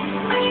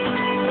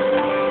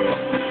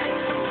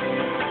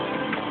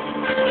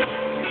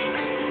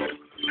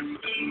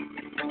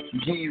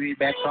 Ji we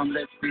back from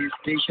the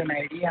station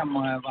ID. हम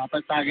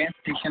वापस आ गए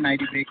station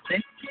ID break से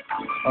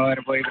और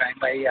वो इब्राहिम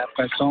भाई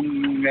आपका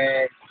song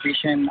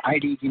station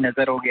ID की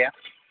नज़र हो गया.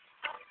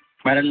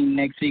 बहरहाल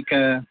नेक्स्ट वीक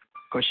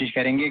कोशिश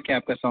करेंगे कि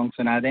आपका सॉन्ग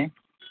सुना दें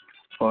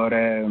और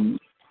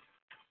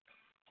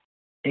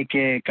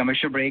एक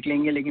कमर्शियल ब्रेक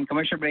लेंगे. लेकिन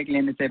कमर्शियल ब्रेक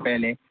लेने से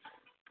पहले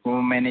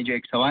वो मैंने जो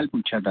एक सवाल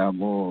पूछा था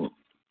वो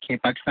कि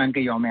पाकिस्तान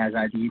के यौम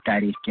आज़ादी की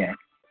तारीख क्या है.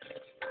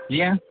 जी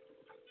हाँ,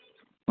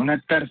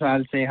 69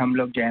 साल से हम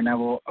लोग जो है ना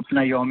वो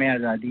अपना यौम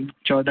आज़ादी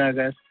 14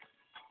 अगस्त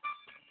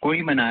को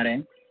ही मना रहे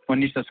हैं,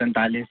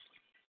 1947.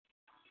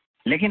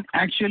 लेकिन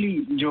एक्चुअली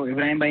जो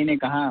इब्राहिम भाई ने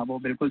कहा वो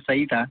बिल्कुल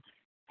सही था.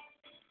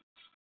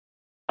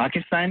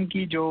 पाकिस्तान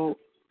की जो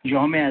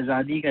यौम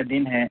आज़ादी का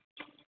दिन है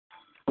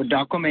वो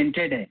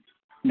डॉक्यूमेंटेड है.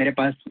 मेरे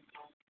पास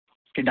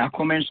के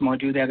डॉक्यूमेंट्स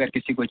मौजूद है. अगर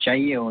किसी को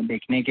चाहिए हो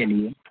देखने के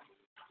लिए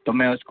तो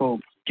मैं उसको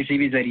किसी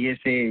भी ज़रिए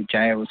से,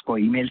 चाहे उसको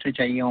ईमेल से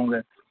चाहिए होंगे,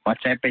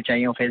 व्हाट्सएप पे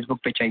चाहिए हो, फेसबुक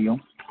पे चाहिए हो,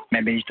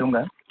 मैं भेज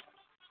दूंगा.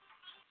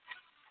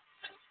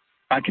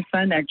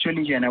 पाकिस्तान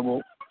एक्चुअली जो है ना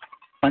वो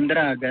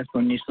 15 अगस्त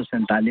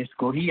 1947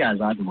 को ही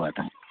आज़ाद हुआ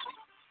था.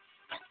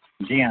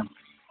 जी हाँ,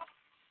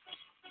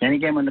 यानी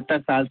कि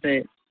 69 साल से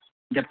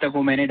जब तक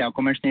वो मैंने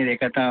डॉक्यूमेंट्स नहीं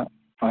देखा था,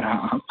 और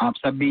आप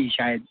सब भी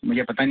शायद,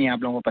 मुझे पता नहीं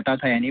आप लोगों को पता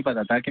था या नहीं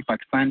पता था कि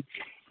पाकिस्तान,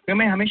 क्योंकि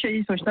मैं हमेशा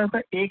यही सोचता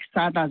था एक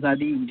साथ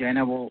आज़ादी जो है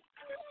ना वो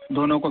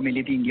दोनों को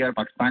मिली थी, इंडिया और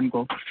पाकिस्तान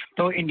को.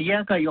 तो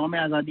इंडिया का यौम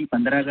आज़ादी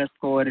 15 अगस्त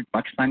को और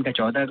पाकिस्तान का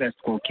 14 अगस्त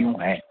को क्यों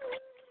है?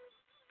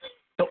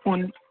 तो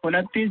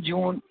 29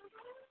 जून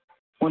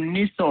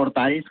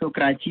 1948 को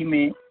कराची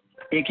में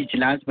एक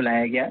इजलास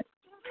बुलाया गया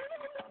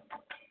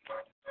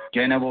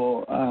जो है ना वो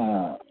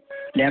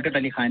लियाकत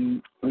अली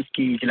खान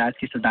उसकी इजलास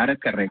की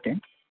सदारत कर रहे थे.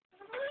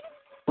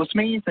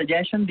 उसमें ये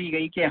सजेशन दी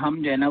गई कि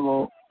हम जो है ना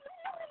वो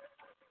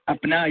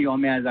अपना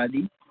यौम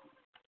आज़ादी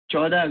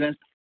 14 अगस्त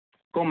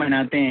को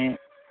मनाते हैं,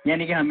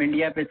 यानी कि हम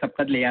इंडिया पे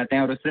सबकत ले आते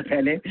हैं और उससे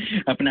पहले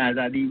अपना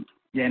आज़ादी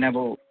जो है ना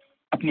वो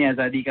अपनी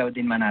आज़ादी का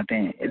दिन मनाते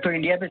हैं. तो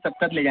इंडिया पे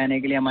सबकत ले जाने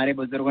के लिए हमारे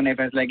बुजुर्गों ने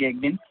फैसला किया एक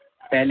दिन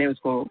पहले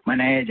उसको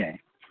मनाया जाए.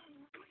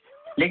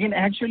 लेकिन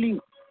एक्चुअली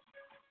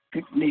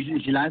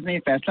इजलास में ये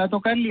फैसला तो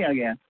कर लिया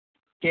गया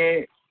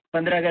कि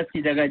 15 अगस्त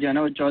की जगह जो है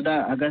ना वो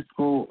 14 अगस्त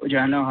को जो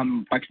है ना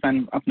हम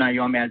पाकिस्तान अपना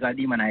यौम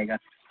आज़ादी मनाएगा.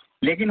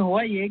 लेकिन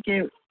हुआ ये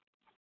कि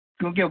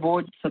क्योंकि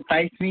वो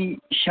 27वीं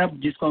शब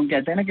जिसको हम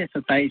कहते हैं ना कि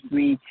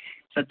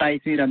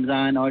 27वीं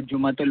रमज़ान और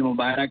जुम्मतुल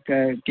मुबारक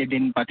के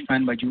दिन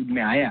पाकिस्तान वजूद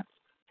में आया,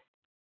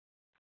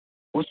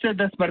 उससे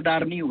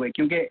दस्तबरदार नहीं हुए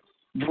क्योंकि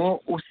वो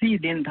उसी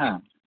दिन था,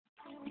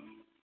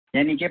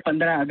 यानी कि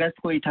 15 अगस्त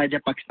को ही था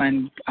जब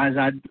पाकिस्तान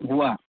आज़ाद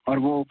हुआ. और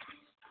वो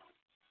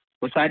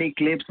सारी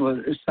क्लिप्स,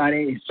 वो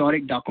सारे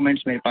हिस्टोरिक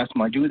डॉक्यूमेंट्स मेरे पास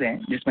मौजूद हैं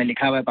जिसमें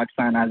लिखा हुआ है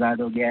पाकिस्तान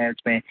आज़ाद हो गया है.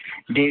 उसमें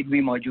डेट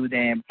भी मौजूद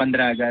है,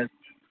 15 अगस्त,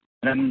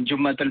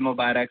 जुम्मतुल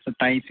मुबारक,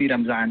 27वीं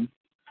रमज़ान.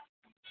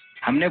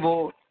 हमने वो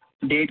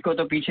डेट को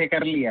तो पीछे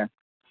कर लिया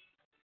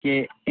कि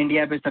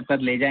इंडिया पे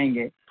सबकत ले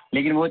जाएंगे,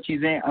 लेकिन वो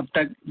चीज़ें अब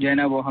तक जो है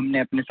ना वो हमने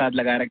अपने साथ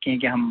लगा रखी हैं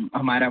कि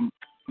हमारा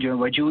जो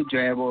वजूद जो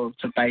है वो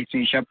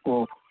 27वीं शब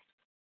को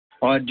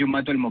और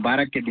जुम्मतुल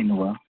मुबारक के दिन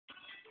हुआ.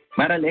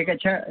 बहरहाल एक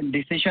अच्छा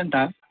डिसीजन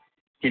था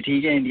कि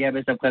ठीक है इंडिया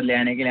पे सबकत ले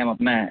आने के लिए हम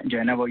अपना जो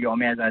है ना वो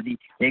यौम आज़ादी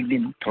एक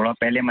दिन थोड़ा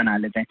पहले मना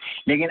लेते हैं.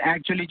 लेकिन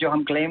एक्चुअली जो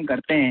हम क्लेम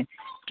करते हैं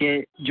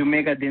कि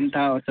जुम्मे का दिन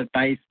था और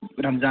 27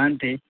 रमज़ान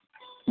थे,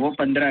 वो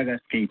 15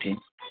 अगस्त के ही थे.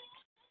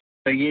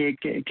 तो ये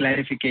एक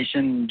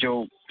क्लैरिफिकेशन जो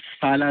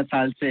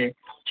साल से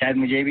शायद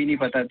मुझे भी नहीं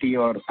पता थी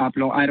और आप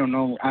लोग आई डोंट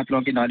नो आप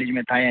लोगों की नॉलेज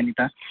में था या नहीं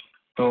था.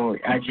 तो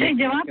आज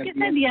जवाब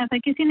किसने दिया था?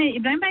 किसी ने,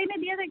 इब्राहिम भाई ने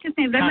दिया था?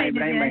 किसने? इब्राहिम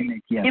भाई ने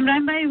किया।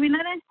 इमरान भाई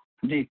विनर है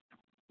जी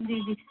जी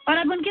जी। और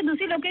अब उनकी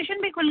दूसरी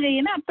लोकेशन भी खुल गई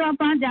है ना, अब तो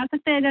आप वहाँ जा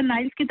सकते हैं। अगर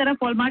नाइल्स की तरफ,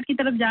 वॉलमार्ट की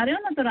तरफ जा रहे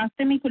हो ना, तो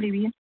रास्ते में ही खुली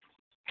हुई है।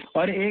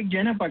 और एक जो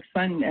है ना,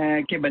 पाकिस्तान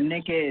के बनने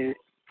के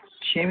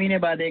 6 महीने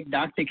बाद एक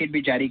डाक टिकट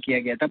भी जारी किया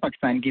गया था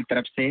पाकिस्तान की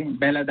तरफ से,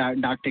 पहला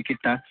डाक टिकट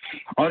था।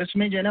 और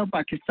उसमें जो है ना,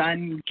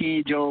 पाकिस्तान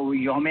की जो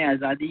यौम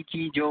आज़ादी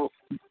की जो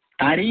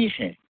तारीख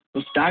है,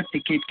 उस डाक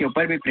टिकट के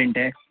ऊपर भी प्रिंट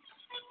है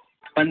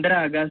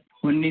 15 अगस्त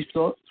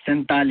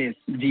 1947।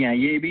 जी हाँ,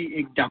 ये भी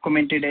एक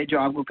डॉक्यूमेंटेड है, जो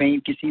आपको कहीं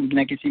किसी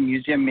न किसी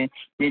म्यूजियम में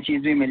ये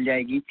चीज़ भी मिल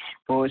जाएगी।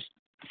 वो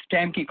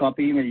स्टैम्प की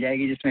कॉपी भी मिल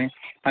जाएगी, जिसमें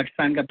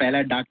पाकिस्तान का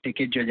पहला डाक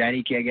टिकट जो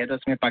जारी किया गया था,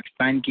 उसमें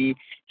पाकिस्तान की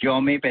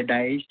यौम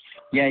पैदाइश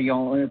या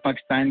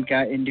पाकिस्तान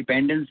का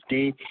इंडिपेंडेंस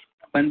डे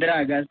 15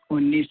 अगस्त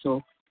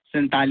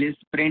 1947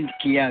 प्रिंट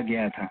किया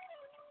गया था।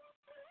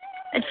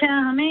 अच्छा,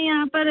 हमें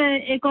यहाँ पर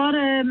एक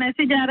और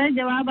मैसेज आ रहा है,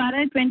 जवाब आ रहा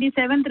है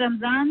 27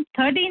 रमज़ान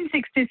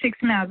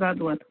 1366 में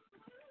आज़ाद हुआ था।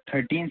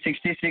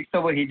 1366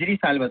 तो वो हिजरी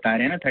साल बता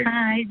रहे हैं ना?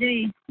 हाँ,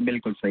 हिजरी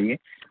बिल्कुल सही है।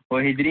 वो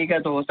हिजरी का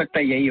तो हो सकता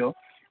है यही हो,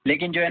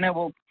 लेकिन जो है ना,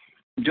 वो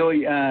जो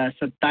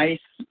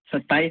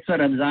 27वां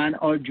रमज़ान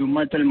और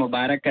जुम्मतुल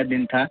मुबारक का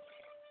दिन था,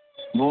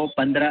 वो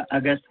 15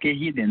 अगस्त के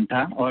ही दिन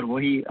था, और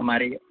वही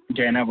हमारे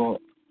जो है ना, वो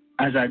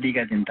आज़ादी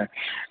का दिन था।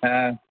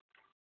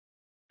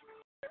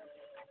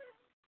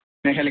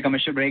 मैं ख्याल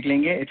कमर्शियल ब्रेक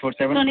लेंगे।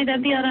 847 सोनी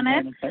दर्दी और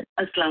अनैर।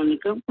 अस्सलाम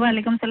वालेकुम।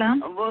 वालेकुम सलाम।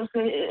 वो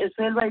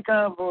सोहेल भाई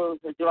का वो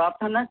जवाब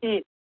था ना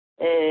कि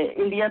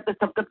इंडिया पे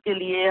सबकत के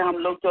लिए हम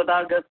लोग 14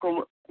 अगस्त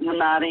को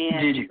मना रहे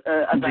हैं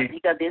आज़ादी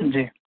का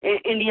दिन,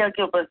 इंडिया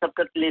के ऊपर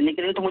सबकत लेने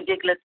के लिए। तो मुझे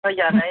एक लड़का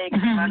याद है, एक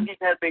किसान के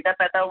घर बेटा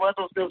पैदा हुआ,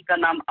 तो उसने उसका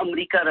नाम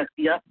अमेरिका रख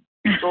दिया।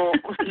 तो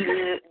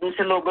उसने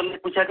दूसरे लोगों ने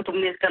पूछा कि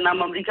तुमने इसका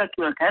नाम अमेरिका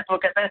क्यों रखा है? तो वो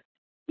कहता है,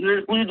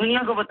 मैं पूरी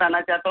दुनिया को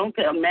बताना चाहता हूँ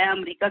कि मैं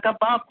अमेरिका का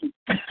बाप हूँ।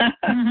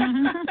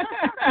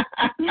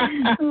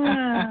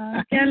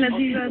 क्या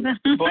लजीज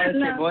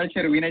होता। बहुत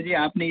शर्मीना जी,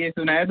 आपने ये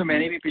सुना है? तो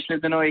मैंने भी पिछले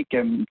दिनों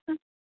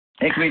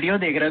एक वीडियो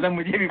देख रहा था,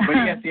 मुझे भी बड़ी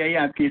हंसी आई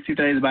आपकी इसी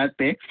तरह इस बात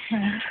पे।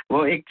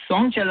 वो एक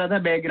सॉन्ग चल रहा था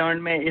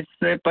बैकग्राउंड में, इस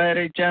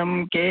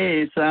परचम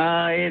के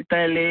साए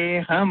तले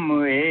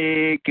हम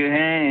एक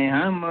हैं,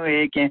 हम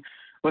एक हैं।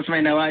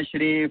 उसमें नवाज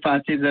शरीफ,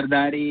 आसिफ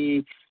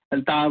जरदारी,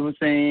 अल्ताफ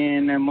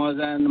हुसैन,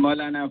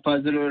 मौलाना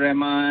फजलुर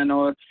रहमान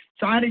और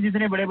सारे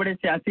जितने बड़े बड़े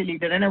सियासी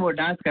लीडर हैं ना, वो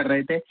डांस कर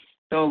रहे थे।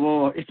 तो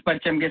वो इस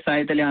परचम के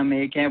साए तले हम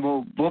एक हैं,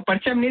 वो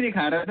परचम नहीं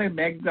दिखा रहा था,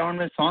 बैकग्राउंड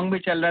में सॉन्ग भी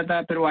चल रहा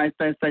था। फिर वो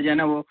आहिस्ता आहिस्ता जो है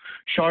ना, वो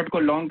शॉर्ट को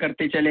लॉन्ग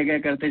करते चले गए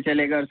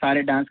और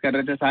सारे डांस कर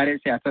रहे थे, सारे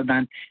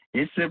सियासतदान,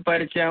 इस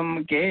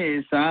परचम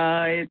के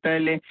साए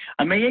तले।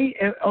 अब मैं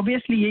यही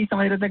ऑब्वियसली यही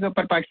समझ रहा था कि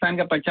ऊपर पाकिस्तान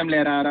का परचम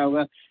लहरा रहा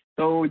होगा।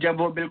 तो जब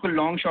वो बिल्कुल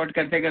लॉन्ग शॉट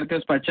करते करते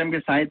उस परचम के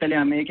साए तले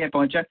हम एक है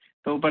पहुंचा,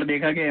 तो ऊपर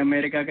देखा कि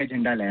अमेरिका का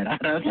झंडा लहरा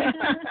रहा था।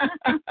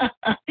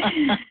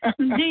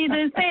 जी, तो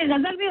इससे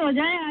गजल भी हो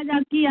जाए आज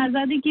आपकी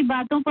आज़ादी की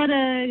बातों पर।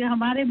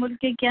 हमारे मुल्क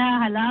के क्या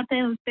हालात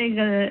हैं, उससे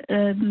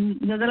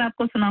गजल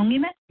आपको सुनाऊंगी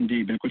मैं।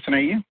 जी बिल्कुल,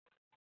 सुनाइए।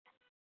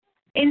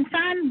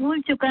 इंसान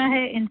भूल चुका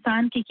है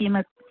इंसान की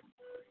कीमत,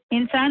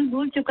 इंसान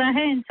भूल चुका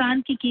है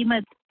इंसान की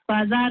कीमत,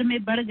 बाजार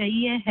में बढ़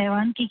गई है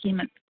हैवान की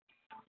कीमत।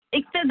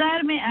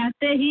 इक़्तिदार में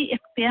आते ही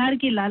इख्तियार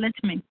की लालच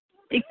में,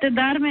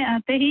 इक़्तिदार में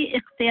आते ही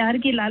इख्तियार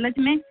की लालच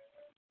में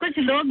कुछ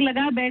लोग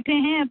लगा बैठे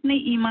हैं अपने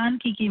ईमान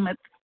की कीमत।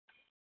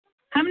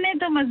 हमने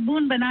तो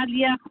मजबून बना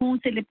लिया खून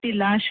से लिपटी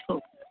लाश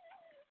को,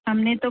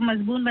 हमने तो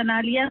मजबून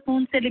बना लिया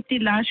खून से लिपटी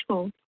लाश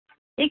को।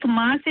 एक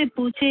माँ से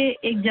पूछे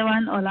एक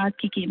जवान औलाद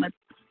की कीमत।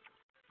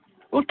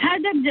 उठा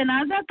जब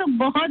जनाजा तो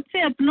बहुत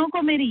से अपनों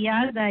को मेरी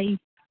याद आई,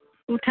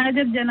 उठा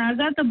जब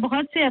जनाजा तो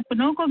बहुत से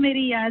अपनों को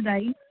मेरी याद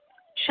आई।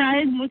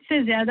 शायद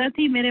मुझसे ज्यादा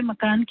थी मेरे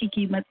मकान की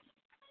कीमत।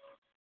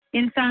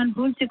 इंसान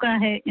भूल चुका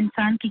है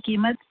इंसान की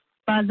कीमत,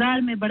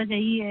 बाजार में बढ़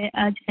गई है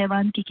आज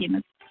हैवान की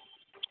कीमत।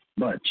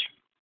 बहुत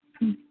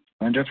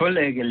वंडरफुल।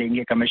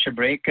 लेंगे कमर्शियल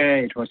ब्रेक।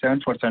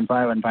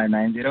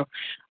 847-475-1590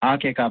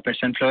 आके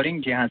कारपेशन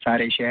फ्लोरिंग, जी हाँ,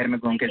 सारे शहर में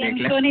घूम के देख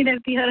लें। सोनी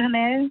डरती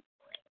है।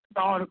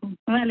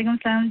 वालेकुम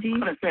सलाम जी।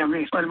 हम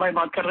इस्माइल भाई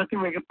बात कर रहे थे,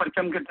 वो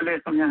परचम के तले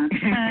समझा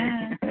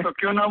तो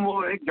क्यों ना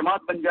वो एक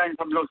जमात बन जाए,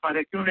 सब लोग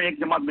सारे क्यों ना एक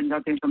जमात बन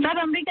जाते हैं सब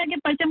अमेरिका के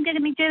परचम के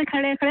नीचे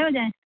खड़े हो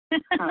जाएं।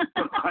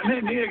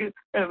 नहीं,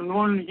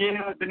 वो ये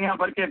दुनिया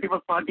भर के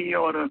पीपल्स पार्टी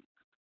और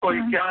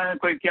कोई क्या है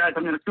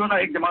समझ, क्यों ना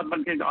एक जमात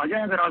बन के आ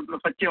जाए। अगर आप लोग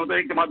सच्चे हो तो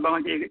एक जमात बना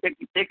के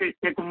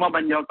एक उम्मा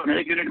बन जाओ, तो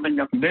एक यूनिट बन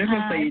जाओ।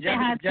 बिल्कुल सही।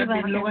 जब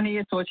इन लोगों ने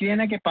ये सोच लिया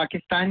ना कि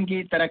पाकिस्तान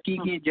की तरक्की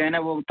की जो है ना,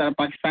 वो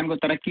पाकिस्तान को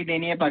तरक्की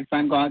देनी है,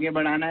 पाकिस्तान को आगे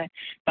बढ़ाना है,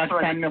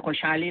 पाकिस्तान में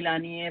खुशहाली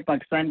लानी है,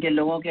 पाकिस्तान के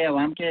लोगों के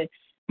अवाम के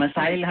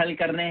मसाइल हल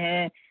करने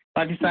हैं,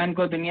 पाकिस्तान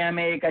को दुनिया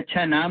में एक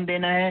अच्छा नाम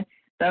देना है,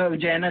 तब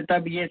जो है ना,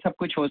 तब ये सब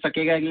कुछ हो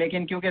सकेगा।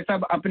 लेकिन क्योंकि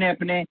सब अपने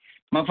अपने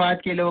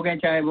मफाद के लोग हैं,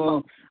 चाहे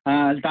वो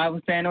अल्ताफ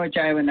हुसैन हो,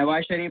 चाहे वो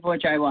नवाज शरीफ हो,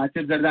 चाहे वो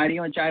आसिफ जरदारी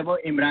हो, चाहे वो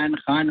इमरान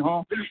खान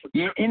हो,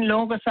 ये इन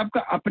लोगों का सबका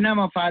अपना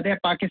मफाद है,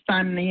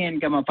 पाकिस्तान नहीं है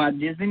इनका मफाद।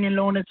 जिस दिन इन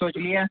लोगों ने सोच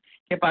लिया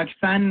कि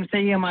पाकिस्तान से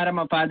ही हमारा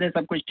मफाद है,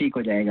 सब कुछ ठीक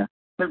हो जाएगा।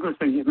 बिल्कुल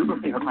सही है, बिल्कुल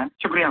सही।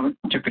 शुक्रिया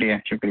शुक्रिया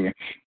शुक्रिया।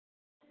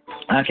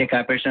 आर के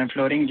कारपेट्स एंड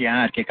फ्लोरिंग, जी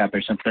हाँ, आर के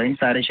कारपेट्स एंड फ्लोरिंग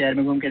सारे शहर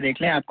में घूम के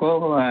देख लें,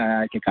 आपको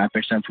आर के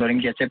कारपेट्स एंड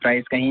फ्लोरिंग जैसे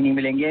प्राइस कहीं नहीं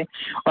मिलेंगे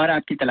और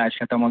आपकी तलाश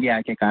खत्म होगी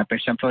आर के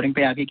कारपेट्स एंड फ्लोरिंग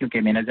पे आके,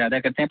 क्योंकि मेहनत ज़्यादा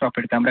करते हैं,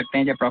 प्रॉफिट कम रखते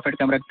हैं। जब प्रॉफिट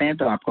कम रखते हैं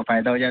तो आपको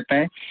फ़ायदा हो जाता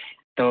है।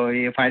 तो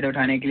ये फ़ायदा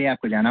उठाने के लिए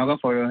आपको जाना होगा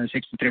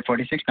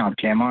 6346 नॉर्थ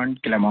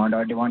क्लेमॉन्ट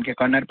और डिवॉन के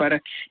कॉर्नर पर।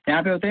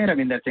 यहाँ पे होते हैं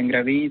रविंदर सिंह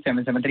रवि।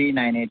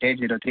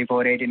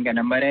 773-988-0348 इनका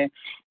नंबर है।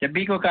 जब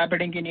भी कोई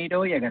कारपेटिंग की नीड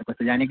हो या घर को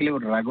सजाने के लिए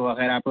रग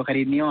अगर आपको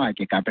खरीदनी हो,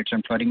 आके कारपेट्स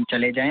एंड फ्लोरिंग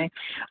चले जाएं।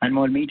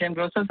 अनमोल meet and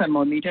grocers,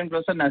 Anmol meet and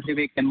grocer न सिर्फ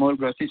एक अनमोल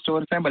ग्रोसरी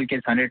स्टोर्स हैं बल्कि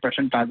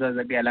 100% ताज़ा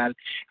ज़बी हलाल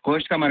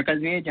गोश्त का मरकज़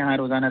भी है, जहाँ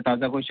रोज़ाना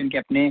ताज़ा गोश्त इनके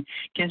अपने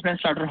किंग्समैन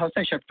स्लॉटर हाउस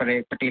है शेफ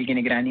पटेल की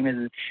निगरानी में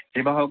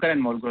ज़िबा होकर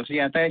अनमोल ग्रोसरी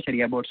आता है।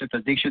 शरिया बोर्ड से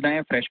तस्दीक शुदा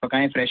है, फ्रेश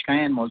पकाएं फ्रेश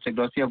खाएं, अनमोल से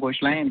ग्रोसरी और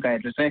गोश्त लाएं। इनका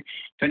एड्रेस है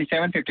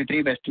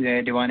 2753 वेस्ट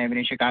डिवान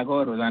एवेन्यू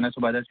शिकागो। रोजाना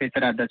सुबह 10 बजे से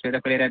रात 10 बजे तक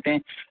खुले रहते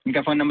हैं।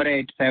 इनका फ़ोन नंबर है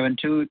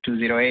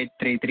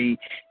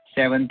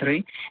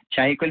 8722083373।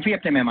 शाही कुल्फ़ी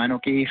अपने मेहमानों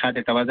की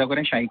खातिर तवाज़ा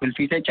करें। शाही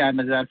कुल्फ़ी से 4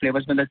 मज़ेदार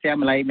फ्लेवर्स में दस्तियाब,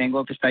 मलाई,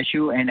 मैंगो,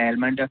 पिस्ताशियो एंड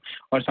आलमंड,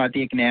 और साथ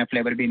ही एक नया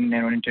फ्लेवर भी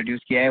इन्होंने इंट्रोड्यूस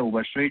किया है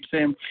ओवर स्वीट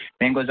से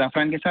मैंगो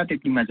ज़ाफ़रान के साथ।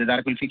 इतनी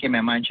मज़ेदार कुल्फ़ी के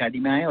मेहमान शादी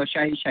में आए और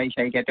शाही शाही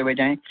शाही कहते हुए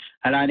जाएं।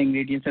 हलाल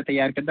इंग्रेडिएंट से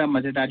तैयार करदा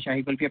मज़ेदार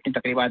शाही कुल्फ़ी अपनी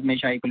तकरीबात में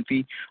शाही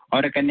कुल्फ़ी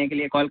ऑर्डर करने के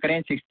लिए कॉल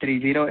करें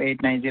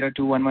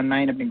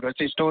 6308902119। अपनी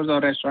ग्रोसरी स्टोर्स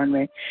और रेस्टोरेंट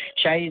में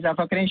शाही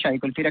इजाफा करें, शाही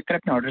कुल्फ़ी रखकर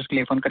अपने ऑर्डर्स के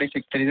लिए फ़ोन करें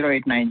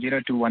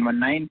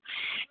 6308902119।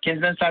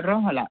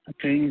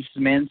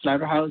 किंग्समैन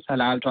स्लॉटर हाउस,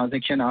 हलाल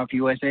ट्रांजैक्शन ऑफ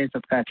यूएसए,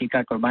 सबका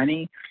हकीका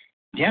कुर्बानी।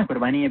 जी हाँ,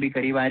 कुर्बानी अभी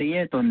करीब आ रही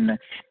है तो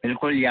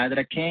बिल्कुल याद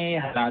रखें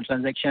हलाल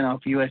ट्रांजैक्शन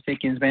ऑफ यूएसए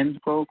किंग्समैन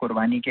को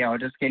कुर्बानी के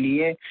ऑर्डर्स के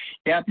लिए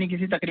या अपनी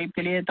किसी तकरीब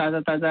के लिए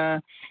ताज़ा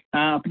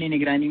अपनी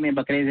निगरानी में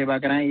बकरे ज़िबा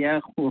कराएं या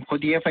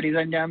खुद ये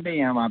फरीज़ा अंजाम दें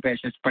या वहाँ पे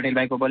एस पटेल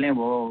भाई को बोलें,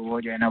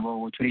 वो जो है ना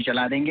वो छुरी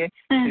चला देंगे।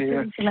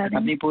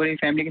 अपनी पूरी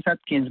फैमिली के साथ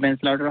किंग्समैन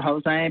स्लॉटर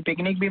हाउस आएँ,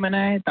 पिकनिक भी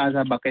मनाएं,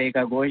 ताज़ा बकरे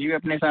का गोश्त भी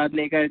अपने साथ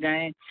लेकर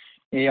जाएँ।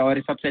 और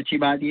सबसे अच्छी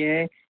बात यह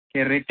है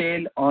कि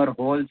रिटेल और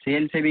होल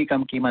सेल से भी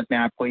कम कीमत में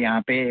आपको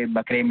यहाँ पे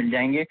बकरे मिल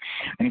जाएंगे।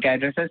 इनका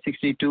एड्रेस है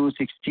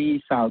 6260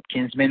 south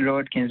Kingsman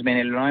road, Kingsman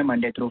Illinois.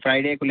 Monday through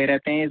Friday खुले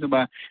रहते हैं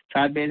सुबह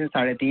 7 बजे से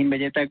 3:30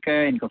 बजे तक।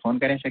 इनको फ़ोन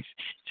करें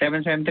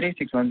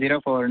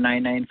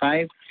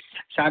 773-610-4995।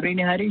 साबरी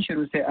निहारी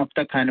शुरू से अब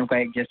तक खानों का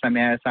एक जैसा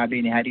मैं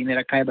साबरी निहारी ने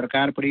रखा है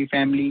बरकरार। पूरी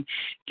फैमिली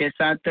के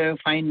साथ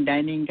फाइन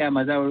डाइनिंग का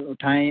मज़ा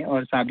उठाएं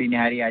और साबरी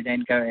निहारी आ जाए।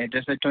 इनका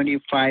एड्रेस है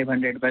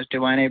 2500 west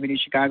Devon avenue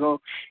Chicago.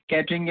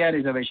 Catering या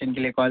रिजर्वेशन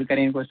के लिए कॉल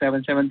करें इनको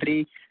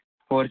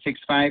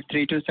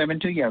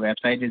 773-465-3272 या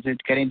वेबसाइट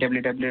विजिट करें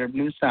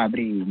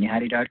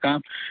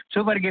www.sabrinihari.com।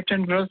 Super gift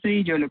and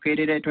grocery जो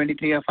लोकेटेड है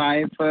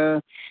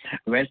 2305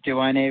 वेस्ट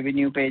डिवान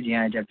एवेन्यू पे। जी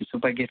हाँ, जब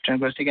सुपर गिफ्ट एंड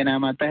ग्रोसरी का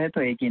नाम आता है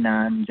तो एक ही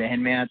नाम जहन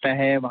में आता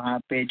है, वहाँ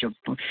पे जो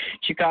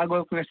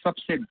शिकागो के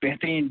सबसे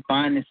बेहतरीन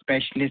पान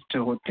स्पेशलिस्ट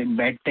होते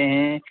बैठते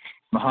हैं,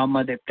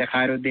 मोहम्मद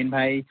इफ्तिखारुद्दीन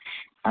भाई।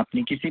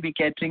 अपनी किसी भी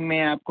कैटरिंग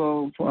में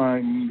आपको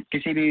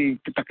किसी भी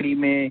तकरीब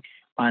में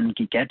पान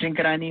की कैटरिंग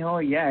करानी हो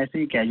या ऐसे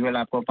ही कैजुअल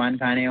आपको पान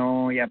खाने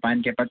हो या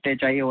पान के पत्ते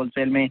चाहिए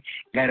होलसेल में,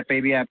 घर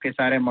पे भी आपके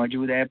सारे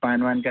मौजूद है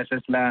पान वान का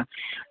सिलसिला,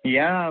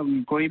 या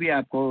कोई भी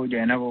आपको जो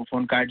है ना वो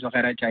फ़ोन कार्ड्स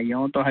वगैरह चाहिए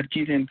हो तो हर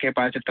चीज़ इनके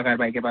पास इफ्तिखार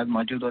भाई के पास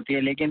मौजूद होती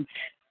है। लेकिन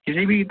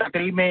किसी भी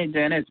तकरीब में जो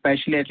है ना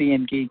स्पेशलिटी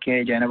इनकी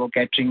के जो है ना वो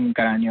कैटरिंग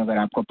करानी हो अगर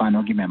आपको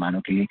पानों की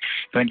मेहमानों के लिए,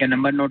 तो इनका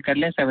नंबर नोट कर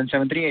लें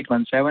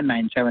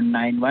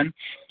 773-817-9791।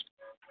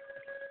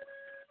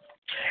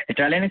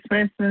 इटालियन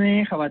एक्सप्रेस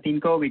ने ख़वातीन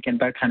को वीकेंड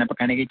पर खाना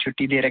पकाने की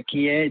छुट्टी दे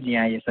रखी है। जी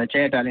हाँ, ये सच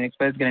है। इटालियन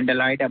एक्सप्रेस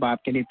ग्रैंडल हाइट अब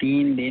आपके लिए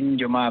 3 दिन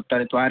जुमा हफ्ता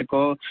इतवार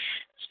को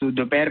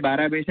दोपहर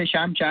 12 बजे से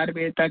शाम 4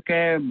 बजे तक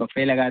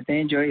बफे लगाते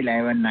हैं जो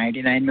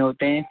 1199 में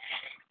होते हैं।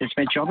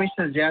 इसमें 24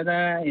 से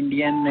ज़्यादा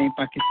इंडियन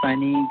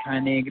पाकिस्तानी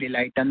खाने ग्रिल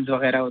आइटम्स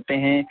वगैरह होते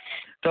हैं।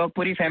 तो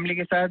पूरी फैमिली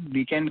के साथ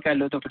वीकेंड का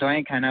लुत्फ़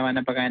उठाएं, खाना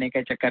वाना पकाने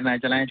का चक्कर ना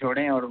चलाएं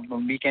छोड़ें और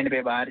वीकेंड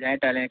पे बाहर जाएं,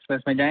 इटालियन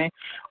एक्सप्रेस में जाएं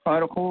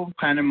और खूब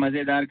खाने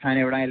मज़ेदार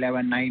खाने उड़ाएं।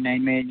 1199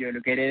 में जो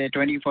लोकेटेड है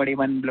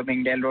 2041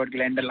 ब्लूमिंगडेल रोड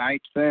ग्लेंडल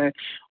हाइट्स।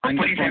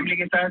 पूरी फैमिली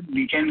के साथ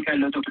वीकेंड का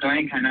लुत्फ़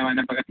उठाएं, खाना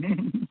वाना पकाएं।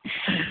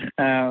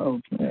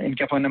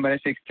 इनका फ़ोन नंबर है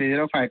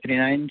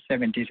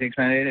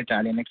 630-539-7600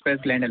 इटालियन एक्सप्रेस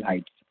ग्लेंडल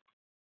हाइट्स।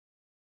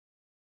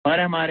 और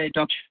हमारे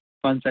टॉप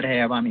स्पॉन्सर है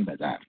अवामी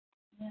बाजार।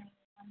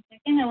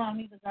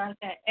 अवामी बाजार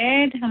का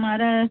एड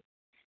हमारा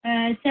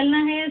चलना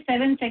है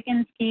 7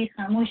 सेकंड्स की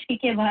खामोशी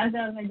के बाद,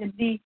 और मैं जब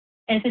भी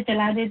ऐसे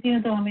चला देती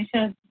हूँ तो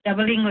हमेशा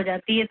डबलिंग हो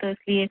जाती है, तो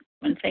इसलिए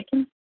 1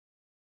 सेकंड।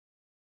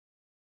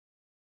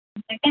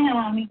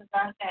 अवामी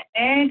बाजार का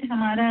एड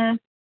हमारा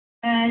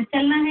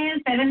चलना है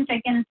 7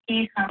 सेकंड्स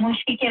की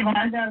खामोशी के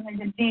बाद, और मैं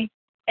जब भी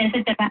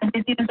ऐसे चला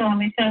देती हूँ तो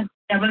हमेशा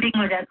डबलिंग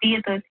हो जाती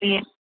है, तो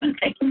इसलिए 1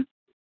 सेकंड।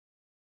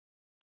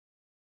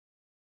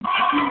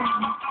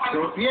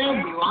 सोफिया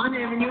दीवान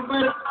एवेन्यू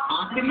पर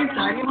आखिर ये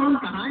सारी मांग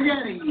कहाँ जा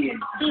रही है?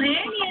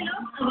 सुहेल, ये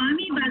लोग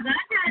अवामी बाजार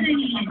जा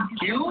रही हैं।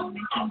 क्यों?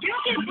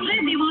 क्योंकि पूरे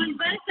दीवान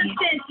पर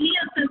सबसे असली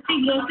और सस्ती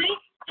ग्रोसरी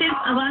सिर्फ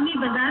अवामी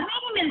बाजार में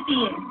ही मिलती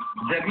है।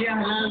 ज़बिया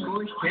हलाल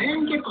गोश्त है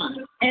इनके पास?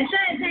 ऐसा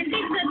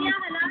एथेंटिक ज़बिया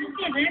हलाल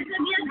के गैर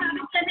ज़बिया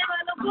साबित करने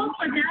वालों को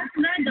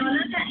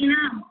 $50,000 का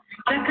इनाम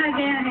रखा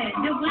गया है,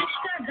 जो गोश्त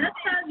का 10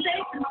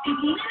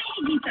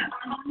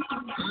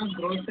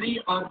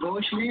 اور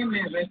گوشت میں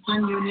میں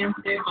ویسٹرن یونین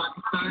سے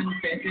پاکستان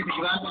پیسے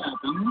بھجوا کر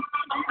آتا ہوں.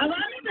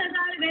 عوامی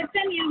بازار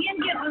ویسٹرن یونین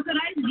کے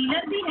آتھورائز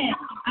ڈیلر بھی ہے.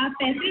 آپ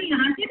پیسے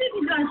یہاں سے بھی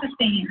بھجوا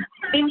سکتے ہیں.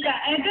 ان کا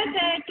ایڈریس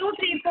ہے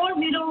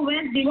 2340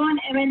 ویسٹ ڈیوان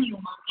ایونیو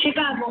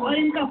شکاگو اور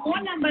ان کا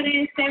فون نمبر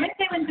ہے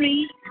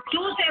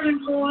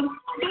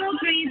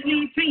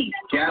 773-274-2333.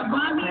 کیا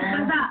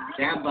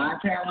بات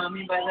ہے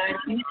عوامی بازار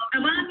کی.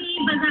 عوامی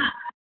بازار.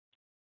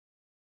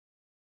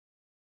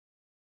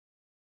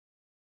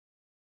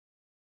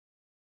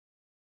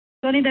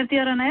 سونی دھرتی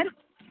اور انیر.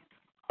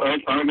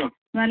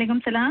 وعلیکم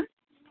السلام.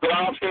 تو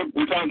آپ سے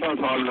پوچھا تھا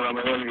سوال ذرا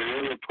میں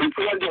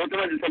پھلپلا جو ہوتا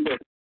ہے نا جسے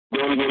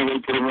گول گول گول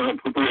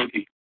پھلپل ہوتی.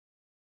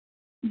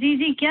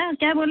 جی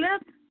کیا بول رہے ہیں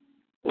آپ؟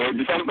 وہ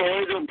جسم پہ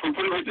جو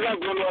پھلپل ہوتی ہے نا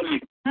گول والی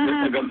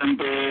گردن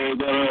پہ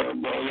ادھر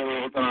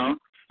ہوتا نا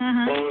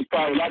تو اس کا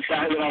علاج کیا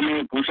ہے ذرا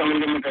میں پوچھا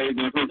مجھے میں کہیں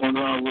دوسرے سوچ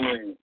رہا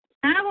ہوں.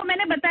 ہاں وہ میں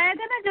نے بتایا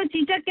تھا نا جو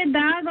چیچک کے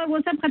داغ اور وہ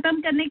سب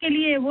ختم کرنے کے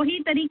لیے وہی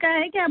طریقہ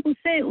ہے کہ آپ اس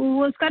سے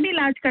اس کا بھی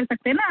علاج کر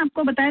سکتے ہیں نا. آپ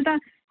کو بتایا تھا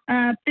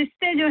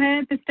پستے جو ہے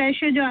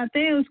پسٹیشو جو آتے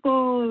ہیں اس کو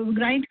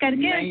گرائنڈ کر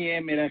کے. نہیں یہ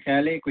میرا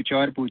خیال ہے کچھ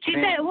اور پوچھ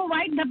رہے ہیں. وہ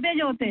وائٹ دھبے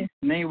جو ہوتے ہیں.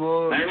 نہیں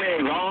وہ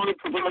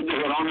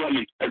راؤنڈ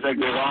والی ایسا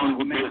کہ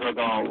راؤنڈ.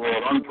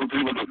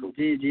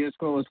 جی اس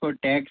کو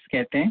ٹیگس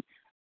کہتے ہیں.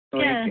 تو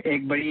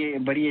ایک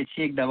بڑی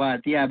اچھی ایک دوا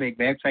آتی ہے. آپ ایک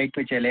ویب سائٹ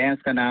پہ چلے ہیں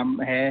اس کا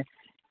نام ہے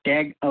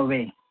ٹیگ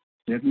اوے.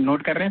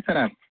 نوٹ کر رہے ہیں سر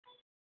آپ؟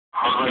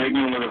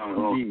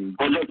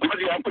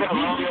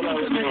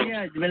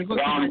 بالکل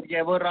سمجھ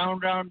گیا. وہ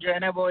راؤنڈ جو ہے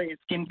نا وہ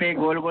اسکن پہ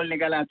گول گول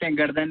نکل آتے ہیں,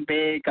 گردن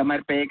پہ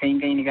کمر پہ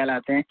کہیں نکل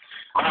آتے ہیں.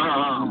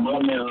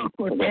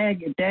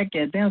 ٹیگ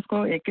کہتے ہیں اس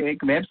کو. ایک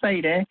ویب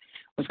سائٹ ہے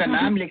اس کا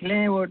نام لکھ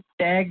لیں. وہ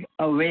tag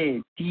away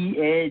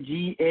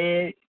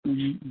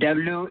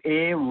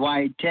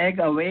TAGAWAY tag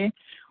away.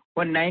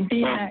 وہ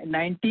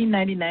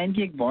 1999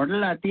 کی ایک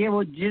بوٹل آتی ہے.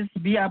 وہ جس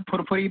بھی آپ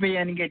پھرپھری پہ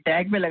یعنی کہ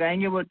ٹیگ پہ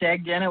لگائیں گے وہ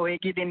ٹیگ جو ہے نا وہ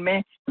ایک ہی دن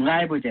میں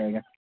غائب ہو جائے گا.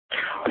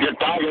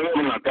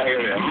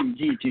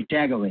 جی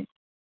ٹیگ اوے.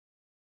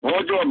 وہ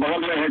جو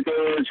بغل میں ہے تو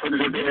چھوٹے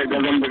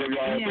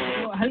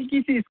وہ ہلکی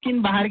سی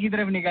اسکن باہر کی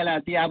طرف نکل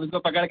آتی ہے. آپ اس کو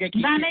پکڑ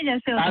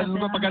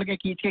کے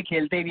کھینچ کے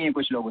کھیلتے بھی ہیں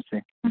کچھ لوگ اس سے.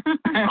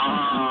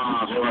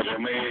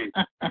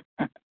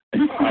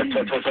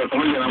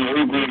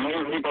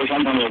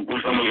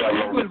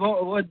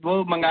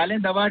 وہ منگا لیں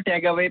دوا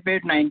ٹیگ اوے پہ.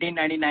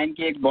 1999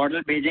 کی ایک بوٹل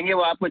بھیجیں گے.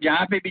 وہ آپ کو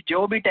جہاں پہ بھی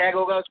جو بھی ٹیگ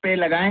ہوگا اس پہ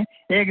لگائیں.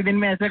 ایک دن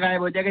میں ایسے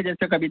غائب ہو جائے گا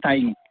جیسے کبھی تھا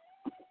ہی نہیں.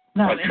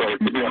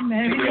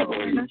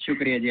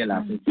 شکریہ جی. اللہ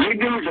حافظ.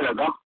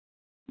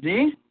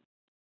 جی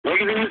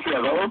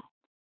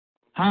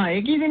ہاں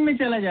ایک ہی دن میں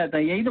چلا جاتا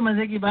ہے. یہی تو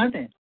مزے کی بات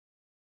ہے.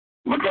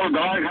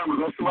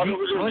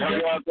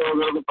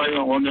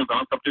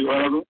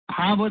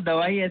 ہاں وہ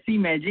دوائی ایسی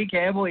میجک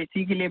ہے. وہ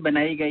اسی کے لیے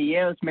بنائی گئی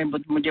ہے. اس میں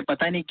مجھے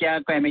پتہ نہیں کیا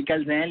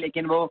کیمیکلز ہیں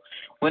لیکن وہ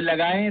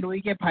لگائیں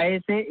روئی کے پھائے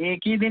سے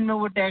ایک ہی دن میں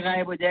وہ ٹیگ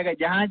غائب ہو جائے گا.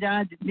 جہاں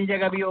جتنی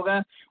جگہ بھی ہوگا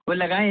وہ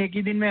لگائیں ایک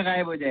ہی دن میں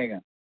غائب ہو جائے گا.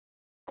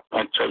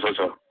 اچھا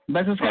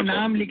بس اس کا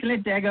نام لکھ لیں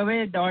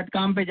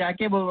TagAway.com پہ جا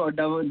کے وہ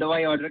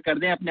دوائی آرڈر کر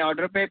دیں. اپنے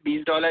آرڈر پہ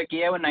 $20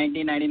 کی ہے وہ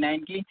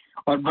 1999 کی.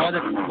 اور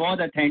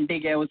بہت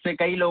اتھینٹک ہے. اس سے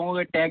کئی لوگوں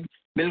کے ٹیگ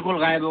بالکل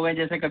غائب ہو گئے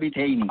جیسے کبھی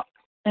تھے ہی نہیں.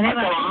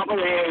 وہاں پر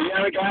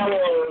کیا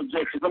جو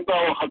قسم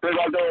کا خطرے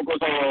ڈالتے ہیں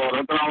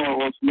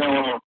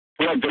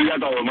پورا جل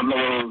جاتا ہو مطلب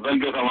زن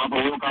جیسا وہاں پر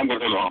وہ کام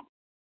کرتے لو وہ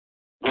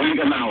نہیں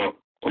کرنا ہو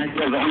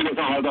ذہن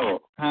جیسا ہوتا ہو.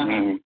 ہاں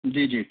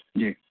جی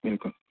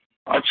بالکل.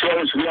 اچھا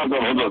شکریہ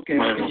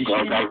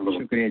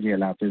شکریہ جی.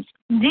 اللہ حافظ.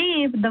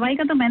 جی دوائی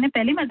کا تو میں نے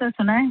پہلی مرتبہ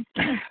سنا ہے.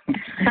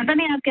 پتہ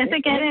نہیں آپ کیسے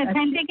کہہ رہے ہیں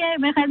اتھینٹک ہے.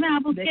 میرے خیال میں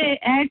آپ اس کے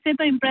ایڈ سے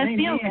تو امپریس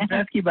نہیں ہو گئے.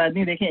 امپریس کی بات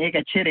نہیں. دیکھیں ایک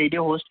اچھے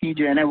ریڈیو ہوسٹ کی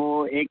جو ہے نا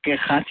وہ ایک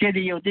خاصیت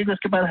یہ ہوتی ہے کہ اس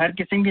کے پاس ہر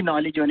قسم کی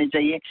نالج ہونی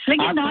چاہیے.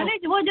 لیکن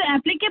نالج وہ جو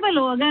اپلیکیبل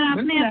ہو. اگر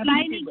آپ نے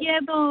اپلائی نہیں کیا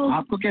تو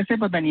آپ کو کیسے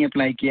پتہ نہیں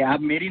اپلائی کیا.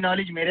 آپ میری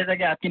نالج میرے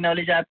تک ہے. آپ کی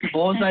نالج آپ کی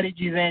بہت ساری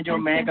چیزیں ہیں جو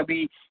میں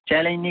کبھی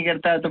چیلنج نہیں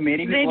کرتا. تو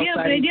میری بھی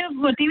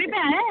ریڈیو ٹی وی پہ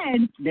آیا ہے.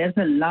 There's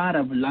a lot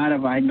of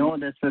I know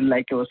that's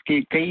like اس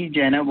کے کئی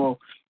جو ہے نا وہ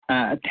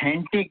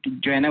اتھینٹک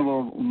جو ہے نا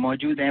وہ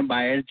موجود ہیں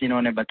بائرز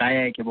جنہوں نے بتایا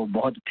ہے کہ وہ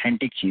بہت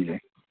اتھینٹک چیز ہے.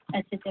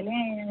 اچھا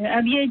چلیں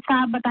اب یہ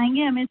آپ بتائیں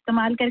گے ہمیں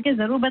استعمال کر کے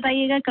ضرور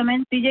بتائیے گا.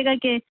 کمنٹ دیجیے گا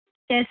کہ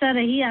کیسا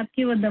رہی آپ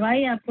کی وہ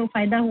دوائی. آپ کو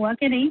فائدہ ہوا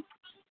کہ نہیں.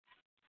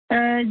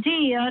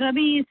 جی اور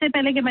ابھی اس سے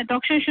پہلے کہ میں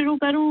ٹاک شو شروع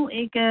کروں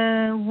ایک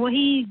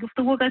وہی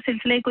گفتگو کا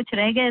سلسلے کچھ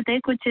رہ گئے تھے.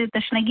 کچھ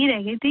تشنگی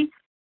رہ گئی تھی.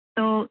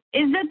 تو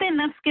عزت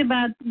نفس کے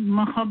بعد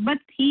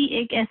محبت ہی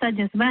ایک ایسا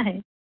جذبہ ہے.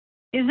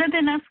 عزت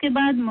نفس کے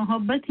بعد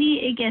محبت ہی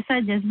ایک ایسا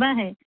جذبہ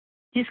ہے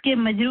جس کے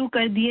مجروح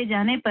کر دیے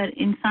جانے پر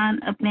انسان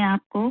اپنے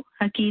آپ کو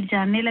حقیر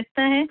جاننے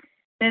لگتا ہے.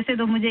 ویسے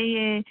تو مجھے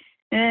یہ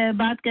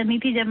بات کرنی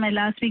تھی جب میں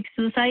لاسٹ ویک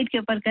سوسائڈ کے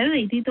اوپر کر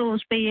رہی تھی تو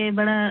اس پہ یہ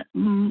بڑا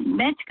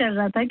میچ کر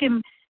رہا تھا کہ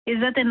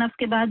عزت نفس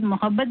کے بعد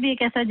محبت بھی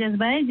ایک ایسا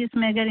جذبہ ہے جس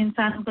میں اگر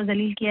انسان کو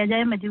ذلیل کیا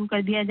جائے مجروح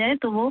کر دیا جائے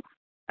تو وہ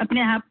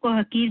اپنے آپ کو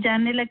حقیر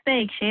جاننے لگتا ہے.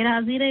 ایک شعر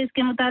حاضر ہے اس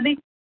کے مطابق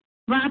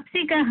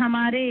واپسی کا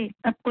ہمارے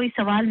اب کوئی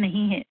سوال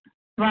نہیں ہے.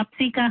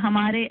 واپسی کا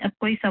ہمارے اب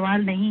کوئی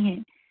سوال نہیں ہے.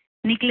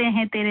 نکلے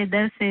ہیں تیرے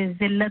در سے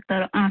ذلت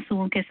اور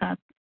آنسوؤں کے ساتھ.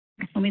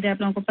 उम्मीद है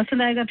आप लोगों को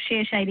पसंद आएगा. अब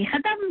शेर शायरी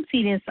खत्म,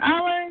 सीरियस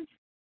आवर्स.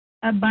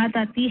 अब बात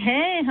आती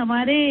है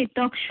हमारे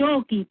टॉक शो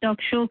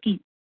की.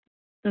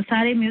 तो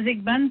सारे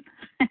म्यूजिक बंद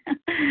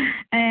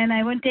and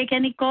I won't take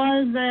any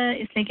calls,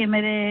 इसलिए कि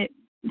मेरे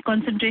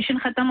कंसंट्रेशन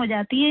ख़त्म हो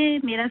जाती है.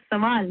 मेरा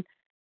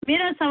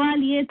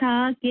सवाल ये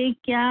था कि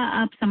क्या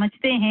आप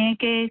समझते हैं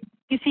कि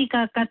किसी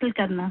का कत्ल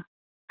करना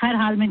हर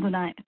हाल में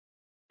गुनाह है,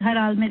 हर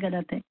हाल में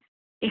गलत है,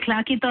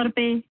 इखलाकी तौर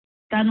पे,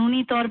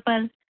 कानूनी तौर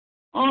पर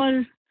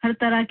और हर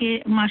तरह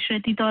के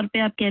माशरती तौर पे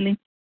आप कह लें.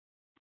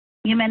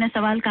 ये मैंने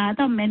सवाल कहा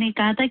था. मैंने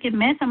कहा था कि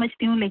मैं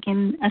समझती हूँ,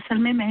 लेकिन असल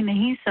में मैं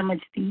नहीं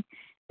समझती.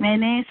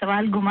 मैंने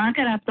सवाल घुमा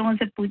कर आप लोगों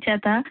से पूछा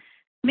था.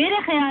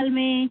 मेरे ख्याल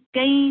में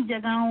कई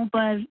जगहों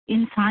पर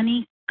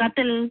इंसानी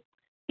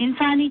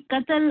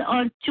कत्ल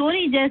और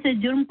चोरी जैसे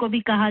जुर्म को भी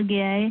कहा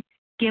गया है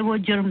कि वो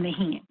जुर्म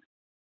नहीं है.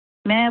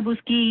 मैं अब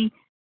उसकी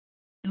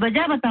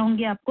वजह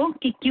बताऊंगी आपको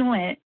कि क्यों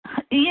है.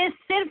 ये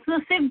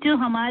सिर्फ जो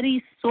हमारी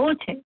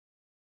सोच है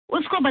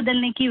उसको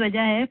बदलने की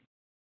वजह है.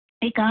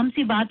 एक आम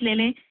सी बात ले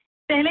लें.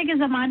 पहले के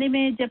ज़माने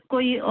में जब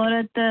कोई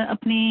औरत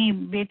अपने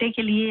बेटे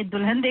के लिए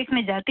दुल्हन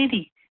देखने जाती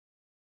थी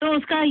तो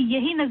उसका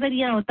यही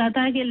नज़रिया होता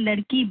था कि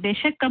लड़की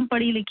बेशक कम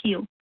पढ़ी लिखी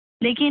हो,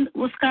 लेकिन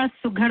उसका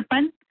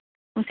सुघड़पन,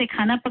 उसे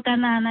खाना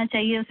पकाना आना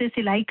चाहिए, उसे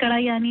सिलाई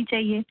कढ़ाई आनी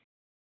चाहिए.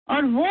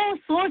 और वो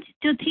सोच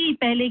जो थी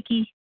पहले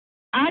की,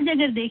 आज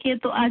अगर देखें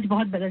तो आज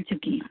बहुत बदल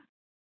चुकी है.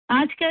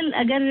 आजकल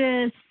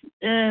अगर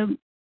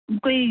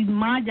कोई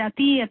माँ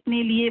जाती है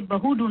अपने लिए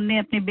बहू ढूंढने,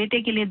 अपने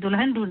बेटे के लिए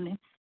दुल्हन ढूंढने,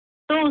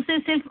 तो उसे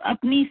सिर्फ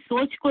अपनी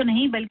सोच को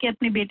नहीं बल्कि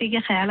अपने बेटे के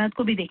ख्यालात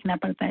को भी देखना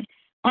पड़ता है.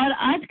 और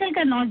आजकल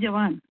का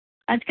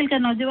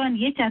नौजवान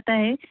ये चाहता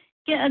है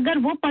कि अगर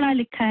वो पढ़ा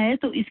लिखा है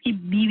तो इसकी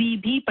बीवी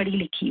भी पढ़ी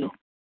लिखी हो.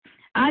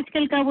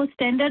 आजकल का वो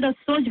स्टैंडर्ड और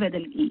सोच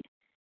बदल गई.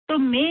 तो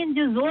मेन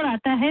जो जोर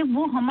आता है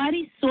वो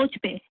हमारी सोच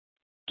पे,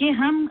 कि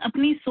हम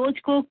अपनी सोच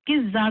को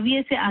किस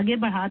जाविये से आगे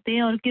बढ़ाते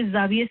हैं और किस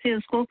जाविये से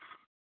उसको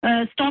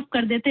स्टॉप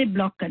कर देते,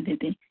 ब्लॉक कर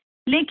देते.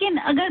 लेकिन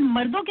अगर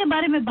मर्दों के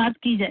बारे में बात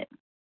की जाए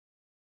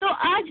तो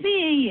आज भी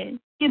यही है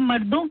कि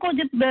मर्दों को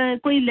जब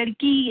कोई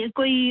लड़की,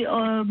 कोई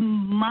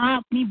माँ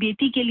अपनी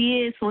बेटी के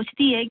लिए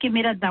सोचती है कि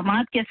मेरा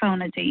दामाद कैसा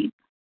होना चाहिए,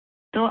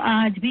 तो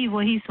आज भी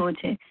वही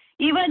सोच है.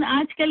 इवन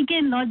आजकल के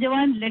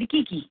नौजवान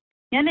लड़की की,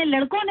 यानी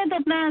लड़कों ने तो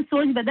अपना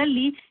सोच बदल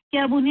ली कि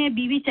अब उन्हें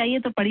बीवी चाहिए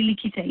तो पढ़ी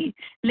लिखी चाहिए,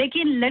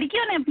 लेकिन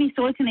लड़कियों ने अपनी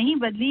सोच नहीं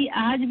बदली.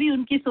 आज भी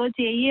उनकी सोच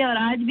यही है. और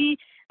आज भी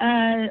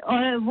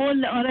और वो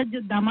औरत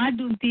जो दामाद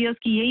ढूंढती है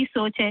उसकी यही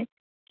सोच है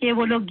कि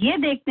वो लोग ये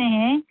देखते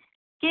हैं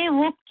कि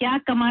वो क्या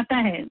कमाता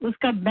है,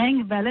 उसका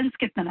बैंक बैलेंस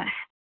कितना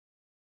है.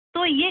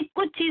 तो ये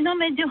कुछ चीज़ों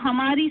में जो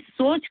हमारी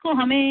सोच को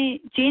हमें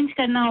चेंज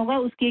करना होगा,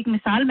 उसकी एक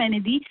मिसाल मैंने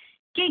दी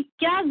कि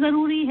क्या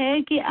ज़रूरी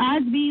है कि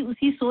आज भी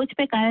उसी सोच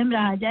पे कायम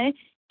रहा जाए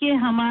कि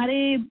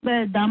हमारे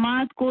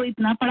दामाद को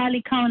इतना पढ़ा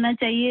लिखा होना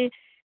चाहिए.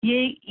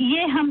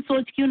 ये हम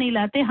सोच क्यों नहीं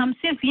लाते? हम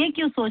सिर्फ ये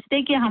क्यों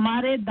सोचते कि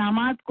हमारे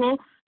दामाद को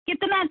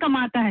कितना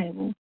कमाता है,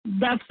 वो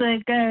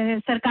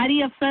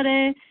सरकारी अफसर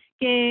है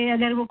कि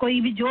अगर वो कोई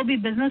भी जो भी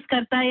बिजनेस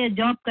करता है या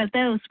जॉब करता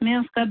है उसमें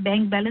उसका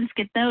बैंक बैलेंस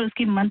कितना है और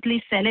उसकी मंथली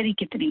सैलरी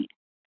कितनी है.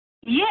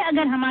 ये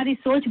अगर हमारी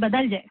सोच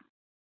बदल जाए,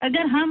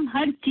 अगर हम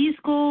हर चीज़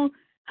को,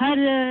 हर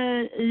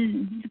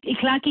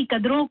इखलाकी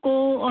कदरों को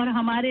और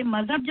हमारे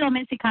मज़हब जो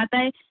हमें सिखाता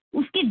है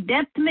उसकी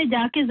डेप्थ में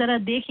जाके ज़रा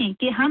देखें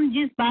कि हम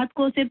जिस बात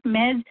को सिर्फ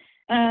महज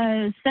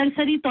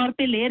सरसरी तौर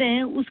पे ले रहे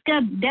हैं, उसका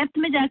डेप्थ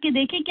में जाके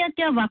देखें क्या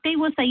क्या वाकई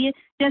वो सही है.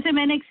 जैसे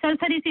मैंने एक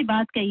सरसरी सी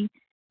बात कही,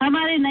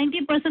 हमारे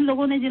 90%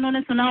 लोगों ने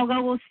जिन्होंने सुना होगा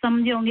वो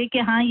समझे होंगे कि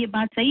हाँ ये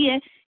बात सही है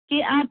कि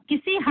आप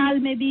किसी हाल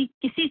में भी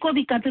किसी को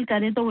भी कत्ल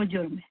करें तो वो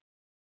जुर्म है.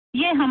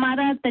 ये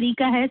हमारा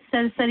तरीका है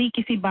सरसरी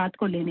किसी बात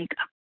को लेने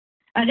का.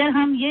 अगर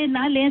हम ये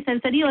ना लें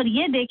सरसरी और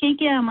ये देखें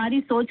कि हमारी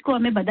सोच को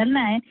हमें बदलना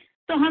है,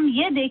 तो हम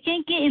ये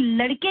देखें कि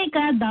लड़के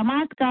का,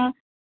 दामाद का,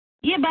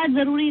 ये बात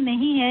ज़रूरी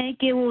नहीं है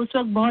कि वो उस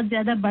वक्त बहुत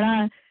ज़्यादा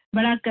बड़ा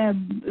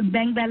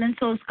बैंक बैलेंस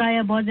हो उसका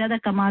या बहुत ज़्यादा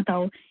कमाता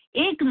हो.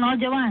 एक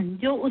नौजवान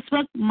जो उस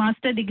वक्त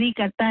मास्टर डिग्री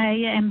करता है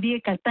या MBA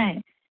करता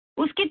है,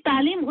 उसकी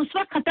तालीम उस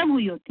वक्त ख़त्म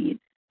हुई होती है.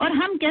 और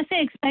हम कैसे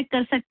एक्सपेक्ट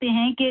कर सकते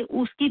हैं कि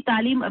उसकी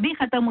तालीम अभी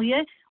ख़त्म हुई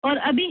है और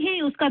अभी ही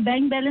उसका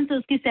बैंक बैलेंस और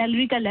उसकी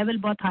सैलरी का लेवल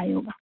बहुत हाई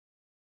होगा.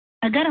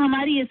 अगर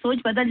हमारी ये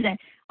सोच बदल जाए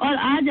और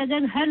आज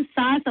अगर हर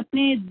सास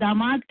अपने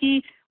दामाद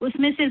की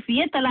उसमें सिर्फ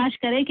ये तलाश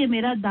करे कि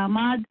मेरा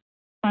दामाद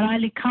पढ़ा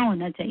लिखा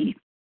होना चाहिए,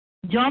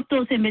 जॉब तो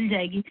उसे मिल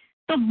जाएगी,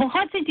 तो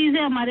बहुत सी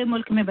चीज़ें हमारे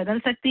मुल्क में बदल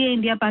सकती है.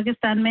 इंडिया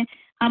पाकिस्तान में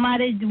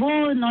हमारे वो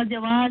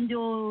नौजवान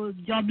जो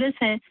जॉबलेस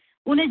है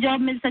उन्हें जॉब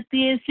मिल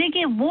सकती है. इसलिए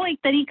कि वो एक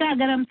तरीका,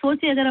 अगर हम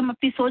सोचें, अगर हम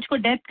अपनी सोच को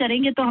डेप्थ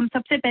करेंगे तो हम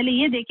सबसे पहले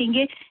ये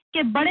देखेंगे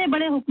कि बड़े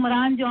बड़े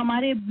हुक्मरान जो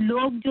हमारे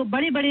लोग जो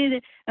बड़े बड़े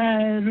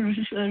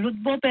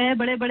रुतबों पे है,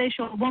 बड़े बड़े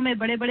शोबों में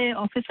बड़े बड़े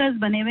ऑफिसर्स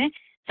बने हुए,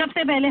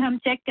 सबसे पहले हम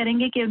चेक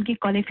करेंगे कि उनकी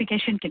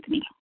क्वालिफिकेशन कितनी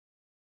है.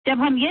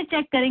 जब हम ये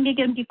चेक करेंगे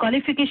कि उनकी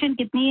क्वालिफिकेशन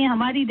कितनी है,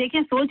 हमारी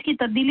देखें सोच की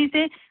तब्दीली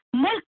से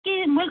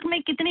मुल्क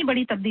में कितनी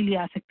बड़ी तब्दीली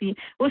आ सकती है.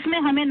 उसमें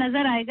हमें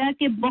नजर आएगा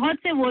कि बहुत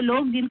से वो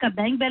लोग जिनका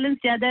बैंक बैलेंस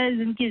ज़्यादा है,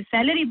 जिनकी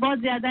सैलरी बहुत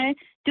ज़्यादा है,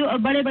 जो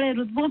बड़े बड़े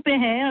रुतबों पे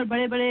है और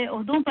बड़े बड़े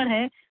ओहदों पर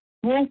है,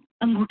 वो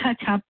अंगूठा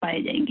छाप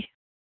पाए जाएंगे.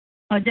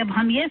 اور جب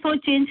ہم یہ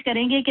سوچ چینج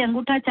کریں گے کہ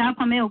انگوٹھا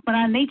چاپ ہمیں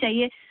حکمران نہیں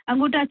چاہیے,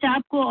 انگوٹھا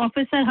چاپ کو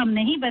آفیسر ہم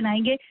نہیں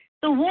بنائیں گے,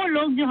 تو وہ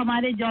لوگ جو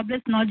ہمارے جاب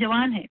لیس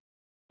نوجوان ہیں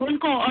ان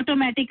کو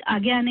آٹومیٹک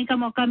آگے آنے کا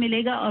موقع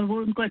ملے گا اور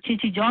وہ ان کو اچھی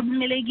اچھی جاب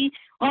ملے گی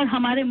اور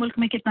ہمارے ملک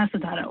میں کتنا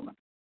سدھارا ہوگا.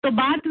 تو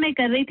بات میں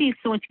کر رہی تھی اس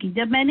سوچ کی.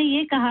 جب میں نے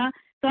یہ کہا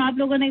تو آپ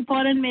لوگوں نے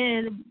فوراً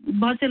میں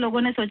بہت سے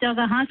لوگوں نے سوچا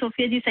ہوگا ہاں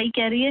صوفیہ جی صحیح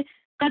کہہ رہی ہے,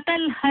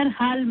 قتل ہر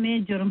حال میں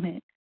جرم ہے,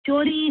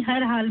 چوری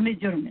ہر حال میں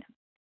جرم ہے.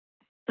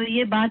 تو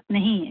یہ بات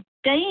نہیں ہے.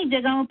 کئی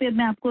جگہوں پہ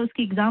میں آپ کو اس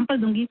کی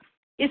اگزامپل دوں گی.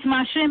 اس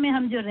معاشرے میں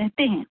ہم جو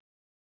رہتے ہیں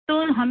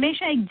تو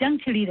ہمیشہ ایک جنگ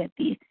چھڑی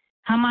رہتی ہے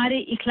ہمارے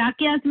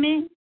اخلاقیات میں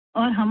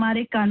اور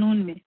ہمارے قانون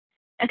میں.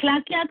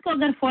 اخلاقیات کو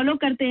اگر فالو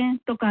کرتے ہیں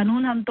تو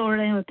قانون ہم توڑ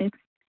رہے ہوتے.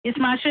 اس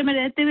معاشرے میں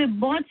رہتے ہوئے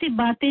بہت سی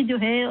باتیں جو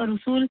ہے اور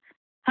اصول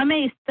ہمیں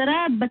اس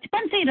طرح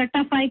بچپن سے ہی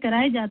رٹافائی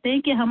کرائے جاتے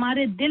ہیں کہ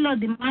ہمارے دل اور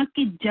دماغ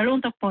کی جڑوں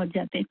تک پہنچ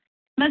جاتے ہیں,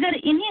 مگر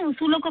انہی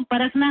اصولوں کو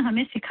پرکھنا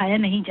ہمیں سکھایا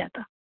نہیں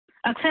جاتا.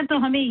 اکثر تو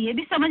ہمیں یہ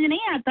بھی سمجھ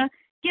نہیں آتا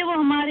کہ وہ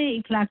ہمارے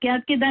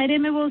اخلاقیات کے دائرے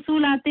میں وہ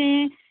اصول آتے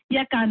ہیں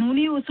یا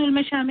قانونی اصول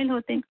میں شامل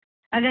ہوتے ہیں.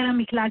 اگر ہم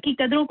اخلاقی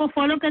قدروں کو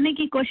فالو کرنے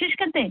کی کوشش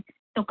کرتے ہیں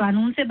تو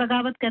قانون سے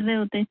بغاوت کر رہے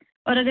ہوتے ہیں,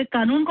 اور اگر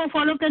قانون کو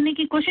فالو کرنے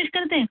کی کوشش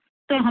کرتے ہیں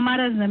تو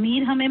ہمارا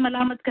ضمیر ہمیں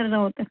ملامت کر رہا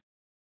ہوتا ہے.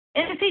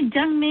 ایسی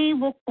جنگ میں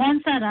وہ کون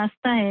سا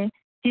راستہ ہے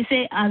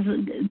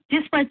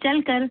جس پر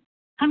چل کر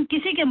ہم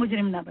کسی کے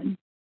مجرم نہ بنیں,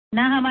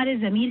 نہ ہمارے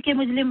ضمیر کے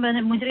مجرم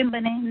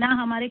بنے, نہ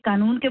ہمارے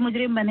قانون کے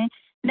مجرم بنے,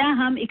 نہ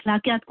ہم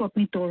اخلاقیات کو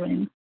اپنی توڑ رہے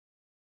ہیں.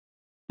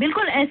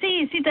 بالکل ایسے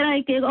ہی اسی طرح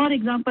ایک اور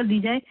اگزامپل دی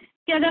جائے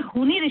کہ اگر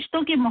خونی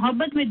رشتوں کی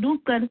محبت میں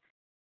ڈوب کر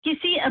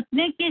کسی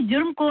اپنے کے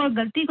جرم کو اور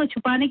غلطی کو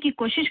چھپانے کی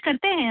کوشش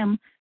کرتے ہیں ہم,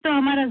 تو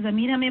ہمارا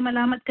ضمیر ہمیں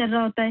ملامت کر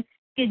رہا ہوتا ہے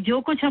کہ جو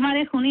کچھ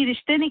ہمارے خونی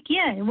رشتے نے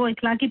کیا ہے وہ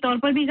اخلاقی طور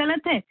پر بھی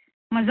غلط ہے,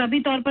 مذہبی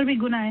طور پر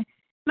بھی گناہ ہے,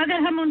 مگر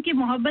ہم ان کی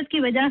محبت کی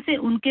وجہ سے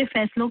ان کے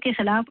فیصلوں کے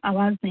خلاف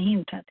آواز نہیں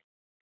اٹھاتے.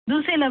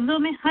 دوسرے لفظوں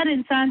میں ہر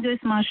انسان جو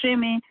اس معاشرے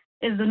میں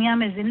اس دنیا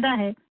میں زندہ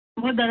ہے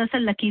وہ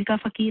دراصل لکیر کا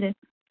فقیر ہے.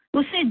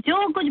 اسے جو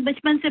کچھ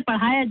بچپن سے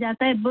پڑھایا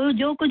جاتا ہے,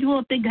 جو کچھ وہ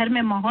اپنے گھر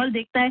میں ماحول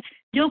دیکھتا ہے,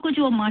 جو کچھ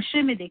وہ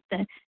معاشرے میں دیکھتا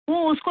ہے,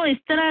 وہ اس کو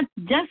اس طرح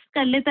جذب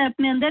کر لیتا ہے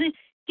اپنے اندر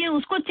کہ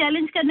اس کو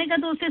چیلنج کرنے کا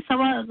تو اسے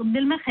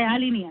دل میں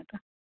خیال ہی نہیں آتا.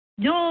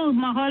 جو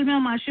ماحول میں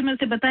اور معاشرے میں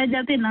اسے بتائے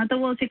جاتے ہیں نہ تو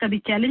وہ اسے کبھی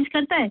چیلنج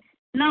کرتا ہے,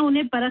 نہ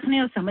انہیں پرکھنے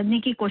اور سمجھنے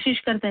کی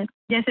کوشش کرتا ہے.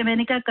 جیسے میں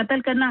نے کہا,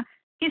 قتل کرنا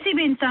کسی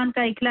بھی انسان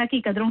کا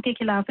اخلاقی قدروں کے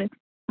خلاف ہے,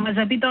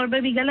 مذہبی طور پر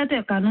بھی غلط ہے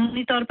اور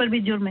قانونی طور پر بھی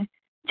جرم ہے.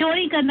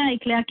 چوری کرنا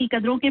اخلاقی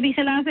قدروں کے بھی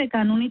خلاف ہے,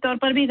 قانونی طور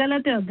پر بھی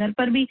غلط ہے, اور گھر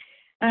پر بھی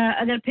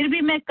اگر پھر بھی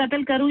میں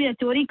قتل کروں یا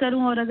چوری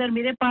کروں اور اگر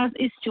میرے پاس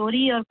اس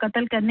چوری اور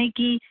قتل کرنے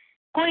کی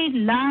کوئی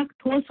لاکھ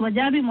ٹھوس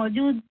وجہ بھی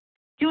موجود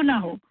کیوں نہ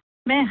ہو,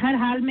 میں ہر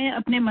حال میں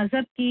اپنے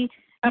مذہب کی,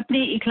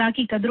 اپنی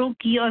اخلاقی قدروں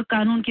کی اور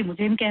قانون کی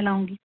مجرم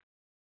کہلاؤں گی.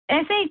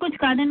 ایسے ہی کچھ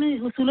قانونی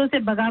اصولوں سے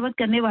بغاوت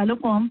کرنے والوں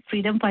کو ہم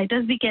فریڈم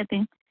فائٹرز بھی کہتے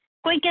ہیں.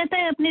 کوئی کہتا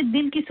ہے اپنے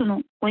دل کی سنو,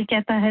 کوئی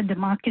کہتا ہے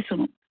دماغ کی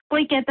سنو,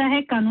 کوئی کہتا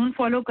ہے قانون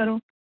فالو کرو.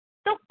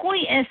 تو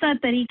کوئی ایسا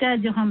طریقہ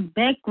جو ہم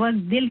بیک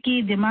وقت دل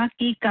کی, دماغ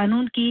کی,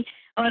 قانون کی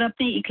اور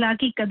اپنی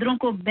اخلاقی قدروں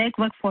کو بیک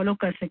وقت فالو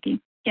کر سکیں,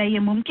 کیا یہ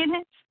ممکن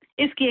ہے؟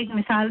 اس کی ایک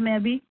مثال میں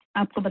ابھی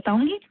آپ کو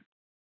بتاؤں گی.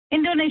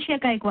 انڈونیشیا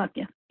کا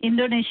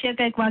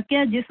ایک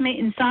واقعہ جس میں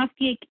انصاف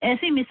کی ایک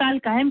ایسی مثال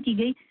قائم کی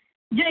گئی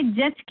جو ایک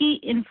جج کی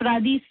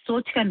انفرادی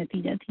سوچ کا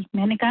نتیجہ تھی.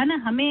 میں نے کہا نا,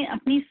 ہمیں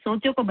اپنی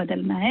سوچوں کو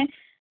بدلنا ہے.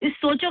 اس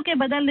سوچوں کے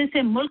بدلنے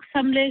سے ملک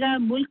سنبھلے گا,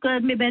 ملک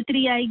میں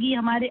بہتری آئے گی,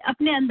 ہمارے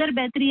اپنے اندر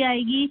بہتری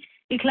آئے گی,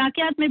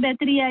 اخلاقیات میں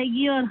بہتری آئے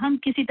گی, اور ہم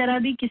کسی طرح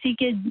بھی کسی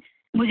کے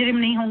مجرم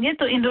نہیں ہوں گے.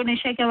 تو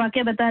انڈونیشیا کا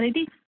واقعہ بتا رہی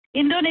تھی.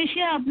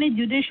 انڈونیشیا اپنے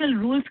جوڈیشل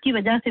رولز کی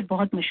وجہ سے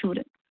بہت مشہور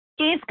ہے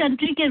کہ اس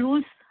کنٹری کے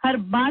رولز ہر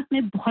بات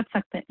میں بہت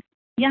سخت ہے.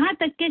 یہاں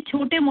تک کہ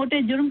چھوٹے موٹے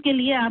جرم کے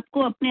لیے آپ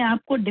کو اپنے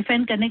آپ کو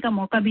ڈیفینڈ کرنے کا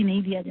موقع بھی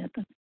نہیں دیا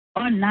جاتا,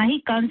 اور نہ ہی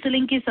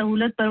کاؤنسلنگ کی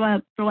سہولت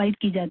پرووائڈ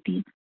کی جاتی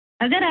ہے.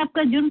 اگر آپ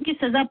کا جرم کی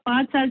سزا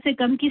 5 سال سے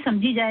کم کی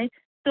سمجھی جائے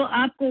تو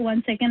آپ کو 1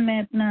 سیکنڈ میں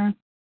اپنا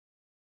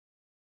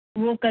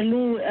وہ کر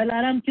لوں,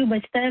 الارم کیوں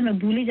بجتا ہے میں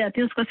بھول ہی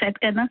جاتی ہوں اس کو سیٹ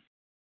کرنا.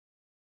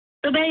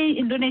 تو میں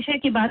انڈونیشیا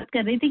کی بات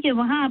کر رہی تھی کہ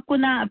وہاں آپ کو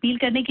نہ اپیل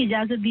کرنے کی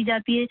اجازت دی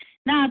جاتی ہے,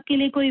 نہ آپ کے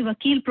لیے کوئی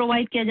وکیل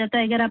پرووائڈ کیا جاتا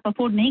ہے. اگر آپ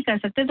افورڈ نہیں کر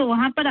سکتے تو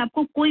وہاں پر آپ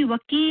کو کوئی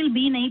وکیل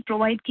بھی نہیں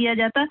پرووائڈ کیا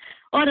جاتا,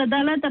 اور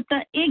عدالت اب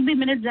تک ایک بھی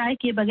منٹ ضائع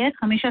کیے بغیر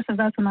ہمیشہ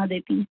سزا سنا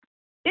دیتی ہے.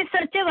 اس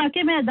سچے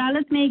واقعے میں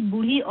عدالت میں ایک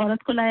بوڑھی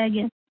عورت کو لایا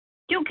گیا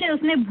کیونکہ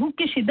اس نے بھوک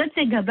کی شدت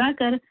سے گھبرا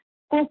کر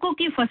کوکو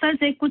کی فصل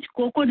سے کچھ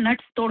کوکو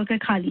نٹس توڑ کر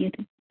کھا لیے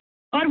تھے,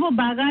 اور وہ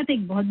باغات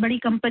ایک بہت بڑی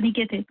کمپنی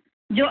کے تھے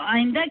جو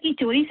آئندہ کی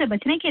چوری سے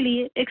بچنے کے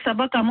لیے ایک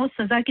سبق آموز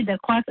سزا کی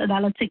درخواست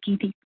عدالت سے کی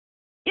تھی.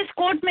 اس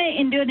کورٹ میں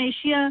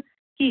انڈونیشیا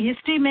کی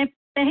ہسٹری میں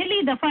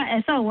پہلی دفعہ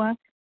ایسا ہوا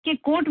کہ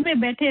کورٹ میں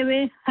بیٹھے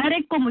ہوئے ہر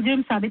ایک کو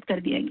مجرم ثابت کر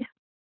دیا گیا.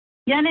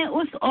 یعنی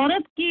اس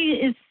عورت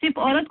کی, صرف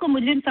عورت کو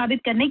مجرم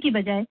ثابت کرنے کی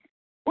بجائے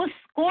اس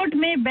کورٹ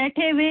میں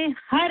بیٹھے ہوئے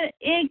ہر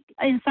ایک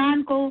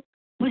انسان کو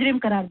مجرم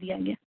قرار دیا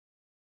گیا.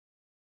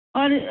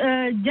 اور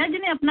جج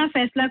نے اپنا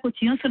فیصلہ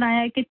کچھ یوں سنایا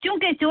ہے کہ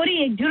چونکہ چوری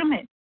ایک جرم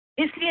ہے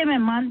اس لیے میں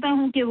مانتا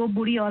ہوں کہ وہ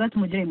بوڑھی عورت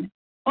مجرم ہے,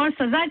 اور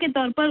سزا کے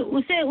طور پر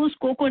اسے اس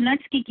کوکو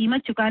نٹس کی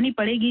قیمت چکانی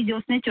پڑے گی جو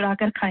اس نے چرا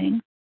کر کھائے ہیں.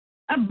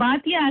 अब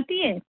बात ये आती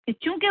है कि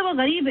चूंकि वो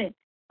गरीब है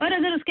और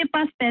अगर उसके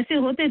पास पैसे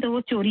होते तो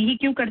वो चोरी ही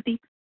क्यों करती,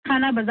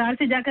 खाना बाजार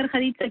से जाकर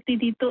खरीद सकती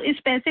थी। तो इस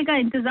पैसे का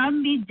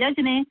इंतजाम भी जज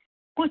ने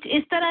कुछ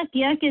इस तरह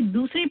किया कि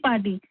दूसरी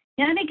पार्टी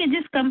यानी कि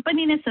जिस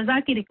कंपनी ने सजा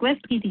की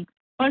रिक्वेस्ट की थी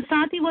और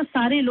साथ ही वो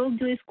सारे लोग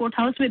जो इस कोर्ट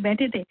हाउस में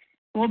बैठे थे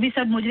वो भी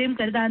सब मुजरिम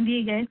करार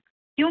दिए गए,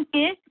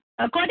 क्योंकि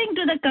according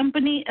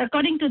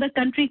to the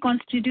country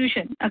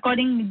constitution,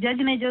 according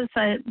जज ने जो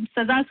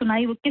सजा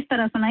सुनाई वो किस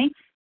तरह सुनाई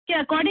कि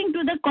according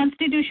to the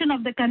constitution of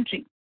the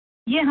country,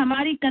 ये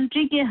हमारी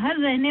कंट्री के हर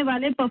रहने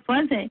वाले पर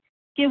फर्ज है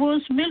कि वो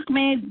उस मुल्क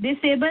में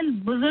डिसेबल,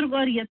 बुजुर्ग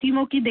और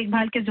यतीमों की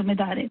देखभाल के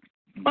जिम्मेदार है।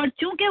 और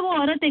चूंकि वो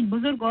औरत एक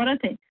बुजुर्ग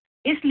औरत है,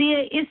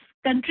 इसलिए इस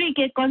कंट्री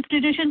के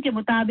कॉन्स्टिट्यूशन के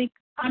मुताबिक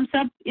हम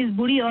सब इस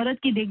बूढ़ी औरत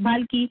की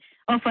देखभाल की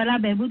और फलाह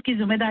बहबूद की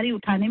जिम्मेदारी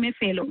उठाने में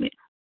फेल हो गए।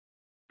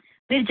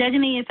 फिर जज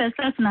ने यह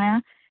फैसला सुनाया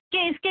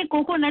कि इसके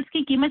कोकोनट्स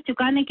की कीमत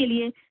चुकाने के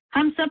लिए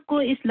हम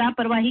सबको इस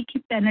लापरवाही की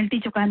पेनल्टी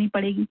चुकानी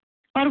पड़ेगी।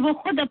 और वो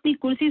खुद अपनी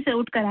कुर्सी से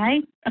उठकर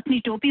आए, अपनी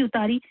टोपी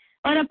उतारी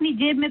और अपनी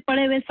जेब में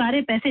पड़े हुए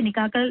सारे पैसे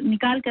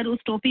निकाल कर उस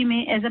टोपी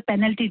में एज अ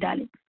पेनल्टी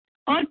डाले।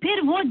 और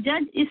फिर वो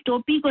जज इस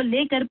टोपी को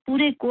लेकर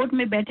पूरे कोर्ट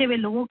में बैठे हुए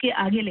लोगों के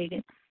आगे ले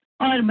गए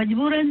और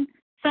मजबूरन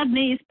सब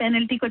ने इस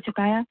पेनल्टी को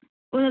चुकाया।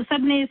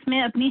 सब ने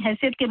इसमें अपनी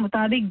हैसियत के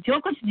मुताबिक जो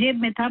कुछ जेब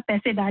में था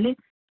पैसे डाले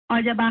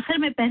और जब आखिर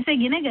में पैसे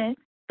गिने गए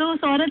तो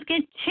उस औरत के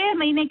 6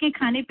 महीने के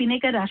खाने पीने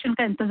का राशन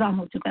का इंतजाम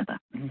हो चुका था।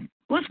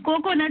 उस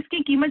कोकोनट्स की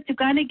कीमत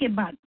चुकाने के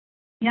बाद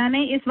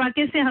यानी इस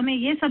वाक़े से हमें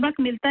ये सबक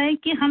मिलता है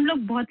कि हम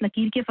लोग बहुत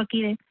लकीर के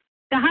फकीर हैं।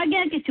 कहा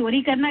गया कि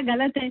चोरी करना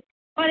गलत है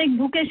और एक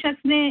भूखे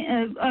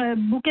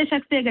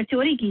शख्स से अगर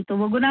चोरी की तो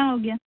वो गुनाह हो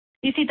गया।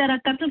 इसी तरह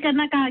कत्ल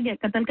करना कहा गया,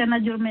 कत्ल करना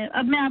जुर्म है।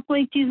 अब मैं आपको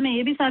एक चीज़ में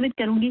ये भी साबित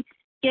करूंगी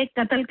कि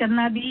कत्ल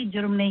करना भी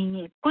जुर्म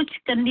नहीं है। कुछ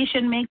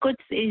कंडीशन में, कुछ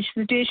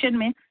सिचुएशन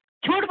में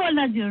झूठ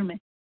बोलना जुर्म है।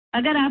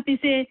 अगर आप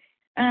इसे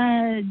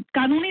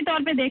कानूनी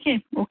तौर पे देखें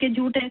ओके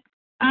झूठ है,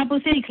 आप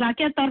उसे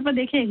इखलाकियत तौर पर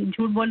देखें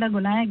झूठ बोलना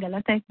गुनाह है,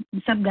 गलत है,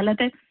 सब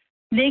गलत है।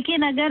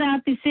 लेकिन अगर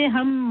आप इसे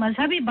हम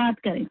मजहबी बात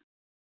करें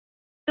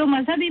तो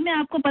मजहबी में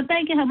आपको पता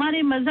है कि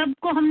हमारे मजहब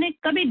को हमने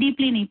कभी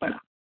डीपली नहीं पढ़ा।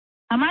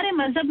 हमारे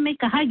मजहब में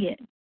कहा गया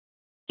है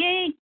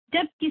कि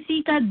जब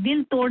किसी का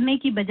दिल तोड़ने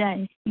की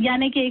बजाय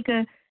यानी कि एक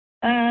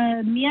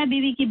मियाँ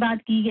बीवी की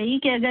बात की गई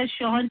कि अगर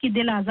शौहर की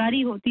दिल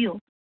आज़ारी होती हो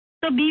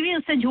तो बीवी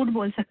उससे झूठ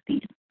बोल सकती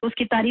है,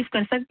 उसकी तारीफ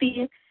कर सकती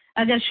है।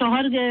 अगर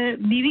शौहर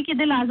बीवी की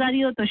दिल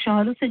आज़ारी हो तो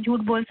शौहर उससे झूठ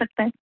बोल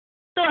सकता है।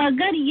 तो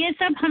अगर ये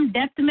सब हम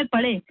डेप्थ में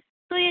पढ़े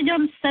तो ये जो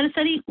हम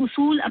सरसरी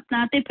उसूल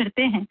अपनाते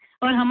फिरते हैं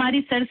और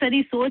हमारी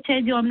सरसरी सोच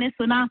है जो हमने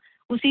सुना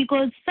उसी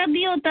को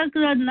सदियों तक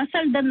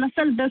नस्ल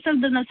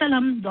दर नस्ल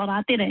हम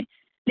दोहराते रहे,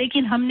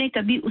 लेकिन हमने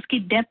कभी उसकी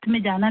डेप्थ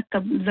में जाना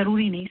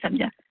ज़रूरी नहीं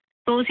समझा।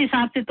 तो उस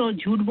हिसाब से तो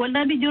झूठ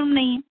बोलना भी जुर्म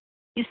नहीं है,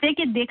 इसलिए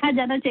कि देखा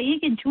जाना चाहिए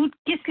कि झूठ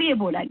किस लिए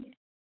बोला गया,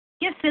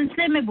 किस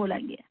सिलसिले में बोला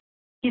गया।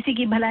 किसी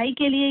की भलाई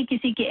के लिए,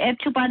 किसी के ऐब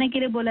छुपाने के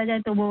लिए बोला जाए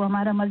तो वो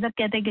हमारा मजहब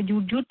कहते हैं कि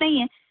झूठ नहीं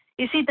है।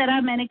 इसी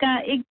तरह मैंने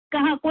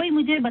कहा कोई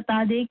मुझे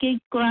बता दे कि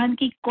कुरान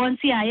की कौन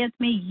सी आयत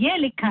में ये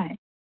लिखा है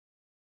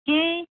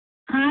कि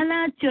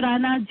खाना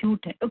चुराना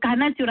झूठ है,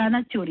 खाना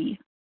चुराना चोरी है।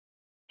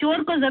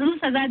 चोर को जरूर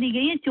सजा दी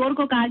गई है, चोर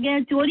को कहा गया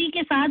है, चोरी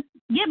के साथ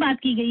ये बात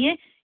की गई है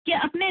कि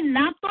अपने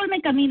नाप तोल में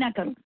कमी ना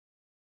करो।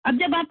 अब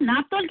जब आप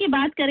नाप तोल की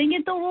बात करेंगे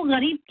तो वो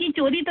गरीब की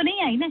चोरी तो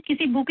नहीं आई ना,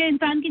 किसी भूखे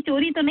इंसान की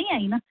चोरी तो नहीं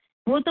आई ना,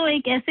 वो तो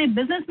एक ऐसे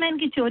बिजनेसमैन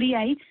की चोरी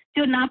आई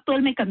जो नाप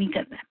तोल में कमी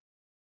कर रहा है।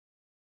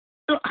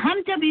 तो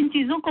हम जब इन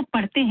चीज़ों को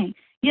पढ़ते हैं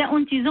या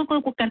उन चीज़ों को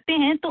करते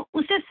हैं तो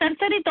उसे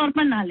सरसरी तौर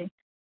पर ना लें,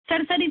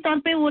 सरसरी तौर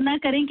पे वो ना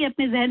करें कि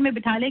अपने जहन में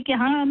बिठा लें कि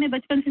हाँ हमें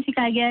बचपन से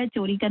सिखाया गया है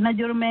चोरी करना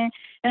जुर्म है,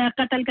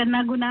 कत्ल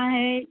करना गुनाह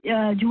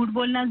है, झूठ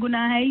बोलना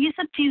गुनाह है। ये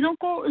सब चीज़ों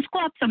को उसको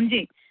आप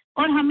समझें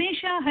और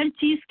हमेशा हर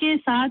चीज़ के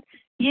साथ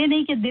ये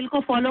नहीं कि दिल को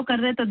फॉलो कर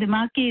रहे हैं तो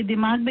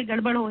दिमाग में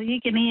गड़बड़ हो रही है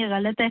कि नहीं ये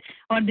गलत है,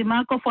 और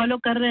दिमाग को फॉलो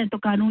कर रहे हैं तो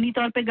कानूनी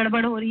तौर पे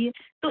गड़बड़ हो रही है।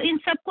 तो इन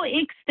सबको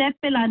एक स्टेप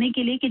पे लाने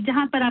के लिए कि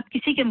जहाँ पर आप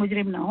किसी के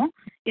मुजरिम ना हो,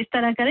 इस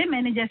तरह करें।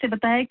 मैंने जैसे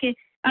बताया कि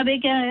अब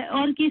एक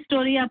और की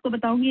स्टोरी आपको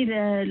बताऊंगी,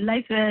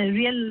 लाइफ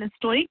रियल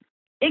स्टोरी।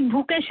 एक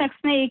भूखे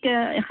शख्स ने,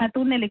 एक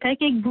खातून ने लिखा है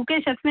कि एक भूखे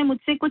शख्स ने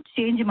मुझसे कुछ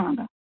चेंज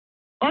मांगा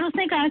और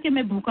उसने कहा कि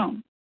मैं भूखा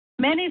हूँ।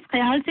 मैंने इस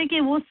ख्याल से कि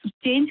वो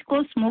चेंज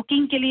को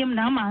स्मोकिंग के लिए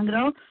ना मांग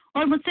रहा हो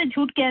और मुझसे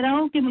झूठ कह रहा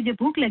हो कि मुझे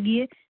भूख लगी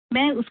है,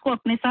 मैं उसको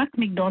अपने साथ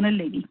मैकडॉनल्ड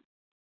ले गई।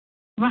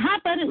 वहाँ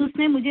पर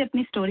उसने मुझे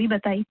अपनी स्टोरी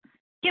बताई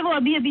कि वो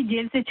अभी अभी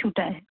जेल से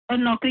छूटा है और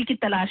नौकरी की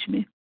तलाश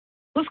में।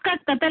 उसका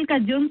कत्ल का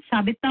जुर्म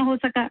साबित ना हो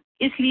सका,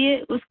 इसलिए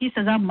उसकी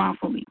सजा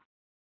माफ हो गई।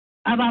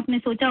 अब आपने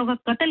सोचा होगा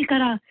कत्ल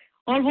करा,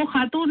 और वो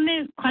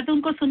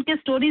खातून को सुन के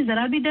स्टोरी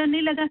जरा भी डर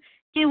नहीं लगा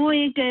कि वो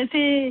एक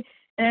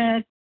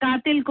ऐसे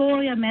कातिल को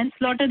या मैन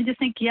स्लॉटर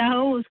जिसने किया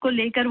हो उसको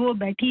लेकर वो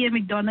बैठी है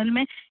मैकडॉनल्ड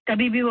में,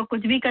 कभी भी वो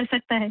कुछ भी कर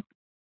सकता है।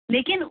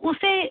 लेकिन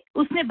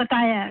उसने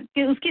बताया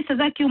कि उसकी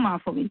सजा क्यों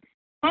माफ हो गई,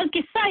 और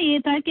किस्सा ये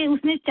था कि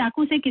उसने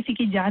चाकू से किसी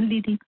की जान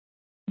ली थी।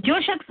 जो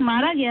शख्स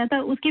मारा गया था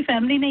उसकी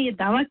फैमिली ने ये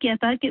दावा किया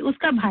था कि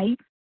उसका भाई,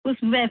 उस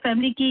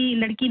फैमिली की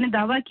लड़की ने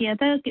दावा किया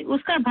था कि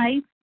उसका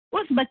भाई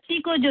उस बच्ची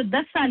को जो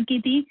 10 साल की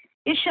थी,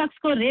 इस शख्स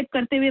को रेप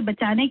करते हुए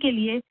बचाने के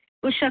लिए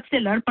उस शख्स से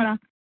लड़ पड़ा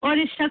और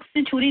इस शख्स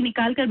से छुरी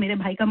निकाल कर मेरे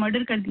भाई का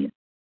मर्डर कर दिया।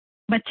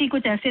 बच्ची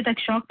कुछ ऐसे तक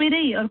शौक में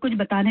रही और कुछ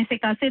बताने से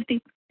कासिर थी,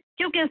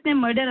 क्योंकि उसने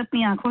मर्डर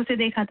अपनी आंखों से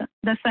देखा था।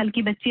 10 साल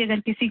की बच्ची अगर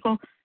किसी को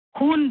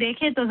खून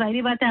देखे तो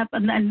जाहिर बात है आप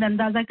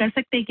अंदाजा कर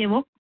सकते हैं कि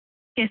वो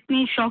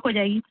कितनी शौक हो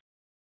जाएगी।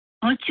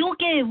 और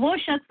चूंकि वो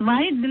शख्स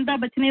वाहिद जिंदा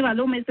बचने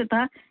वालों में से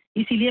था,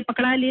 इसीलिए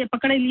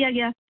पकड़ लिया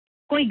गया।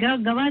 कोई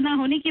गवाह ना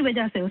होने की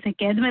वजह से उसे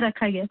कैद में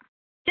रखा गया।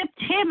 जब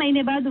 6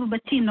 महीने बाद वो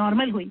बच्ची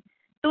नॉर्मल हुई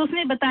तो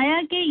उसने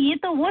बताया कि ये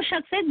तो वो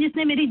शख्स है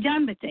जिसने मेरी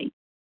जान बचाई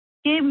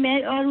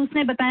और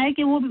उसने बताया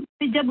कि वो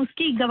जब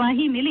उसकी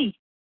गवाही मिली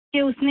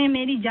कि उसने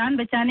मेरी जान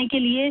बचाने के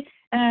लिए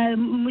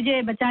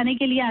मुझे बचाने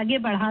के लिए आगे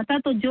बढ़ा था,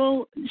 तो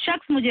जो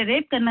शख्स मुझे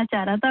रेप करना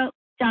चाह रहा था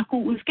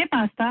चाकू उसके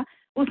पास था,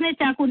 उसने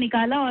चाकू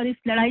निकाला और इस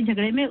लड़ाई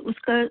झगड़े में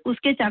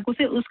उसके चाकू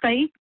से उसका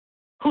ही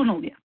खून हो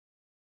गया।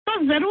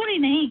 तो जरूरी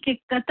नहीं कि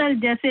कत्ल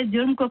जैसे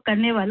जुर्म को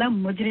करने वाला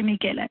मुजरिम ही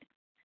कहलाए।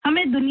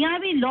 हमें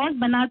दुनियावी लॉज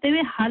बनाते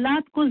हुए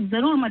हालात को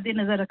जरूर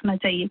मद्देनजर रखना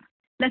चाहिए।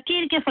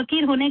 लकीर के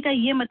फकीर होने का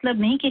ये मतलब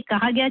नहीं कि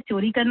कहा गया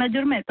चोरी करना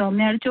जुर्म है तो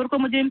हमने हर चोर को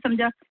मुजरिम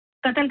समझा,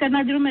 कत्ल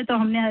करना जुर्म है तो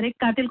हमने हर एक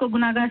कातिल को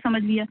गुनाहगार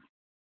समझ लिया।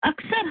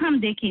 अक्सर हम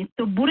देखें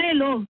तो बुरे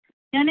लोग,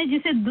 यानी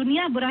जिसे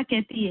दुनिया बुरा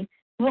कहती है,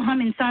 वो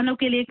हम इंसानों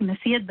के लिए एक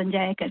नसीहत बन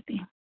जाया करते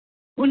हैं।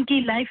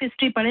 उनकी लाइफ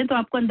हिस्ट्री पढ़ें तो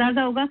आपको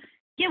अंदाजा होगा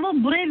कि वो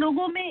बुरे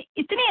लोगों में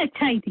इतनी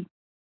अच्छाई थी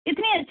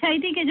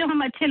कि जो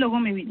हम अच्छे लोगों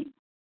में भी नहीं।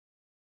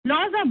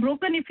 Laws are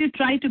broken if you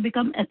try to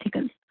become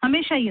ethical.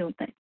 हमेशा ये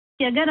होता है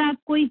कि अगर आप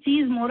कोई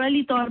चीज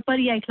मोरली तौर पर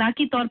या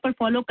इखलाकी तौर पर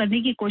फॉलो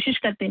करने की कोशिश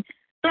करते हैं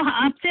तो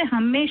आपसे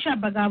हमेशा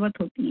बगावत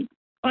होती है।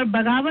 और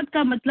बगावत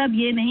का मतलब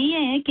ये नहीं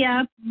है कि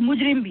आप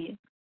मुजरिम भी है,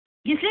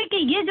 इसलिए कि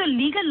ये जो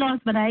लीगल लॉज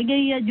बनाए गए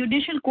या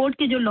जुडिशियल कोर्ट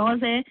के जो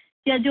लॉज है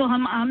या जो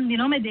हम आम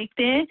दिनों में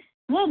देखते हैं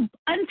वो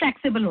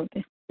अनफ्लेक्सिबल होते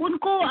हैं।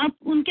 उनको आप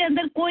उनके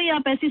अंदर कोई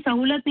आप ऐसी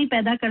सहूलत नहीं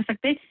पैदा कर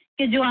सकते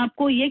कि जो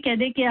आपको ये कह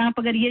दे कि आप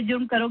अगर ये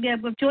जुर्म करोगे,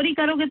 आप चोरी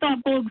करोगे तो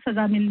आपको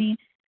सजा मिलनी है,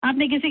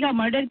 आपने किसी का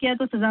मर्डर किया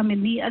तो सजा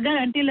मिलनी है, अगर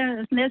अंटिल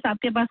अनलेस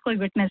आपके पास कोई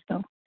विटनेस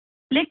था।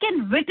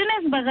 लेकिन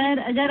विटनेस बगैर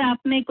अगर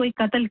आपने कोई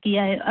कत्ल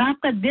किया है,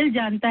 आपका दिल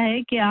जानता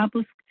है कि आप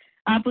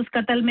उस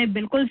कत्ल में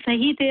बिल्कुल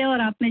सही थे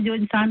और आपने जो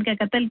इंसान का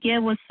कत्ल किया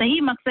है वो सही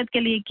मकसद के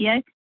लिए किया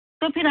है,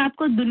 तो फिर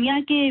आपको दुनिया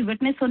के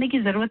विटनेस होने की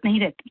ज़रूरत नहीं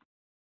रहती।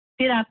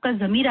 फिर आपका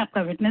ज़मीर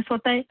आपका विटनेस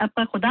होता है,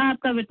 आपका खुदा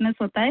आपका विटनेस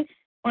होता है।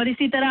 और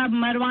इसी तरह आप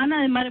मरवाना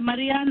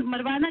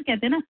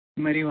कहते हैं ना,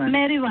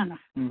 मैरिवाना,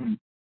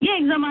 ये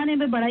एक ज़माने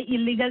में बड़ा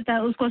इलीगल था।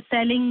 उसको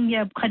सेलिंग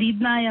या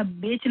खरीदना या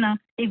बेचना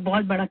एक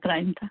बहुत बड़ा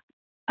क्राइम था।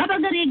 अब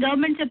अगर ये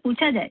गवर्नमेंट से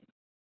पूछा जाए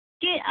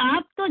कि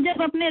आप तो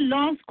जब अपने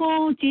लॉज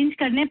को चेंज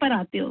करने पर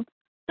आते हो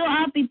तो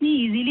आप इतनी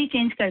इजीली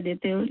चेंज कर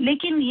देते हो,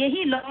 लेकिन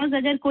यही लॉज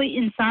अगर कोई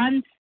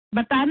इंसान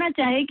बताना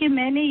चाहे कि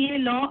मैंने ये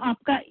लॉ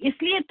आपका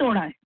इसलिए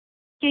तोड़ा है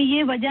कि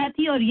ये वजह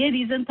थी और ये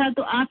रीजन था,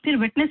 तो आप फिर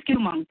विटनेस क्यों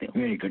मांगते हो?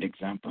 Very good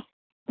example.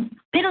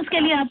 फिर उसके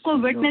लिए आपको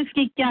विटनेस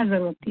की क्या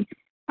जरूरत थी?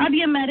 अब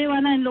ये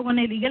मैरिजुआना इन लोगों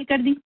ने लीगल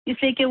कर दी,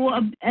 इसलिए कि वो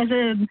अब एज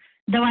ए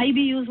दवाई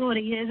भी यूज हो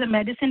रही है, एज ए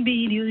मेडिसिन भी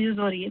यूज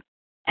हो रही है।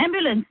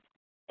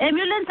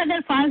 एम्बुलेंस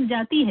अगर फास्ट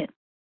जाती है,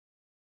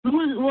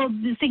 वो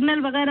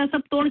सिग्नल वगैरह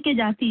सब तोड़ के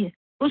जाती है,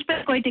 उस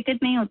पर कोई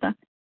टिकट नहीं होता।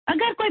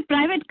 अगर कोई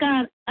प्राइवेट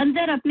कार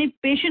अंदर अपने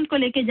पेशेंट को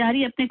लेके जा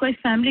रही है, अपने कोई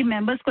फैमिली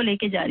मेंबर्स को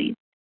लेके जा रही है,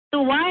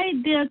 तो why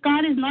the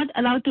car is not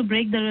allowed to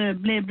break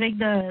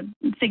the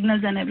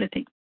signals and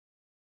everything?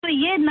 तो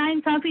ये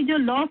नाइंसाफी जो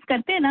लॉज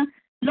करते हैं ना,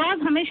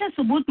 लॉज हमेशा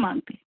सबूत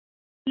मांगते हैं,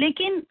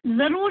 लेकिन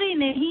जरूरी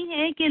नहीं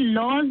है कि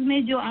लॉज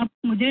में जो आप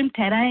मुजरिम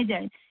ठहराए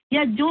जाए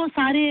या जो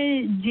सारे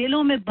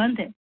जेलों में बंद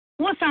है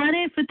वो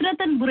सारे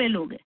फितरतन बुरे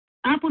लोग हैं।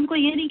 आप उनको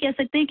ये नहीं कह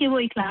सकते कि वो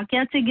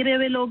इखलाकियात से गिरे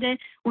हुए लोग हैं,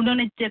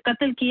 उन्होंने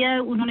कत्ल किया है,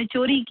 उन्होंने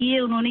चोरी की है,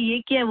 उन्होंने ये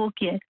किया वो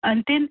किया है,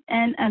 until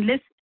and unless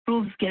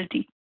proves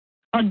guilty.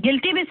 और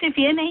गिल्टी भी सिर्फ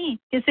ये नहीं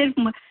कि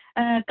सिर्फ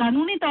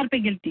कानूनी तौर पे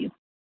गिल्टी हो,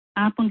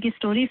 आप उनकी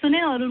स्टोरी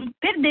सुने और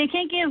फिर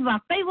देखें कि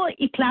वाकई वो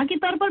इखलाकी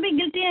तौर पर भी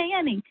गिल्टी है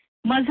या नहीं,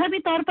 मजहबी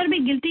तौर पर भी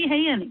गिल्टी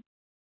है या नहीं।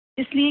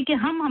 इसलिए कि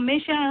हम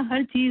हमेशा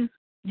हर चीज़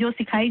जो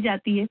सिखाई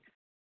जाती है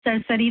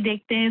सरसरी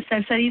देखते हैं,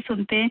 सरसरी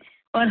सुनते हैं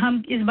और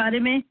हम इस बारे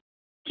में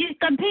कि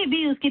कभी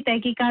भी उसकी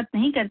तहकीकात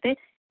नहीं करते।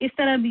 इस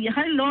तरह भी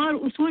हर लॉ और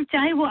उसूल,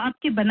 चाहे वो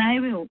आपके बनाए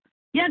हुए हो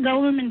या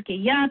गवर्नमेंट के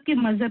या आपके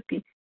मजहब के,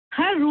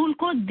 हर रूल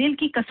को दिल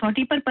की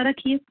कसौटी पर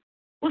परखिए,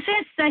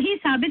 उसे सही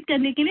साबित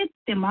करने के लिए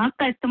दिमाग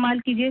का इस्तेमाल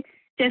कीजिए।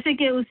 जैसे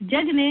कि उस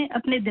जज ने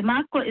अपने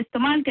दिमाग को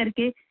इस्तेमाल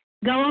करके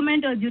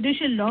गवर्नमेंट और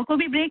जुडिशियल लॉ को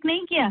भी ब्रेक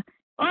नहीं किया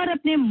और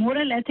अपने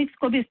मोरल एथिक्स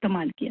को भी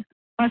इस्तेमाल किया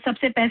और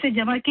सबसे पैसे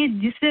जमा किए,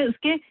 जिससे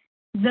उसके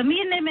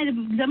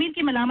ज़मीर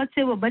की मलामत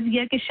से वो बच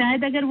गया कि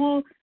शायद अगर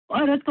वो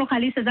औरत को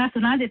खाली सज़ा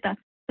सुना देता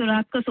तो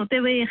रात को सोते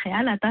हुए ये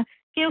ख्याल आता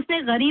कि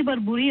उसने गरीब और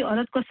बुरी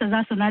औरत को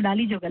सज़ा सुना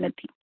डाली जो गलत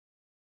थी।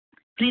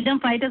 फ्रीडम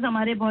फाइटर्स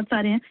हमारे बहुत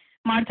सारे हैं।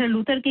 मार्टिन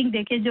लूथर किंग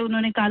देखे, जो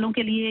उन्होंने कालों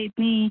के लिए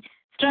इतनी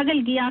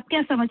स्ट्रगल किया। आप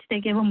क्या समझते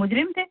कि वो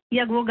मुजरिम थे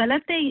या वो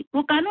गलत थे?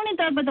 वो कानूनी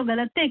तौर पर तो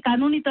गलत थे,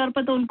 कानूनी तौर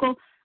पर तो उनको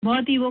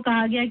बहुत ही वो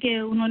कहा गया कि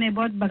उन्होंने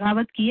बहुत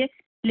बगावत की है,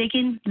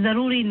 लेकिन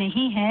ज़रूरी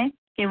नहीं है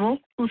कि वो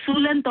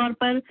उसूलन तौर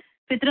पर,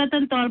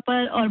 फितरतन तौर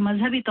पर और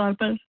मजहबी तौर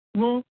पर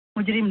वो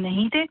मुजरिम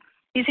नहीं थे।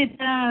 इसी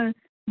तरह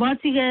بہت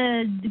سی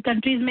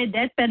کنٹریز میں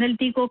ڈیتھ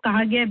پینلٹی کو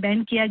کہا گیا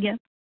بین کیا گیا.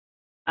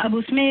 اب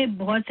اس میں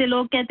بہت سے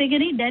لوگ کہتے کہ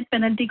نہیں ڈیتھ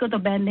پینلٹی کو تو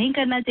بین نہیں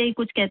کرنا چاہیے,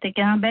 کچھ کہتے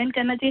کہ ہاں بین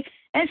کرنا چاہیے.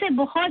 ایسے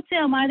بہت سے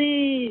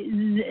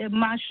ہمارے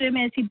معاشرے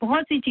میں ایسی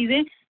بہت سی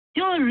چیزیں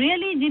جو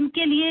ریئلی جن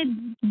کے لیے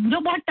جو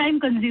بہت ٹائم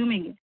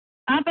کنزیومنگ ہے.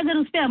 آپ اگر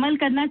اس پہ عمل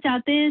کرنا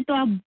چاہتے ہیں تو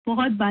آپ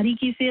بہت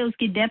باریکی سے اس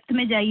کی ڈیپتھ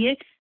میں جائیے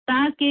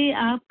تاکہ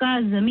آپ کا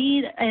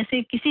ضمیر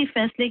ایسے کسی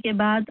فیصلے کے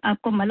بعد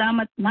آپ کو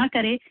ملامت نہ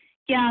کرے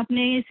کہ آپ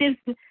نے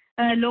صرف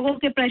لوگوں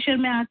کے پریشر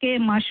میں آ کے,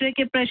 معاشرے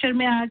کے پریشر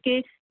میں آ کے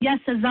یا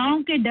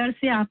سزاؤں کے ڈر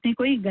سے آپ نے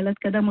کوئی غلط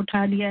قدم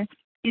اٹھا لیا ہے.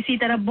 اسی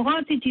طرح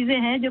بہت سی چیزیں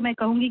ہیں جو میں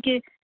کہوں گی کہ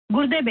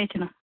گردے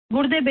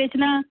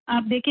بیچنا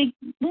آپ دیکھیں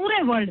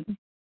پورے ورلڈ میں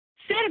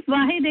صرف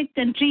واحد ایک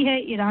کنٹری ہے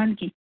ایران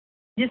کی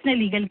جس نے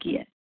لیگل کیا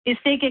ہے. اس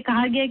سے کہ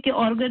کہا گیا کہ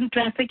organ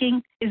trafficking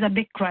is a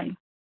big crime.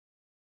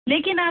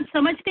 لیکن آپ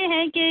سمجھتے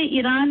ہیں کہ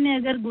ایران نے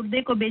اگر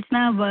گردے کو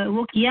بیچنا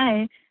وہ کیا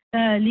ہے,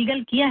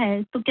 لیگل کیا ہے,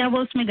 تو کیا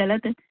وہ اس میں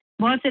غلط ہے؟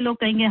 بہت سے لوگ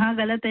کہیں گے ہاں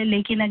غلط ہے,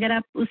 لیکن اگر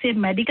آپ اسے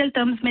میڈیکل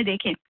ٹرمز میں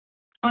دیکھیں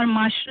اور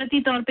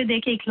معاشرتی طور پہ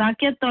دیکھیں,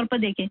 اخلاقیت طور پر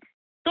دیکھیں,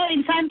 تو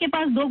انسان کے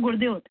پاس 2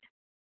 گردے ہوتے ہیں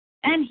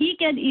اینڈ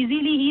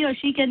ہی اور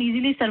she can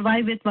easily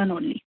survive with one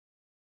only.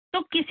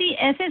 تو کسی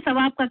ایسے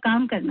ثواب کا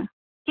کام کرنا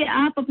کہ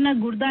آپ اپنا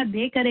گردہ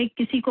دے کر ایک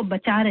کسی کو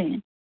بچا رہے ہیں,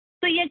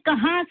 تو یہ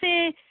کہاں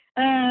سے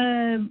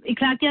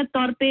اخلاقیات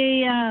طور پہ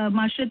یا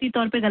معاشرتی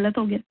طور پہ غلط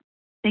ہو گیا؟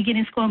 لیکن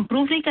اس کو ہم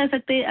پروف نہیں کر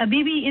سکتے.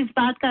 ابھی بھی اس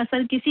بات کا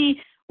اثر کسی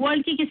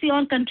ورلڈ کی کسی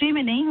اور کنٹری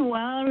میں نہیں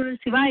ہوا, اور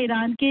سوائے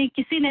ایران کے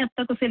کسی نے اب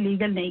تک اسے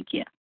لیگل نہیں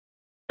کیا.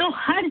 تو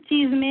ہر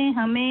چیز میں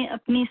ہمیں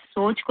اپنی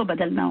سوچ کو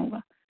بدلنا ہوگا.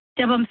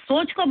 جب ہم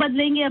سوچ کو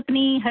بدلیں گے,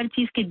 اپنی ہر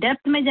چیز کی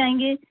ڈیپتھ میں جائیں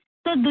گے,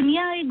 تو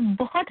دنیا ایک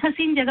بہت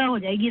حسین جگہ ہو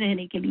جائے گی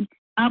رہنے کے لیے.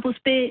 آپ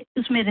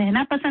اس میں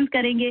رہنا پسند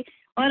کریں گے,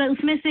 اور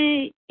اس میں سے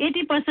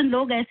 80%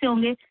 لوگ ایسے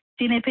ہوں گے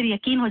جنہیں پھر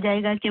یقین ہو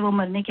جائے گا کہ وہ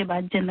مرنے کے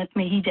بعد جنت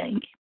میں ہی جائیں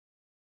گے.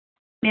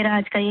 میرا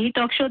آج کا یہی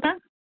ٹاک شو تھا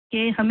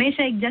کہ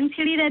ہمیشہ ایک جنگ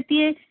چھڑی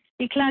رہتی ہے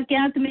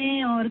اخلاقیات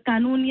میں اور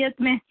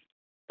قانونیت میں,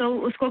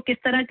 تو اس کو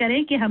کس طرح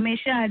کریں کہ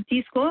ہمیشہ ہر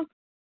چیز کو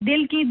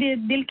دل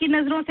کی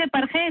نظروں سے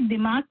پرکھیں,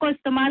 دماغ کو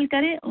استعمال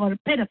کریں اور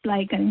پھر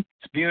اپلائی کریں.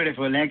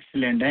 Beautiful,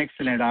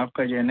 excellent. آپ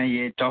کا جو ہے نا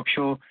یہ ٹاک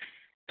شو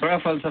تھوڑا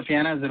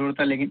فلسفیانہ ضرور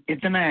تھا, لیکن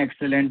اتنا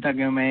ایکسلنٹ تھا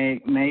کہ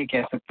میں یہ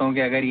کہہ سکتا ہوں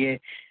کہ اگر یہ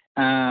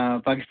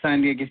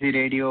پاکستان کے کسی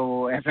ریڈیو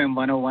FM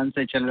 101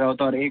 سے چل رہا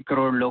ہوتا اور 1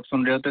 کروڑ لوگ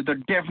سن رہے ہوتے تو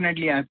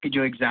ڈیفینیٹلی آپ کی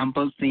جو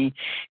ایگزامپلس تھیں,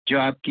 جو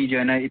آپ کی جو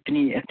ہے نا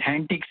اتنی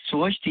اتھینٹک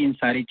سوچ تھی ان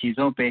ساری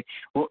چیزوں پہ,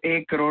 وہ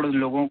 1 کروڑ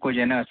لوگوں کو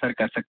جو ہے نا اثر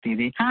کر سکتی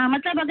تھی. ہاں,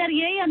 مطلب اگر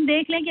یہی ہم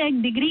دیکھ لیں کہ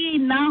ایک ڈگری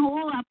نہ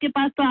ہو آپ کے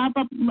پاس تو آپ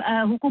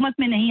حکومت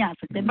میں نہیں آ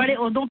سکتے, بڑے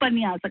عہدوں پر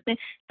نہیں آ سکتے.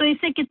 تو اس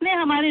سے کتنے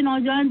ہمارے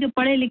نوجوان جو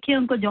پڑھے لکھے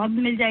ان کو جاب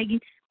مل جائے گی,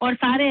 اور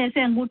سارے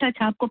ایسے انگوٹھا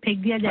چھاپ کو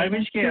پھینک دیا جائے گا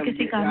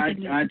کسی کام کے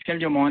لیے. آج کل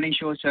جو مارننگ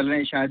شوز چل رہے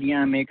ہیں,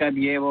 شادیاں, میک اپ,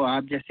 یہ وہ,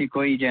 آپ جیسی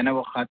کوئی جو ہے نا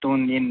وہ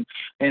خاتون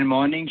ان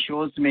مارننگ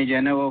شوز میں جو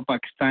ہے نا وہ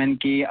پاکستان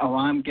کی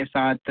عوام کے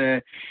ساتھ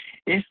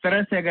اس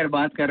طرح سے اگر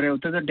بات کر رہے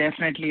ہوتے تو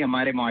ڈیفینیٹلی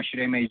ہمارے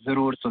معاشرے میں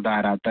ضرور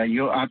سدھار آتا.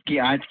 یہ آپ کی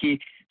آج کی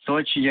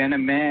سوچ جو ہے نا,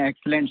 میں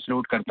ایکسلنٹ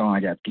سلوٹ کرتا ہوں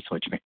آج آپ کی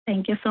سوچ میں.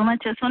 تھینک یو سو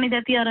مچ. سونی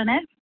دیتی اور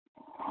انیر.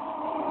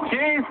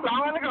 جی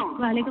السلام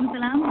علیکم. وعلیکم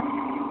السلام.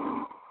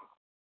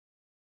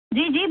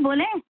 جی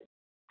بولیں.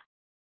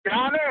 کیا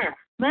حال ہے؟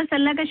 بس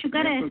اللہ کا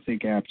شکر ہے.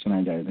 ٹھیک ہے, آپ سنا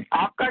جائے.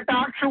 آپ کا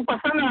ٹاک شو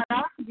پسند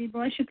آیا. جی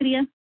بہت شکریہ.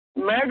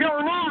 میں جو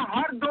ہوں نا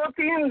ہر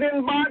 2-3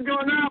 دن بعد جو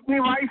ہے نا اپنی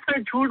وائف سے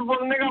جھوٹ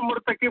بولنے کا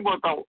مرتکب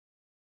ہوتا ہوں.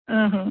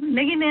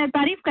 لیکن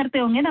تعریف کرتے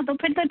ہوں گے نا تو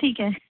پھر تو ٹھیک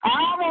ہے.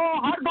 ہاں, وہ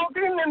ہر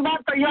 2-3 دن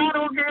بعد تیار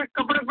ہو کے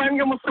کپڑے پہن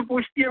کے مجھ سے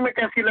پوچھتی ہے میں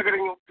کیسی لگ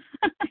رہی ہوں.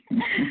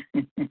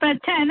 تو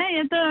اچھا ہے نا,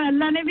 یہ تو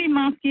اللہ نے بھی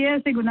معاف کیا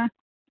ایسے گناہ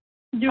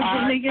جو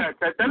بولنے کے.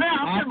 اچھا چلے,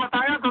 آپ نے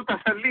بتایا تو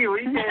تسلی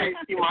ہوئی کہ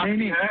اس کی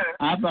معافی ہے.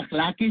 آپ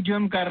اخلاقی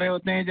جرم کر رہے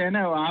ہوتے ہیں جو ہے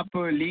نا, آپ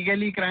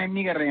لیگلی کرائم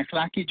نہیں کر رہے ہیں,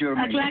 اخلاقی جرم.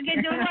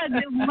 اخلاقی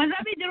جرم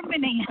مذہبی جرم میں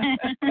نہیں ہے.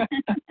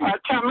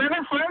 اچھا, میں نے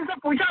سہیل سے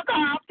پوچھا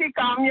تھا آپ کی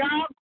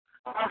کامیاب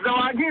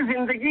ازدواجی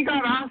زندگی کا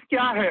راز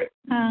کیا ہے.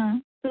 ہاں,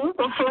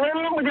 تو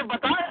سہیل نے مجھے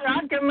بتایا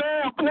کہ میں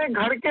اپنے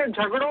گھر کے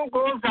جھگڑوں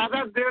کو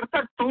زیادہ دیر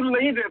تک طول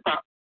نہیں دیتا.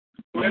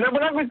 میں نے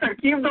بولا کوئی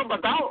ترکیب تو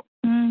بتاؤ.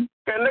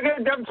 کہنے لگے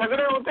جب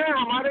جھگڑے ہوتے ہیں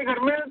ہمارے گھر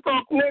میں تو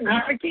اپنے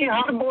گھر کی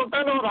ہر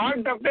بوتل اور ہر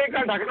ڈبے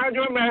کا ڈھکنا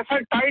جو ہے میں ایسا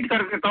ٹائٹ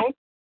کر دیتا ہوں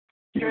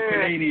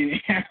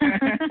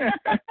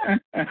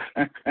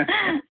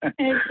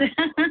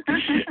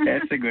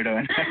ایسے گڈ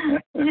ون.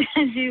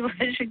 جی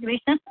بہت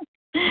شکریہ.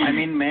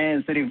 میں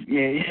صرف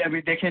یہ ابھی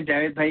دیکھیں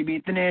جاوید بھائی بھی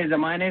اتنے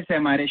زمانے سے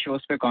ہمارے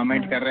شوز پہ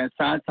کامنٹ کر رہے ہیں,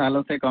 7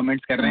 سالوں سے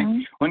کامنٹس کر رہے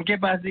ہیں. ان کے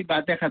پاس بھی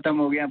باتیں ختم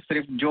ہو گئی, آپ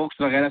صرف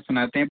جوکس وغیرہ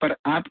سناتے ہیں, پر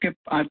آپ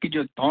کی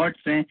جو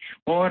تھاٹس ہیں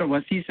اور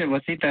وسیع سے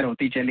وسیع تر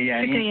ہوتی چلی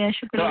جا رہی ہیں.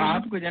 تو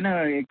آپ کو جو ہے نا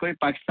کوئی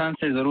پاکستان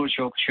سے ضرور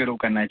شوق شروع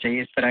کرنا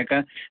چاہیے اس طرح کا.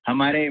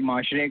 ہمارے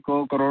معاشرے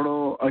کو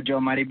کروڑوں, جو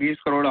ہماری 20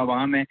 کروڑ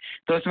عوام ہے,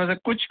 تو اس میں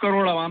سے کچھ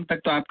کروڑ عوام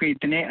تک تو آپ کے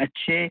اتنے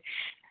اچھے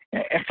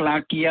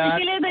اخلاقیات,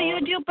 اسی لیے تو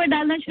یوٹیوب پر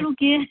ڈالنا شروع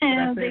کیے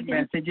ہیں.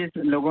 میسیجز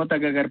لوگوں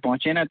تک اگر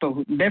پہنچے نا تو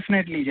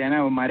ڈیفینیٹلی جو ہے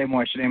نا ہمارے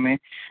معاشرے میں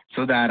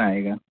سدھار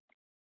آئے گا.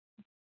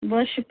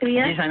 बहुत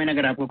शुक्रिया जी सामिन,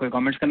 अगर आपको कोई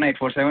कमेंट्स करना है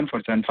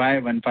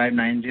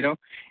 847-475-1590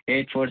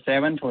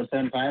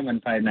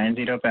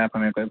 847-475-1590 पे आप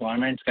हमें कोई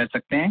कमेंट्स कर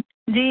सकते हैं।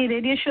 जी,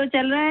 रेडियो शो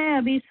चल रहा है,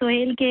 अभी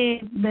सोहेल के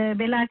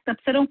बेला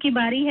तबसरों की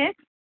बारी है,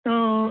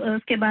 तो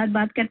उसके बाद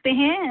बात करते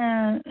हैं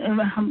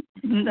हम।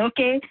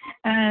 ओके,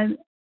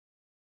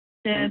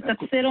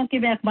 तबसरों की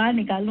मैं अखबार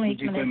निकाल लूँ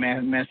एक मिनट। कोई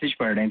मैसेज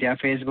पढ़ रहे थे आप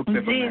फेसबुक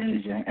पे?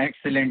 मैसेज है,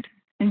 एक्सीलेंट।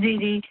 जी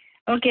जी,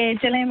 ओके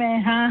चले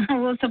मैं, हाँ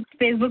वो सब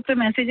फेसबुक पे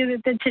मैसेजेस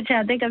इतने अच्छे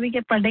आते हैं कभी के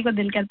पढ़ने को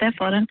दिल करता है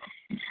फौरन।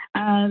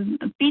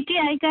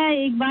 पीटीआई का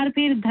एक बार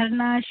फिर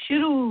धरना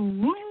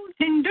शुरू,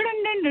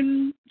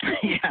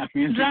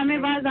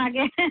 ड्रामेबाज आ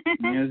गए।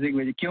 म्यूजिक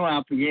बजे क्यों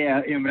आप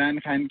ये इमरान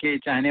खान के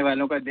चाहने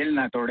वालों का दिल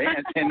ना तोड़े,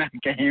 ऐसे ना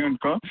कहें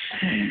उनको।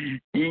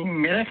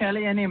 मेरा ख्याल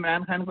है यानी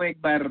इमरान खान को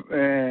एक बार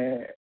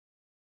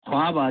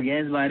ख्वाब आ गया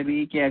इस बार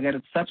भी कि अगर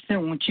सबसे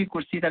ऊंची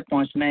कुर्सी तक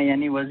पहुंचना है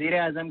यानी वजीर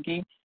आजम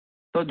की,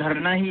 तो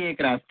धरना ही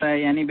एक रास्ता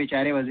है। यानी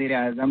बेचारे वजीर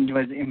आजम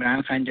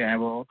इमरान खान जो है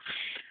वो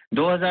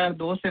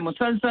 2002 से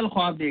मुसलसल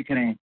ख्वाब देख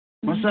रहे हैं,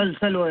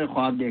 मुसलसल वो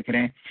ख्वाब देख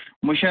रहे हैं।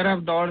 मुशर्रफ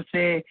दौर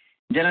से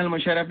जनरल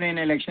मुशर्रफ ने इन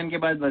इलेक्शन के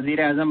बाद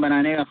वजीर आजम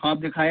बनाने का ख्वाब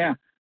दिखाया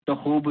तो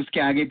खूब उसके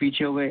आगे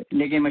पीछे हो गए,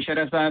 लेकिन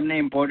मुशर्रफ साहब ने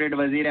इम्पोर्टेड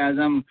वजीर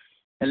आजम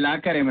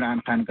लाकर इमरान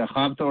खान का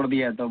ख्वाब तोड़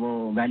दिया तो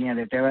वो गालियां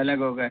देते हुए अलग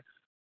हो गए।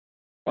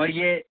 और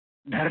ये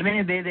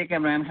धरने दे दे के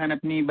इमरान खान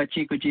अपनी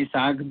बच्ची कुची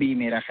साख भी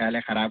मेरा ख्याल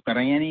है ख़राब कर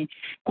रहे हैं। यानी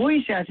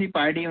कोई सियासी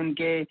पार्टी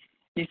उनके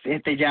इस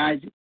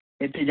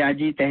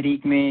एहतजाजी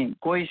तहरीक में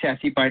कोई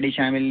सियासी पार्टी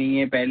शामिल नहीं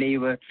है। पहले ही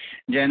वो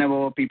जो है ना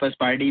वो पीपल्स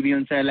पार्टी भी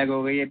उनसे अलग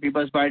हो गई है।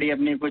 पीपल्स पार्टी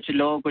अपनी कुछ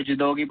लो कुछ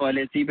दो की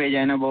पॉलिसी पे जो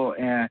है ना वो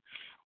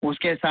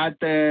उसके साथ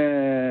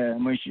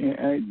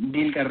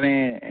डील कर रहे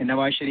हैं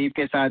नवाज शरीफ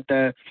के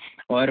साथ,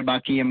 और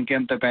बाकी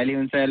एमकेएम तो पहले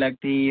उनसे अलग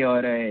थी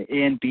और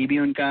एएनपी भी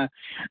उनका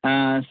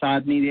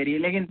साथ नहीं दे रही है।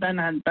 लेकिन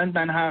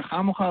तनहा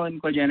खामखा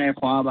उनको जो है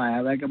ख्वाब आया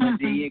हुआ है कि बस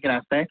यही एक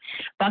रास्ता है।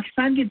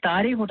 पाकिस्तान की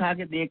तारीख उठा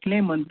के देख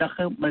लें,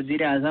 मुंतखब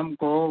वजीर आजम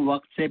को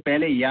वक्त से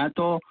पहले या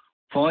तो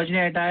फौज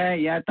ने हटाया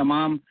या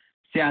तमाम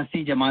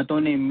सियासी जमातों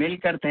ने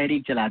मिलकर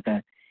तहरीक चलाता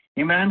है।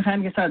 इमरान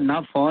खान के साथ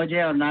ना फौज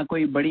है और ना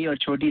कोई बड़ी और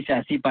छोटी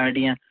सियासी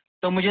पार्टियां।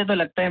 तो मुझे तो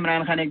लगता है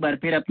इमरान खान एक बार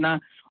फिर अपना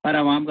और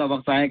आवाम का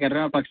वक्त ज़ाया कर रहे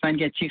हैं और पाकिस्तान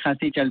की अच्छी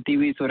खासी चलती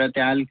हुई सूरत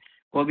हाल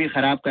को भी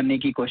ख़राब करने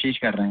की कोशिश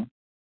कर रहे हैं।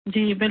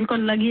 जी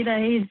बिल्कुल लगी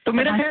रही। तो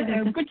मेरा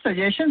ख्याल कुछ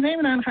सजेशन है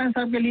इमरान खान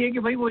साहब के लिए कि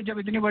भाई वो जब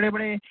इतने बड़े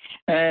बड़े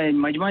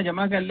मजमा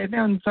जमा कर लेते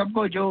हैं, उन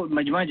सबको जो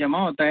मजमा जमा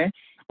होता है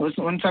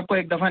उन सबको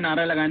एक दफ़ा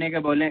नारा लगाने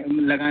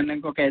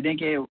को कह दें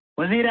कि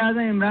वज़ीर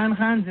आज़म इमरान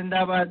खान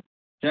जिंदाबाद।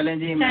 चलें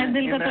जी,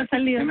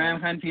 इमरान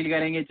खान फील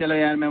करेंगे चलो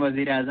यार मैं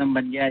वजीर आजम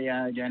बन गया,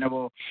 या जो है ना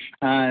वो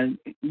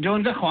जो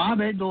उनका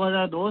ख्वाब है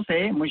 2002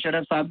 से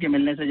मुशर्रफ साहब के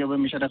मिलने से, जो वो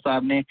मुशर्रफ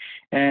साहब ने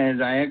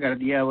ज़ाया कर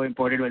दिया वो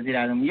इम्पोर्टेड वजीर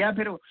आजम, या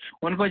फिर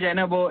उनको जो है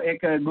ना वो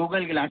एक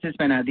गूगल ग्लासेस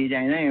पहना दी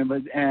जाए ना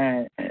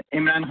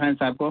इमरान खान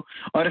साहब को,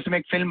 और उसमें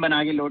एक फिल्म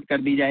बना के लोड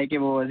कर दी जाए कि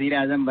वो वजीर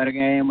आजम बन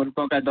गए हैं,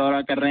 मुल्कों का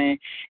दौरा कर रहे हैं,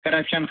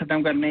 करप्शन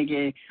ख़त्म करने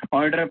के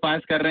ऑर्डर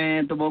पास कर रहे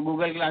हैं, तो वो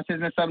गूगल ग्लासेस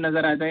में सब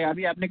नज़र आता है।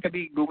 अभी आपने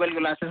कभी गूगल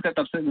ग्लासेस का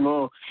तब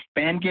वो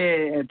पहन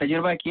के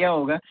तजुर्बा किया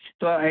होगा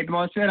तो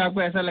एटमॉस्फेयर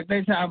आपको ऐसा लगता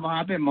है जैसे आप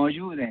वहाँ पे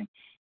मौजूद हैं।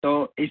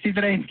 तो इसी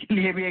तरह इनके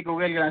लिए भी एक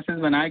गूगल ग्लासेस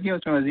बना के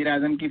उसमें वजीर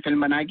आजम की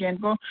फिल्म बना के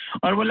इनको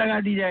और वो लगा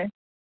दी जाए।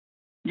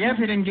 या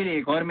फिर इनके लिए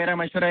एक और मेरा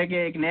मशवरा है कि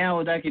एक नया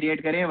ओहदा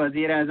क्रिएट करें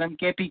वजीर आजम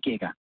KPK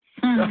का,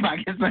 तो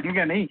पाकिस्तान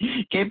का नहीं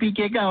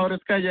KPK का, और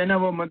उसका जो है ना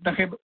वो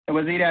मुंतखब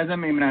वजीर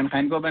आजम इमरान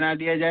खान को बना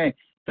दिया जाए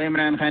तो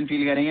इमरान खान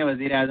फील करेंगे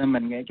वजीर आजम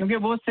बन गए, क्योंकि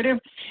वो सिर्फ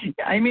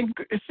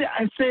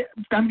इससे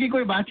कम की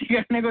कोई बात ही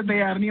करने को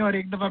तैयार नहीं, और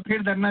एक दफ़ा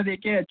फिर धरना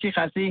देके अच्छी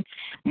खासी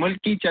मुल्क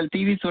की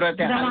चलती हुई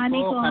सूरत हाल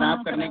को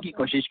खराब करने की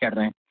कोशिश कर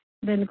रहे हैं।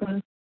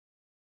 बिल्कुल।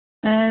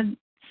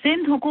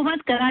 सिंध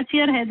हुकूमत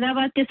कराची और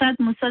हैदराबाद के साथ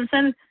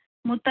मुसलसल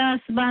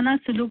मुतासबाना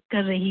सलूक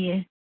कर रही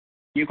है।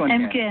 ये कौन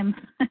MQM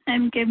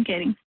कह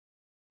रही।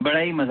 बड़ा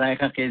ही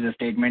मज़ाक़ा खेज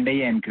स्टेटमेंट है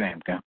ये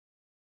MQM का।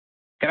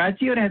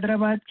 कराची और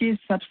हैदराबाद की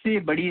सबसे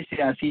बड़ी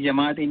सियासी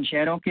जमात, इन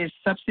शहरों के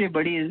सबसे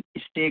बड़ी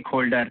स्टेक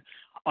होल्डर,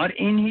 और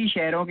इन ही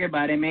शहरों के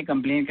बारे में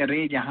कंप्लेन कर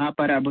रही है जहां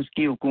पर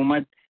उसकी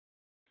हुकूमत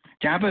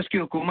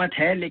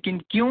है।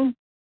 लेकिन क्यों,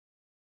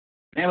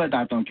 मैं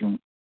बताता हूँ क्यों।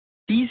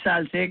 30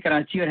 साल से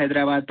कराची और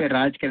हैदराबाद पर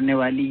राज करने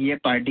वाली ये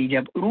पार्टी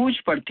जब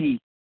उरूज पर थी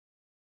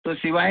तो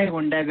सिवाय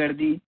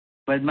गुंडागर्दी,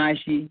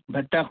 बदमाशी,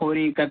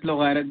 भत्ताखोरी, कत्ल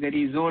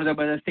गारतगरी, जोर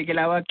ज़बरदस्ती के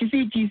अलावा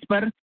किसी चीज़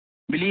पर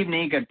बिलीव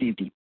नहीं करती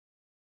थी।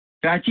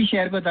 कराची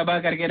शहर को तबाह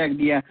करके रख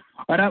दिया,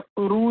 और अब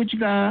उरूज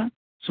का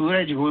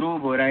सूरज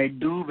गुरूब हो रहा है,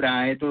 डूब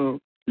रहा है, तो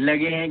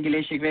लगे हैं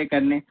गिले शिकवे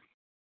करने।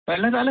 तो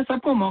अल्लाह ताला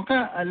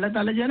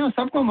जो है ना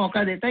सबको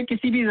मौका देता है,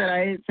 किसी भी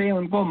जराए से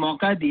उनको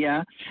मौका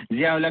दिया।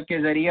 ज़िया उल हक के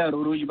ज़रिए और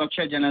उरूज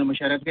बख्शा जनरल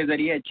मुशर्रफ के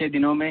ज़रिए अच्छे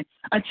दिनों में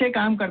अच्छे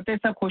काम करते,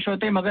 सब खुश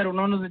होते, मगर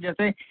उन्होंने तो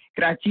जैसे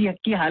कराची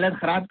की हालत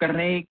ख़राब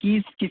करने की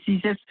किसी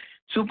से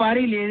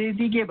सुपारी ले रही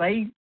थी कि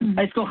भाई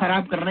इसको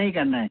ख़राब करना ही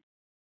करना है।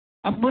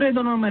 अब बुरे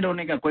दिनों में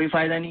रोने का कोई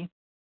फ़ायदा नहीं।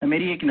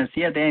 मेरी एक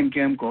नसीहत है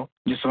MQM को,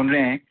 जो सुन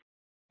रहे हैं,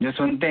 जो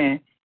सुनते हैं,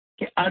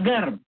 कि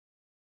अगर,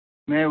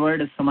 मैं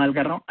वर्ड इस्तेमाल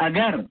कर रहा हूँ,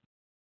 अगर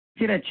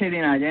फिर अच्छे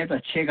दिन आ जाए तो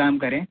अच्छे काम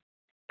करें,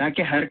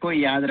 تاکہ ہر کوئی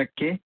یاد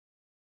رکھے.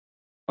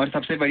 اور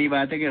سب سے بڑی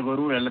بات ہے کہ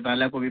غرور اللہ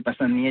تعالیٰ کو بھی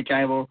پسند نہیں ہے،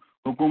 چاہے وہ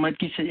حکومت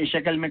کی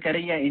شکل میں کرے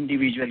یا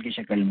انڈیویجول کی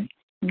شکل میں،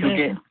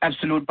 کیونکہ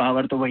ایبسولوٹ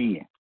پاور تو وہی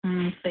ہے.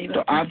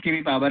 تو آپ کی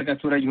بھی پاور کا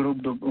سورج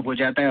غروب ہو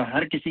جاتا ہے اور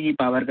ہر کسی کی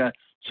پاور کا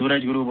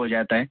سورج غروب ہو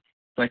جاتا ہے.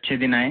 تو اچھے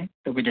دن آئے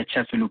تو کچھ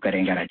اچھا سلوک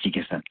کریں کراچی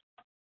کے ساتھ.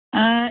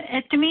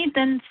 ایٹمی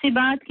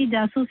تنصیبات کی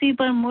جاسوسی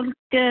پر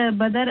ملک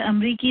بدر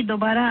امریکی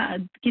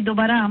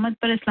دوبارہ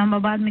آمد پر اسلام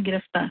آباد میں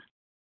گرفتار.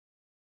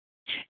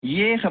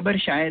 یہ خبر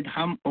شاید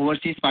ہم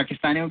اوورسیز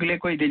پاکستانیوں کے لیے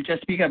کوئی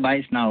دلچسپی کا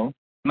باعث نہ ہو،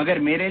 مگر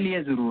میرے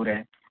لیے ضرور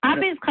ہے. آپ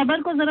اس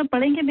خبر کو ذرا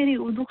پڑھیں گے، میری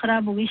اردو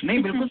خراب ہو گئی. نہیں،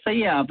 بالکل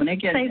صحیح ہے آپ نے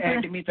کہ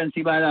ایٹمی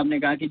تنصیبات، آپ نے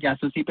کہا کہ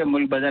جاسوسی پہ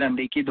ملک بدر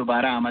امریکی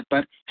دوبارہ آمد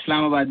پر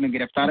اسلام آباد میں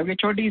گرفتار ہو گئی.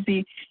 چھوٹی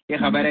سی یہ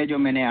خبر ہے جو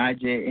میں نے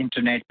آج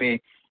انٹرنیٹ پہ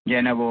جو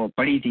ہے نا وہ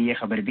پڑھی تھی یہ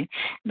خبر بھی.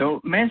 تو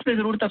میں اس پہ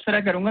ضرور تبصرہ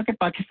کروں گا کہ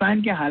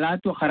پاکستان کے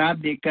حالات کو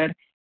خراب دیکھ کر،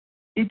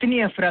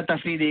 اتنی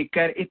افراتفری دیکھ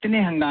کر،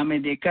 اتنے ہنگامے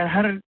دیکھ کر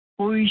ہر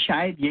کوئی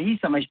شاید یہی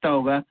سمجھتا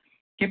ہوگا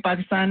کہ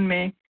پاکستان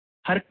میں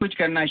ہر کچھ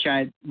کرنا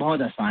شاید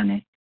بہت آسان ہے.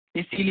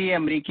 اسی لیے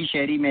امریکی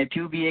شہری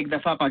میتھیو بھی ایک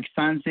دفعہ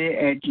پاکستان سے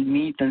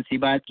ایٹمی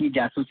تنصیبات کی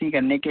جاسوسی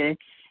کرنے کے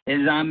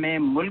الزام میں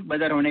ملک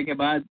بدر ہونے کے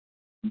بعد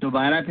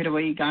دوبارہ پھر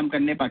وہی کام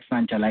کرنے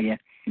پاکستان چلا گیا.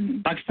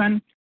 پاکستان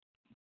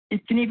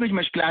اتنی کچھ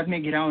مشکلات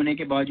میں گھرا ہونے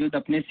کے باوجود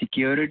اپنے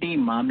سیکیورٹی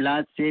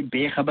معاملات سے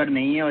بے خبر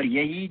نہیں ہے، اور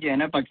یہی جو ہے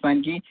نا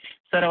پاکستان کی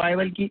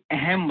سروائیول کی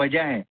اہم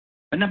وجہ ہے.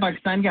 ورنہ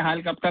پاکستان کے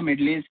حال کب کا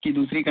مڈل ایسٹ کی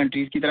دوسری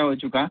کنٹریز کی طرح ہو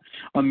چکا.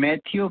 اور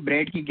میتھیو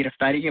بریڈ کی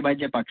گرفتاری کے بعد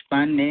جب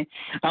پاکستان نے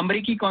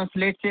امریکی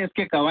قونصلیٹ سے اس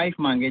کے کوائف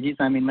مانگے، جی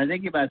سامعین مزے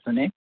کی بات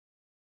سنیں،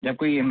 جب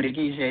کوئی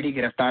امریکی شہری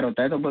گرفتار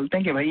ہوتا ہے تو بولتے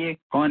ہیں کہ بھائی یہ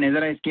کون ہے،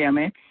 ذرا اس کی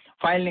ہمیں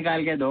فائل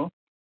نکال کے دو.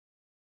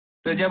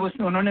 تو جب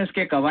انہوں نے اس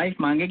کے کوائف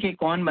مانگے کہ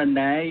کون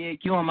بندہ ہے، یہ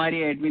کیوں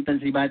ہماری ایٹمی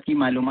تنصیبات کی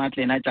معلومات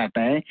لینا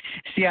چاہتا ہے،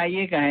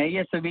 CIA کا ہے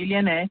یا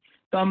سویلین ہے،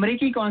 تو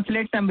امریکی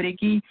قونصلیٹ سے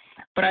امریکی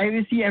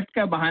پرائیویسی ایکٹ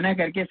کا بہانہ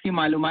کر کے اس کی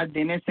معلومات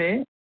دینے سے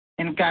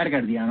انکار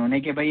کر دیا انہوں نے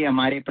کہ بھئی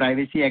ہمارے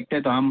پرائیویسی ایکٹ ہے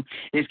تو ہم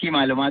اس کی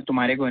معلومات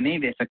تمہارے کو نہیں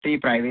دے سکتے، یہ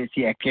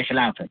پرائیویسی ایکٹ کے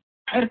خلاف ہے.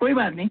 خیر کوئی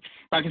بات نہیں،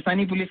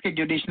 پاکستانی پولیس کے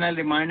جوڈیشنل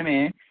ریمانڈ میں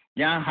ہے،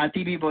 جہاں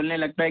ہاتھی بھی بولنے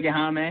لگتا ہے کہ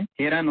ہاں میں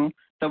حیران ہوں،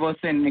 تو وہ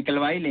اس سے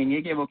نکلوا ہی لیں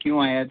گے کہ وہ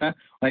کیوں آیا تھا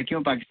اور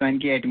کیوں پاکستان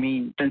کی ایٹمی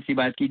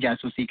تنصیبات کی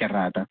جاسوسی کر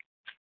رہا تھا.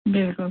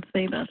 بالکل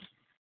صحیح بات.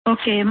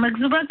 اوکے،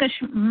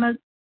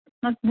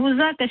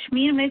 مقبوضہ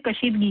کشمیر میں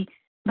کشیدگی،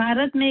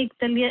 بھارت میں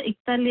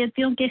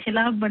اقلیتوں کے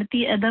خلاف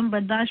بڑھتی عدم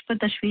برداشت پر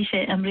تشویش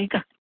ہے. امریکہ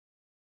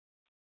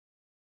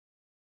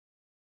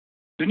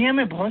دنیا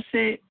میں بہت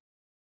سے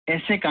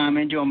ایسے کام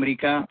ہیں جو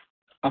امریکہ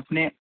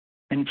اپنے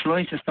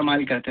انفلوئنس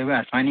استعمال کرتے ہوئے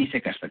آسانی سے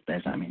کر سکتا ہے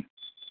سامعین،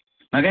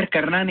 مگر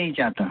کرنا نہیں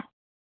چاہتا.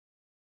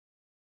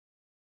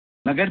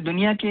 مگر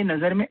دنیا کے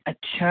نظر میں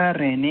اچھا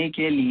رہنے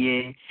کے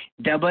لیے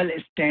ڈبل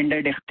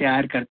اسٹینڈرڈ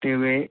اختیار کرتے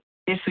ہوئے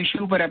اس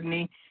ایشو پر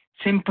اپنی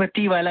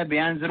سمپتی والا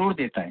بیان ضرور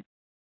دیتا ہے.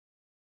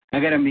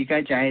 اگر امریکہ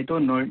چاہے تو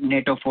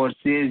نیٹو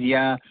فورسز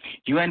یا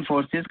UN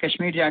فورسز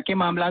کشمیر جا کے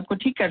معاملات کو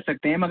ٹھیک کر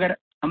سکتے ہیں، مگر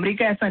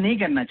امریکہ ایسا نہیں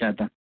کرنا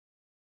چاہتا.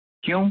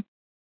 کیوں؟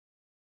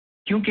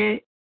 کیونکہ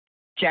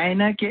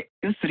چائنا کے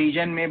اس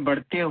ریجن میں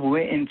بڑھتے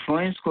ہوئے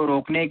انفلوئنس کو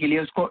روکنے کے لیے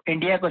اس کو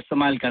انڈیا کو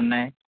استعمال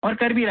کرنا ہے، اور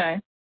کر بھی رہا ہے.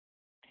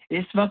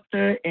 اس وقت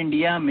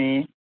انڈیا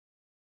میں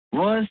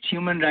ورسٹ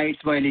ہیومن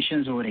رائٹس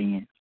وائلیشنز ہو رہی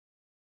ہیں.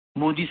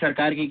 مودی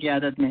سرکار کی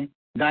قیادت میں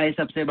گائے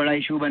سب سے بڑا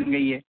ایشو بن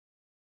گئی ہے.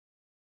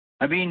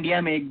 ابھی انڈیا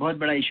میں ایک بہت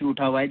بڑا ایشو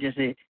اٹھا ہوا ہے،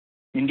 جیسے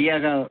انڈیا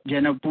کا جو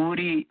ہے نا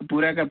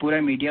پورا کا پورا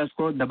میڈیا اس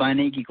کو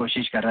دبانے کی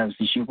کوشش کر رہا ہے. اس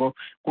ایشو کو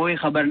کوئی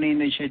خبر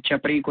نہیں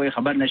چھپ رہی، کوئی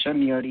خبر نشر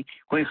نہیں ہو رہی،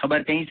 کوئی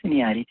خبر کہیں سے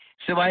نہیں آ رہی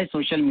سوائے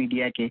سوشل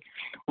میڈیا کے.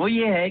 وہ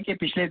یہ ہے کہ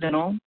پچھلے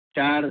دنوں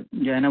 4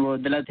 جو ہے نا وہ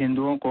دلت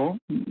ہندوؤں کو،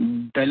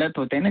 دلت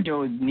ہوتے ہیں نا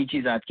جو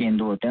نیچی ذات کے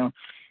ہندو ہوتے ہیں،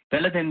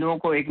 دلت ہندوؤں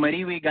کو ایک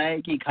مری ہوئی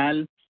گائے کی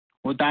کھال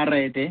اتار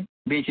رہے تھے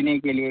بیچنے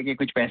کے لیے کہ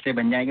کچھ پیسے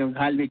بن جائیں گے.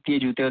 کھال بکتی ہے،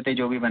 جوتے ہوتے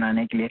جو بھی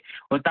بنانے کے لیے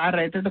اتار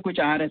رہے تھے، تو کچھ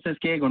RSS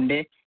کے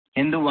گنڈے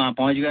ہندو وہاں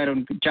پہنچ گئے اور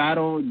ان 4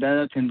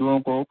 دلت ہندوؤں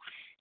کو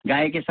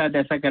گائے کے ساتھ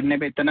ایسا کرنے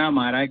پہ اتنا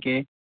مارا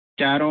کہ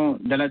 4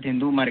 دلت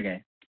ہندو مر گئے.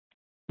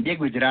 یہ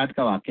گجرات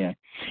کا واقعہ ہے.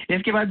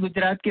 اس کے بعد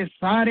گجرات کے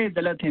سارے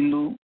دلت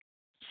ہندو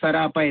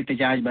سراپا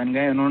احتجاج بن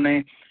گئے. انہوں نے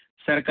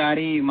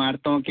سرکاری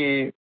عمارتوں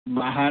کے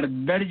باہر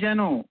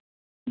درجنوں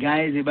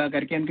گائے ذبح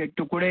کر کے ان کے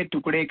ٹکڑے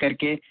ٹکڑے کر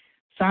کے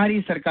ساری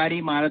سرکاری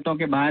عمارتوں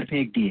کے باہر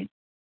پھینک دیے.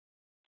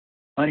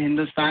 اور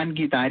ہندوستان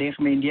کی تاریخ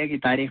میں، انڈیا کی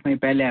تاریخ میں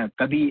پہلے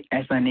کبھی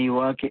ایسا نہیں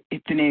ہوا کہ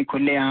اتنے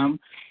کھلے عام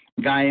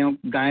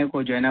گائے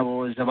کو جو ہے نا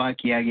وہ ذبح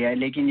کیا گیا ہے.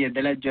 لیکن یہ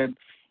دلت جب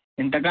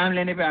انتقام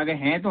لینے پہ آگے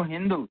ہیں تو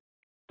ہندو،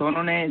 تو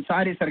انہوں نے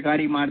ساری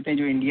سرکاری عمارتیں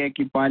جو انڈیا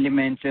کی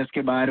پارلیمنٹ سے اس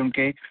کے باہر ان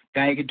کے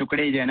گائے کے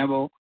ٹکڑے جو ہے نا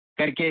وہ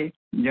کر کے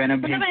جو ہے نا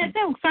ایسے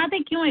اکساتے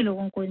کیوں ہیں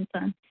لوگوں کو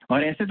انسان.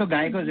 اور ایسے تو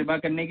گائے کو ذبح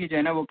کرنے کی جو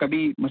ہے نا وہ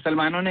کبھی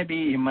مسلمانوں نے بھی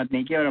ہمت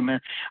نہیں کی. اور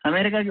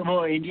امریکہ کے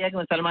وہ انڈیا کے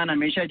مسلمان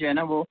ہمیشہ جو ہے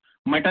نا وہ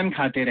مٹن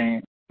کھاتے رہے.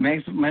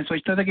 میں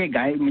سوچتا تھا کہ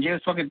گائے، مجھے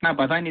اس وقت اتنا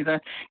پتہ نہیں تھا،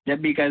 جب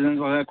بھی کزنس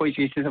وغیرہ کوئی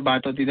چیز سے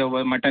بات ہوتی تھی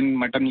وہ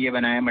مٹن یہ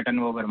بنایا، مٹن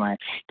وہ بنوایا،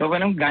 تو وہ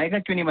لوگ گائے کا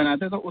کیوں نہیں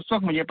بناتے. تو اس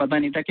وقت مجھے پتہ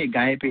نہیں تھا کہ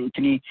گائے پہ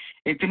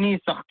اتنی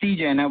سختی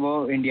جو ہے نا وہ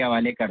انڈیا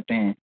والے کرتے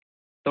ہیں.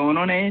 तो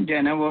उन्होंने जो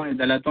है ना वो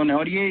अदालतों ने,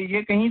 और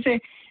ये कहीं से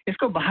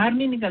इसको बाहर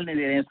नहीं निकलने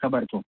दे रहे हैं इस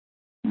खबर को।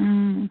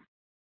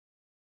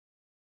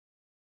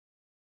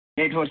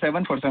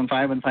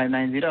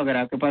 847-475-1590 अगर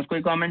आपके पास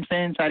कोई कमेंट्स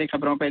हैं इन सारी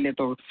खबरों पे ले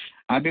तो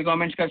आप भी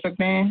कमेंट्स कर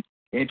सकते हैं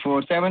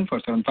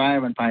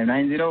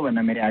 847-475-1590,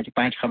 वरना मेरे आज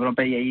 5 खबरों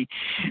पे यही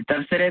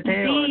तबसरे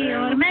थे।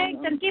 और मैं एक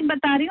तरकीब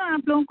बता रही हूँ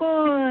आप लोगों को,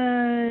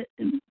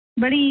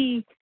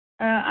 बड़ी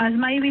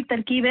आजमाई हुई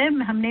तरकीब है,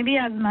 हमने भी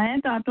आजमाया,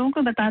 तो आप लोगों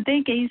को बताते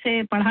हैं, कहीं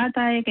से पढ़ा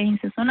था या कहीं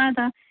से सुना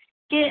था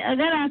कि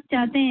अगर आप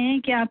चाहते हैं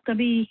कि आप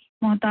कभी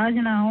मोहताज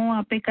ना हो,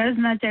 आप पे कर्ज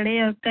ना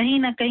चढ़े और कहीं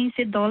ना कहीं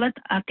से दौलत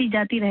आती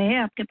जाती रहे,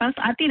 आपके पास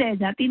आती रहे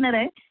जाती न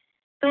रहे,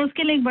 तो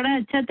उसके लिए एक बड़ा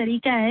अच्छा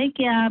तरीका है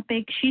कि आप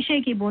एक शीशे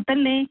की बोतल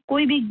लें,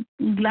 कोई भी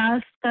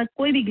ग्लास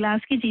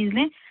की चीज़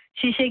लें,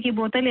 शीशे की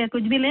बोतल या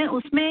कुछ भी लें,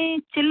 उसमें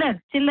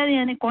चिल्लर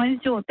यानी कॉइन्स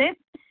जो होते हैं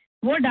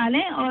वो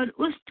डालें और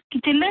उस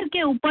चिल्लर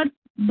के ऊपर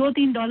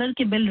 $2-3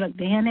 के बिल रख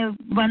दें, यानी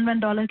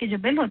 $1 के जो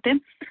बिल होते हैं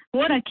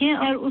वो रखें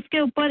और उसके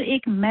ऊपर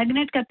एक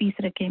मैग्नेट का पीस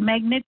रखें,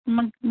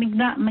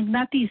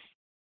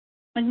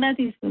 मगनातीस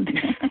बोलते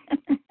हैं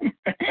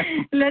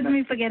let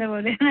me forget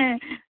about it,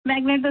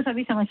 magnet तो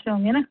सभी समझ रहे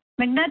होंगे ना,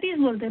 मैग्नेटीज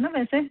बोलते हैं ना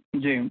वैसे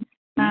जी।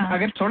 हाँ।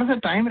 अगर थोड़ा सा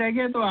टाइम रह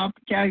गया तो आप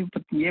क्या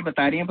ये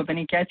बता रही हैं, पता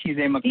नहीं क्या चीज़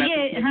है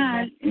ये,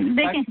 हाँ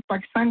देखें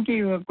पाकिस्तान की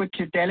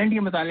कुछ टैलेंट के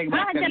मुतालिक।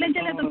 हाँ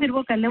चले तो फिर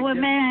वो कर ले, वो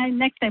मैं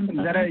नेक्स्ट टाइम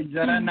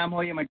जरा नाम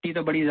हो ये मट्टी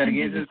तो बड़ी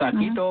जरगेज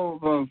साथी,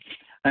 तो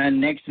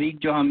नेक्स्ट वीक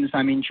जो हम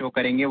सामीन शो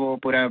करेंगे वो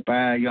पूरा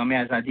यौम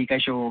आज़ादी का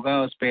शो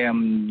होगा, उस पर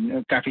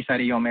हम काफ़ी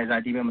सारी यौम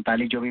आज़ादी में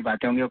मुतालिक जो भी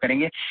बातें होंगी वो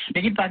करेंगे।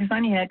 लेकिन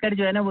पाकिस्तानी हैकर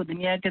जो है ना वो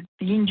दुनिया के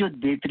 3 जो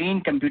बेहतरीन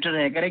कंप्यूटर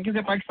हैकर है,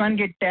 क्योंकि पाकिस्तान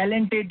के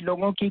टैलेंटेड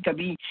लोगों की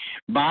कभी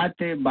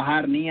बात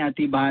बाहर नहीं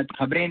आती,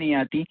 खबरें नहीं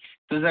आती,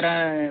 तो ज़रा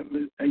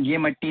ये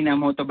मट्टी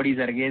नाम हो तो बड़ी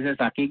जरगेज है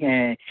साकी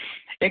है।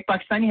 एक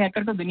पाकिस्तानी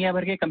हैकर तो दुनिया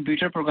भर के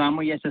कंप्यूटर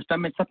प्रोग्रामों या सिस्टम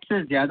में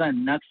सबसे ज़्यादा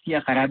नक्स या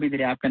ख़राबी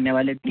दरियाफ्त करने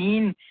वाले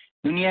 3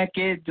 दुनिया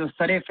के जो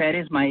सरे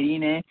फहरिस्त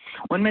माहिरीन हैं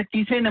उनमें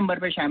तीसरे नंबर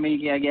पे शामिल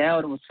किया गया है,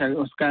 और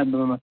उसका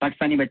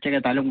पाकिस्तानी बच्चे का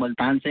ताल्लुक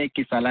मुल्तान से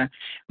 21 साल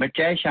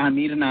बच्चा है,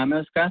 शाहमीर नाम है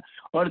उसका,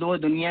 और वो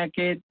दुनिया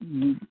के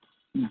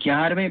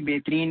 11वें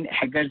बेहतरीन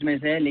हैकर्स में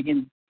से है।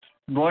 लेकिन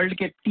वर्ल्ड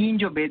के 3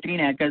 जो बेहतरीन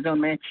हैकर्स हैं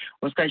उनमें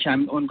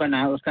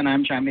उसका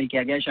नाम शामिल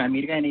किया गया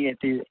शामिर का, यानी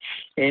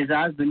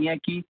एजाज दुनिया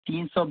की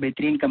 300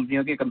 बेहतरीन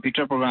कंपनियों के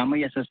कंप्यूटर प्रोग्रामों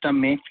या सिस्टम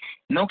में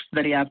नुक्स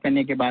दरियाफ्त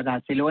करने के बाद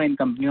हासिल हुआ। इन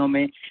कंपनियों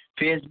में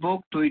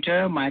फेसबुक,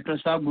 ट्विटर,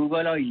 माइक्रोसॉफ्ट,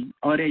 गूगल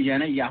और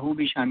याहू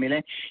भी शामिल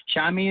है।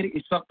 शामिर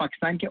इस वक्त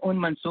पाकिस्तान के उन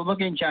मंसूबों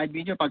के इंचार्ज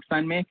भी जो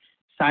पाकिस्तान में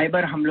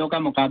साइबर हमलों का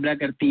मुकाबला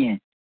करती हैं।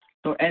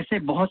 तो ऐसे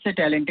बहुत से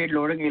टैलेंटेड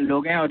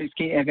लोग हैं, और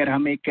इसकी अगर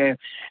हम एक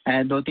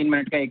 2-3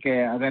 मिनट का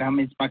अगर हम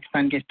इस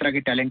पाकिस्तान के इस तरह के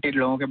टैलेंटेड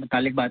लोगों के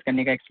मुतालिक बात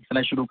करने का एक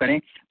सिलसिला शुरू करें,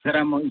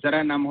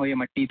 ज़रा नाम हो ये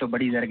मट्टी तो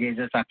बड़ी जरगेज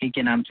है साकी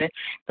के नाम से,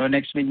 तो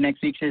नेक्स्ट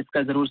वीक से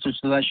इसका ज़रूर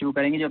सिलसिला शुरू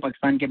करेंगे, जो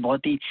पाकिस्तान के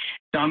बहुत ही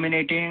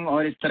डोमिनेटिंग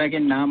और इस तरह के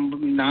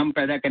नाम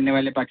पैदा करने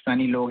वाले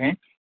पाकिस्तानी लोग हैं।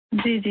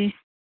 जी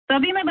तो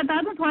अभी मैं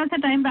बता दूं, थोड़ा सा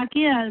टाइम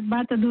बाकी है,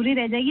 बात अधूरी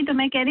रह जाएगी, तो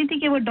मैं कह रही थी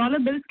कि वो डॉलर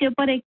बिल्स के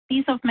ऊपर एक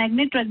पीस ऑफ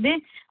मैग्नेट रख दें,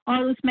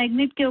 और उस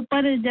मैग्नेट के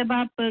ऊपर जब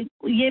आप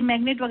ये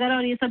मैग्नेट वगैरह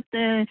और ये सब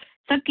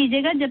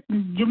कीजिएगा जब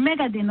जुम्मे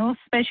का दिन हो,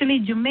 स्पेशली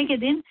जुम्मे के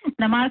दिन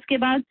नमाज के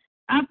बाद,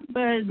 आप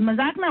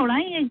मजाक ना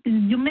उड़ाएं, ये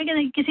जुम्मे के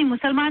दिन किसी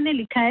मुसलमान ने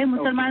लिखा है,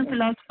 मुसलमान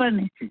फिलोसफर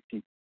ने,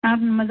 आप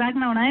मजाक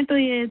ना उड़ाएं। तो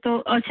ये तो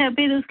अच्छा,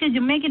 फिर उसके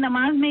जुम्मे की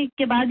नमाज में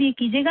के बाद ये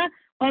कीजिएगा,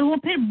 और वो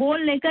फिर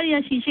बोल लेकर या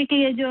शीशे के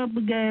ये जो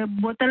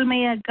बोतल में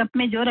या कप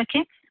में जो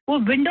रखें वो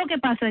विंडो के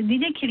पास रख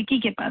दीजिए, खिड़की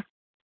के पास,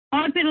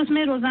 और फिर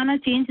उसमें रोजाना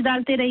चेंज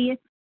डालते रहिए।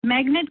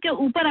 मैग्नेट के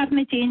ऊपर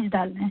आपने चेंज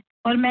डालना है,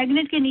 और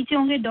मैग्नेट के नीचे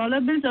होंगे डॉलर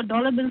बिल्स, और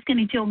डॉलर बिल्स के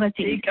नीचे होगा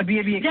चेंज।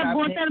 अभी जब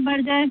बोतल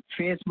भर जाए,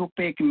 फेसबुक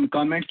पे एक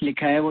कमेंट्स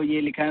लिखा है, वो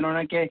ये लिखा है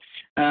उन्होंने कि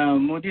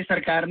मोदी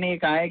सरकार ने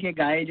कहा है कि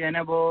गाय जो है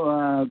ना वो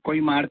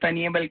कोई मारता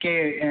नहीं है,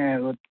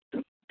 बल्कि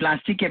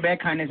प्लास्टिक के बैग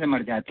खाने से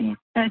मर जाती हैं।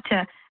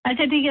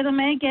 अच्छा ठीक है, तो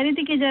मैं कह रही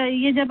थी कि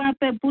ये जब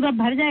आप पूरा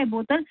भर जाए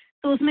बोतल,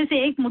 तो उसमें से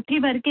एक मुट्ठी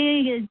भर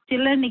के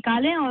चिल्लर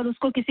निकालें और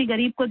उसको किसी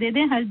गरीब को दे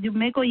दें। हर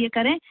जुम्मे को ये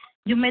करें,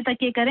 जुम्मे तक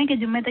ये करें कि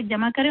जुम्मे तक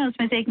जमा करें,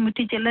 उसमें से एक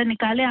मुट्ठी चिल्लर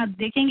निकालें। आप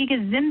देखेंगे कि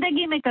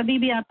जिंदगी में कभी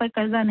भी आप पर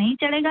कर्जा नहीं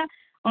चढ़ेगा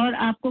और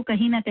आपको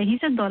कहीं ना कहीं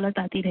से दौलत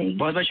आती रहेगी।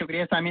 बहुत बहुत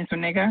शुक्रिया सामीन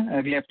सुनने का,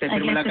 अगले हफ्ते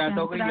फिर मुलाकात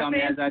होगी। यौम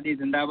आज़ादी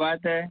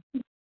जिंदाबाद।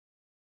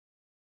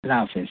 अल्लाह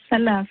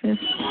हाफिज़।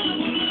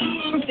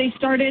 They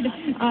started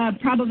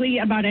probably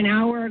about an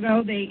hour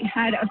ago. They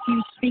had a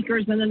few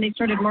speakers and then they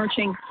started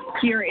marching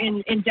here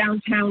in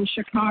downtown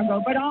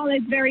Chicago. But all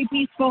is very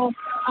peaceful.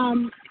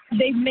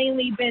 They've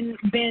mainly been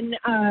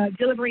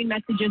delivering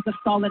messages of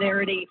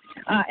solidarity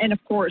and,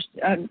 of course,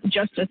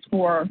 justice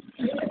for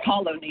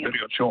Paul O'Neill.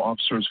 Video show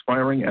officers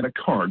firing at a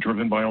car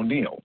driven by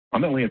O'Neill.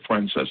 I'm Elliot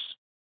Francis.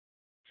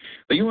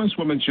 The U.S.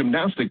 women's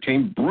gymnastic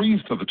team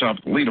breezed to the top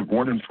of the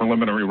leaderboard in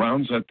preliminary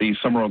rounds at the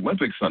Summer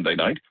Olympics Sunday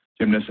night.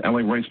 Gymnast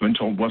Ellie Raceman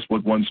told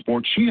Westwood One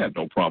Sports she had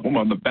no problem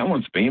on the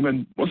balance beam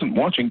and wasn't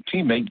watching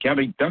teammate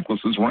Gabby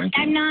Douglas's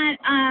ranking. I'm not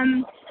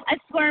a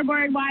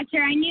scoreboard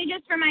watcher. I knew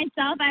just for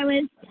myself I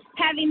was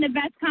having the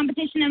best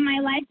competition of my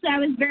life, so I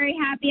was very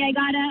happy. I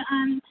got a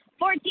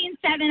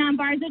 14-7 on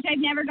bars, which I've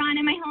never gone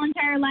in my whole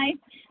entire life.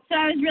 So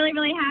I was really,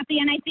 really happy.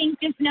 And I think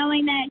just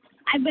knowing that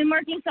I've been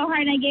working so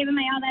hard and I gave it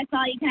my all, that's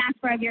all you can ask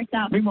for of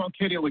yourself. Meanwhile,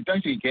 Katie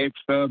Ledecky gave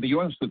the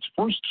U.S. its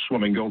first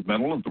swimming gold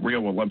medal at the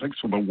Rio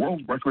Olympics with a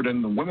world record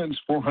in the women's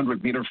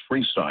 400-meter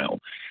freestyle.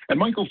 And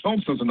Michael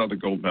Phelps has another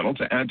gold medal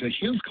to add to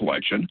his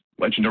collection.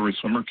 Legendary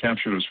swimmer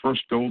captured his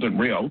first gold in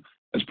Rio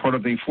as part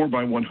of the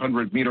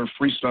 4x100-meter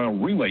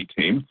freestyle relay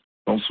team.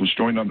 Phelps was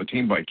joined on the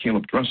team by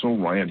Caleb Dressel,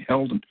 Ryan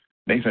Held, and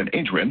Nathan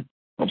Adrian.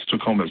 Phelps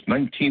took home his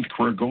 19th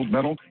career gold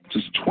medal. It's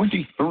his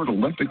 23rd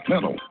Olympic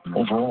medal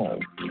overall.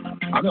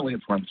 I'm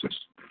Elliot Francis.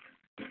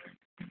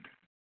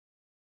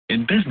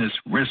 In business,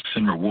 risks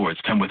and rewards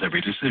come with every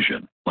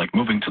decision, like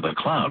moving to the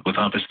cloud with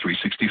Office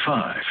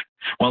 365.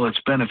 While its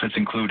benefits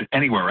include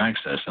anywhere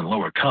access and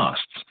lower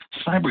costs,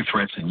 cyber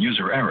threats and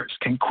user errors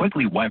can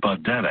quickly wipe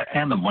out data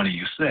and the money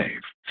you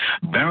save.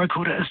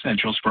 Barracuda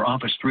Essentials for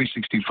Office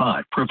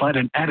 365 provide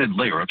an added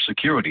layer of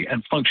security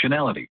and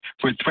functionality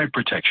for threat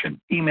protection,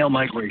 email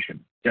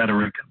migration, data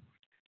recovery.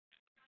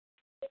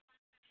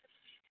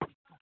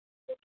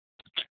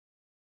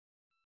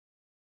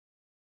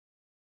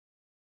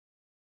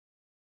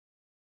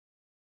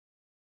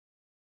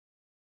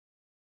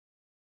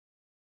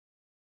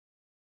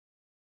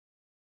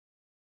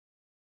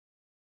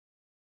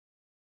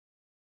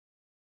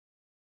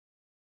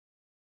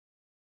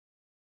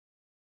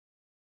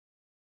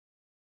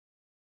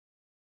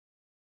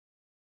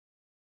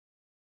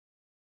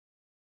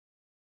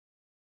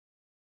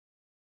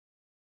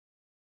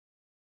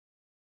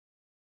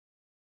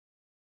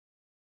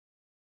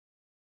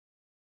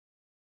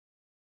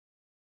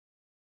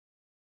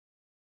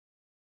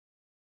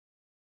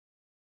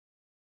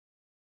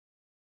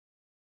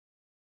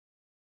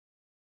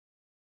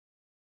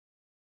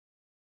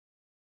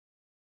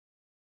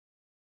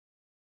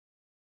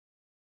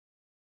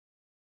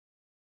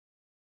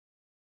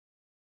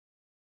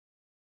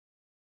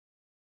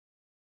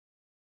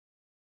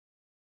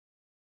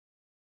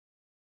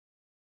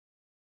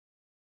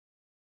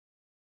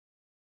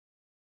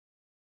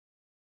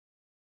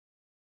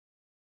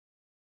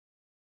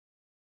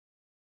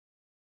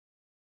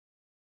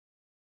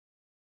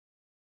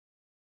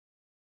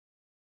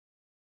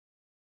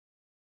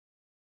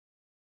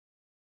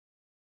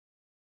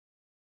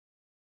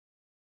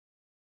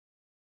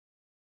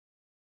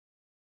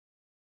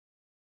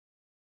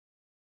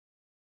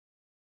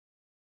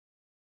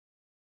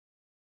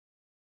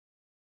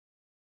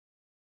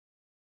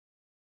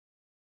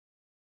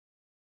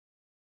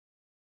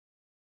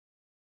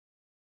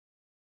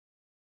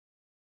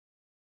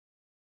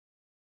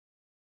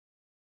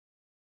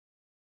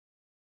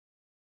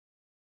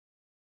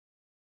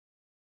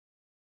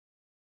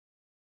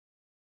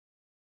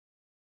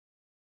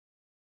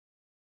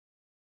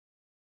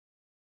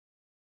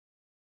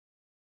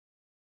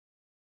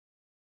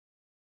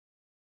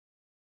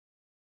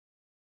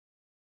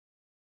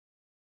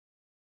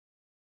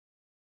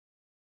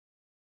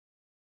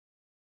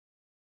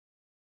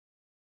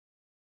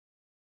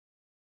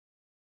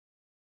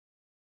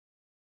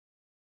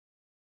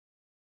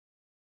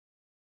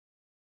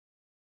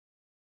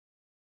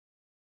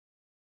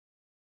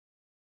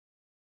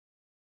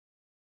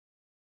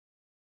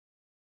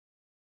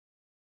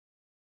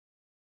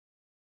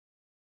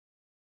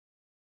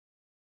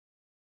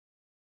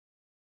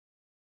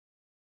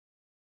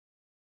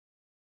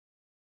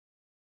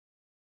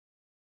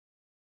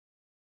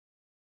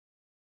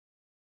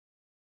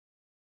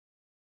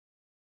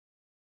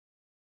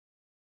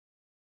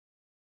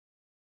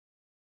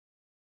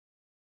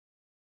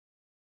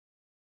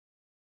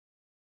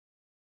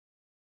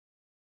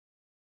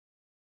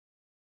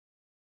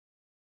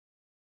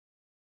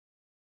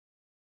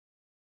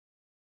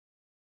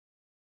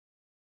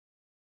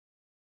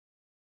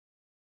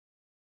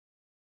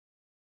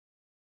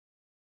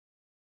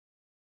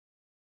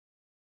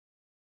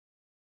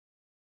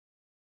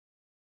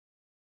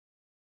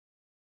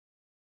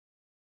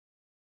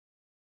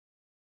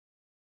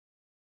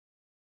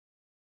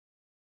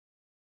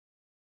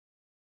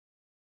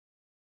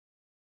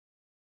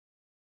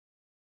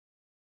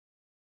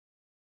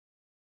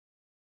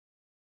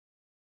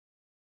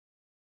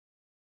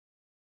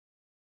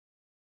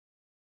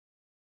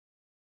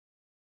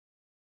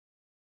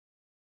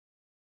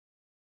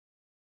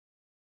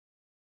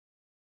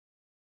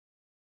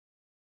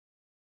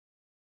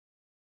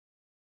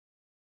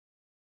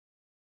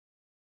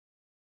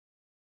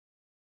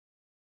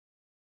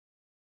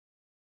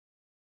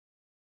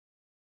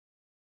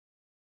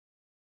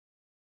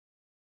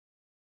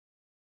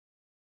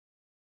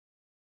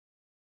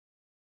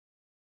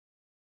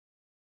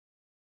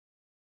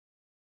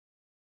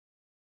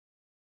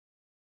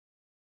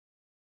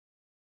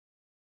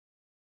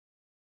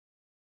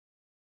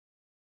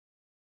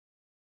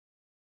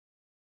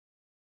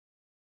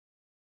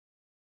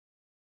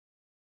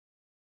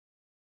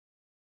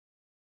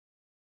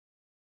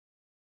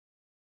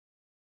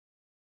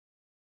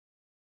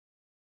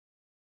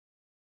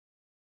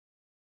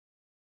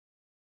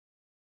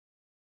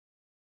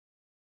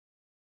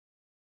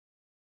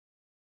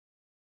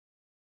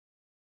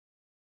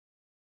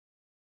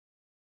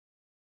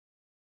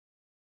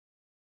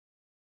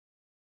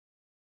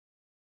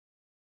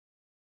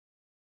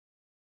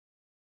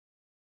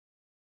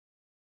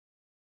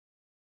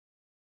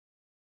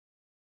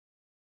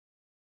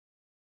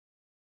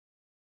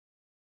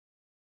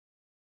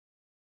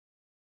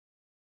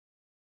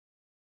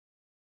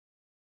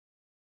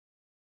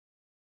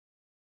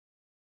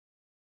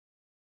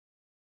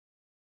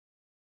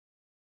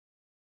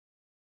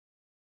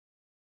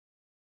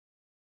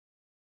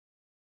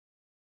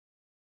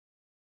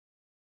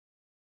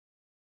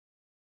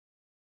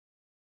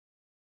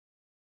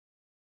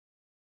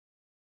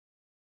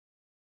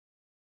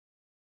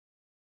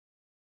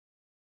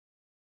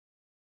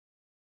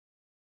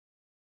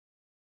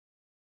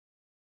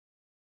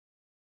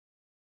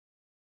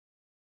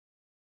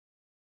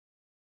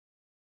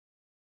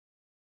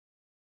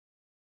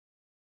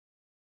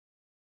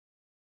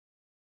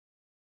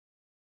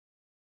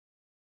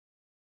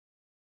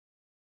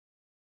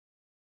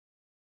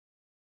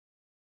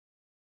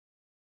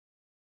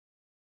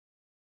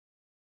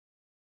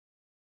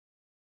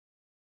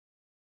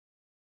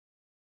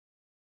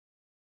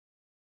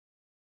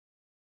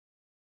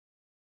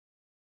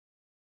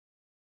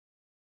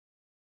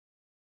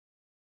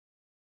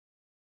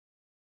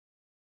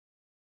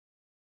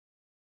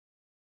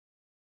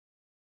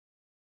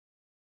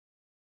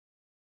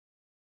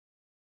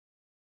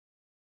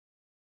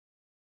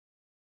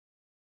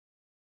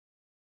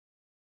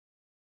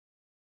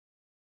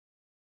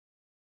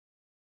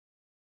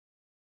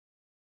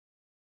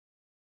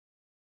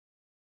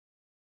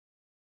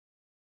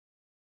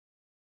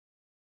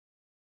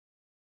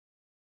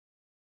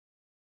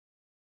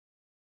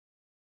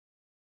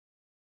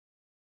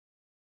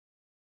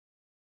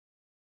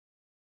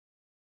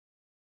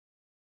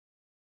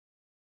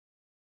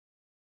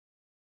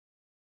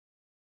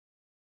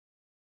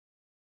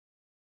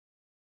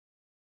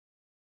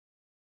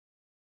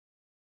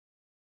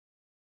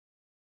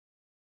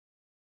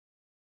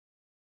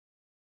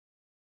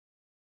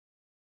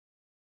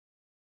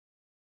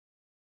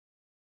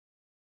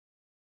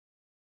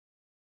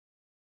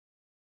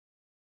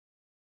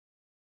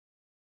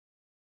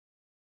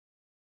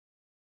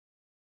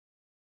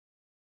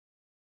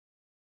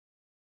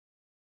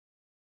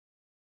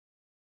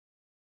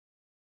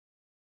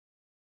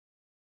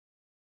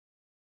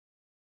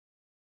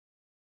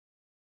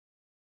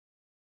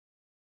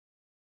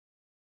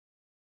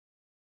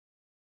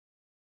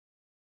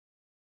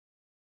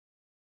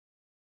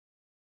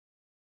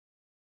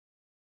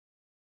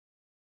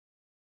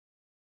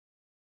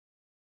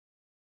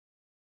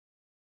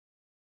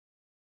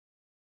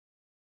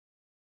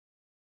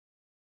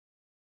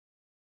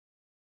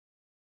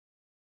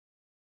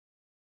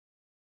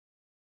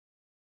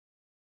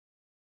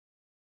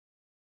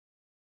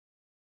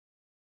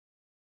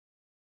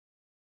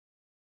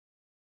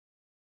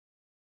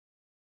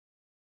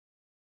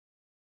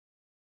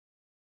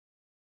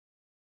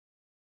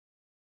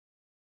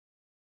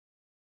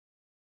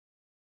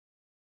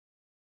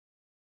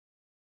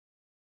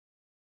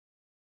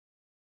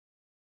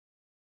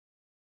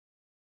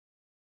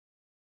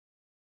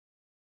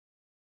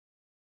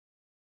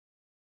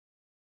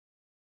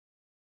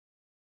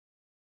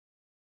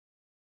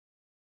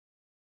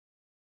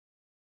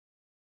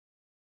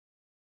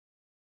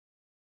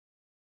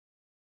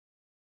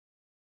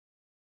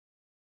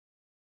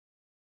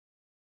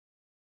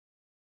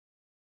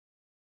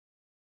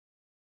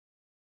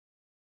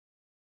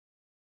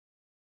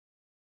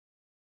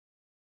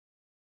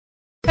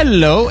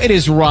 Hello, it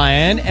is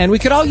Ryan, and we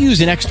could all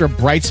use an extra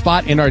bright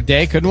spot in our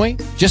day, couldn't we?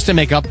 Just to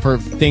make up for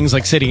things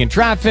like sitting in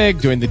traffic,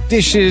 doing the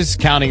dishes,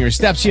 counting your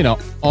steps, you know,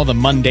 all the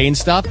mundane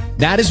stuff.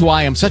 That is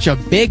why I'm such a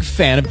big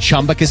fan of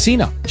Chumba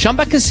Casino.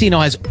 Chumba Casino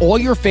has all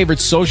your favorite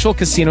social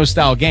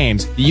casino-style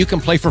games that you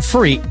can play for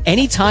free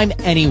anytime,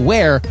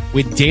 anywhere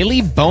with daily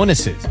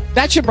bonuses.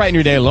 That should brighten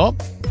your day a little.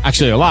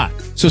 Actually, a lot.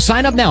 So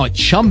sign up now at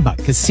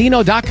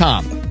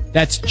ChumbaCasino.com.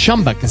 That's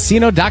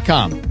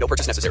ChumbaCasino.com. No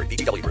purchase necessary.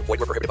 VGW Group. Void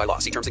where prohibited by law.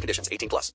 See terms and conditions. 18+.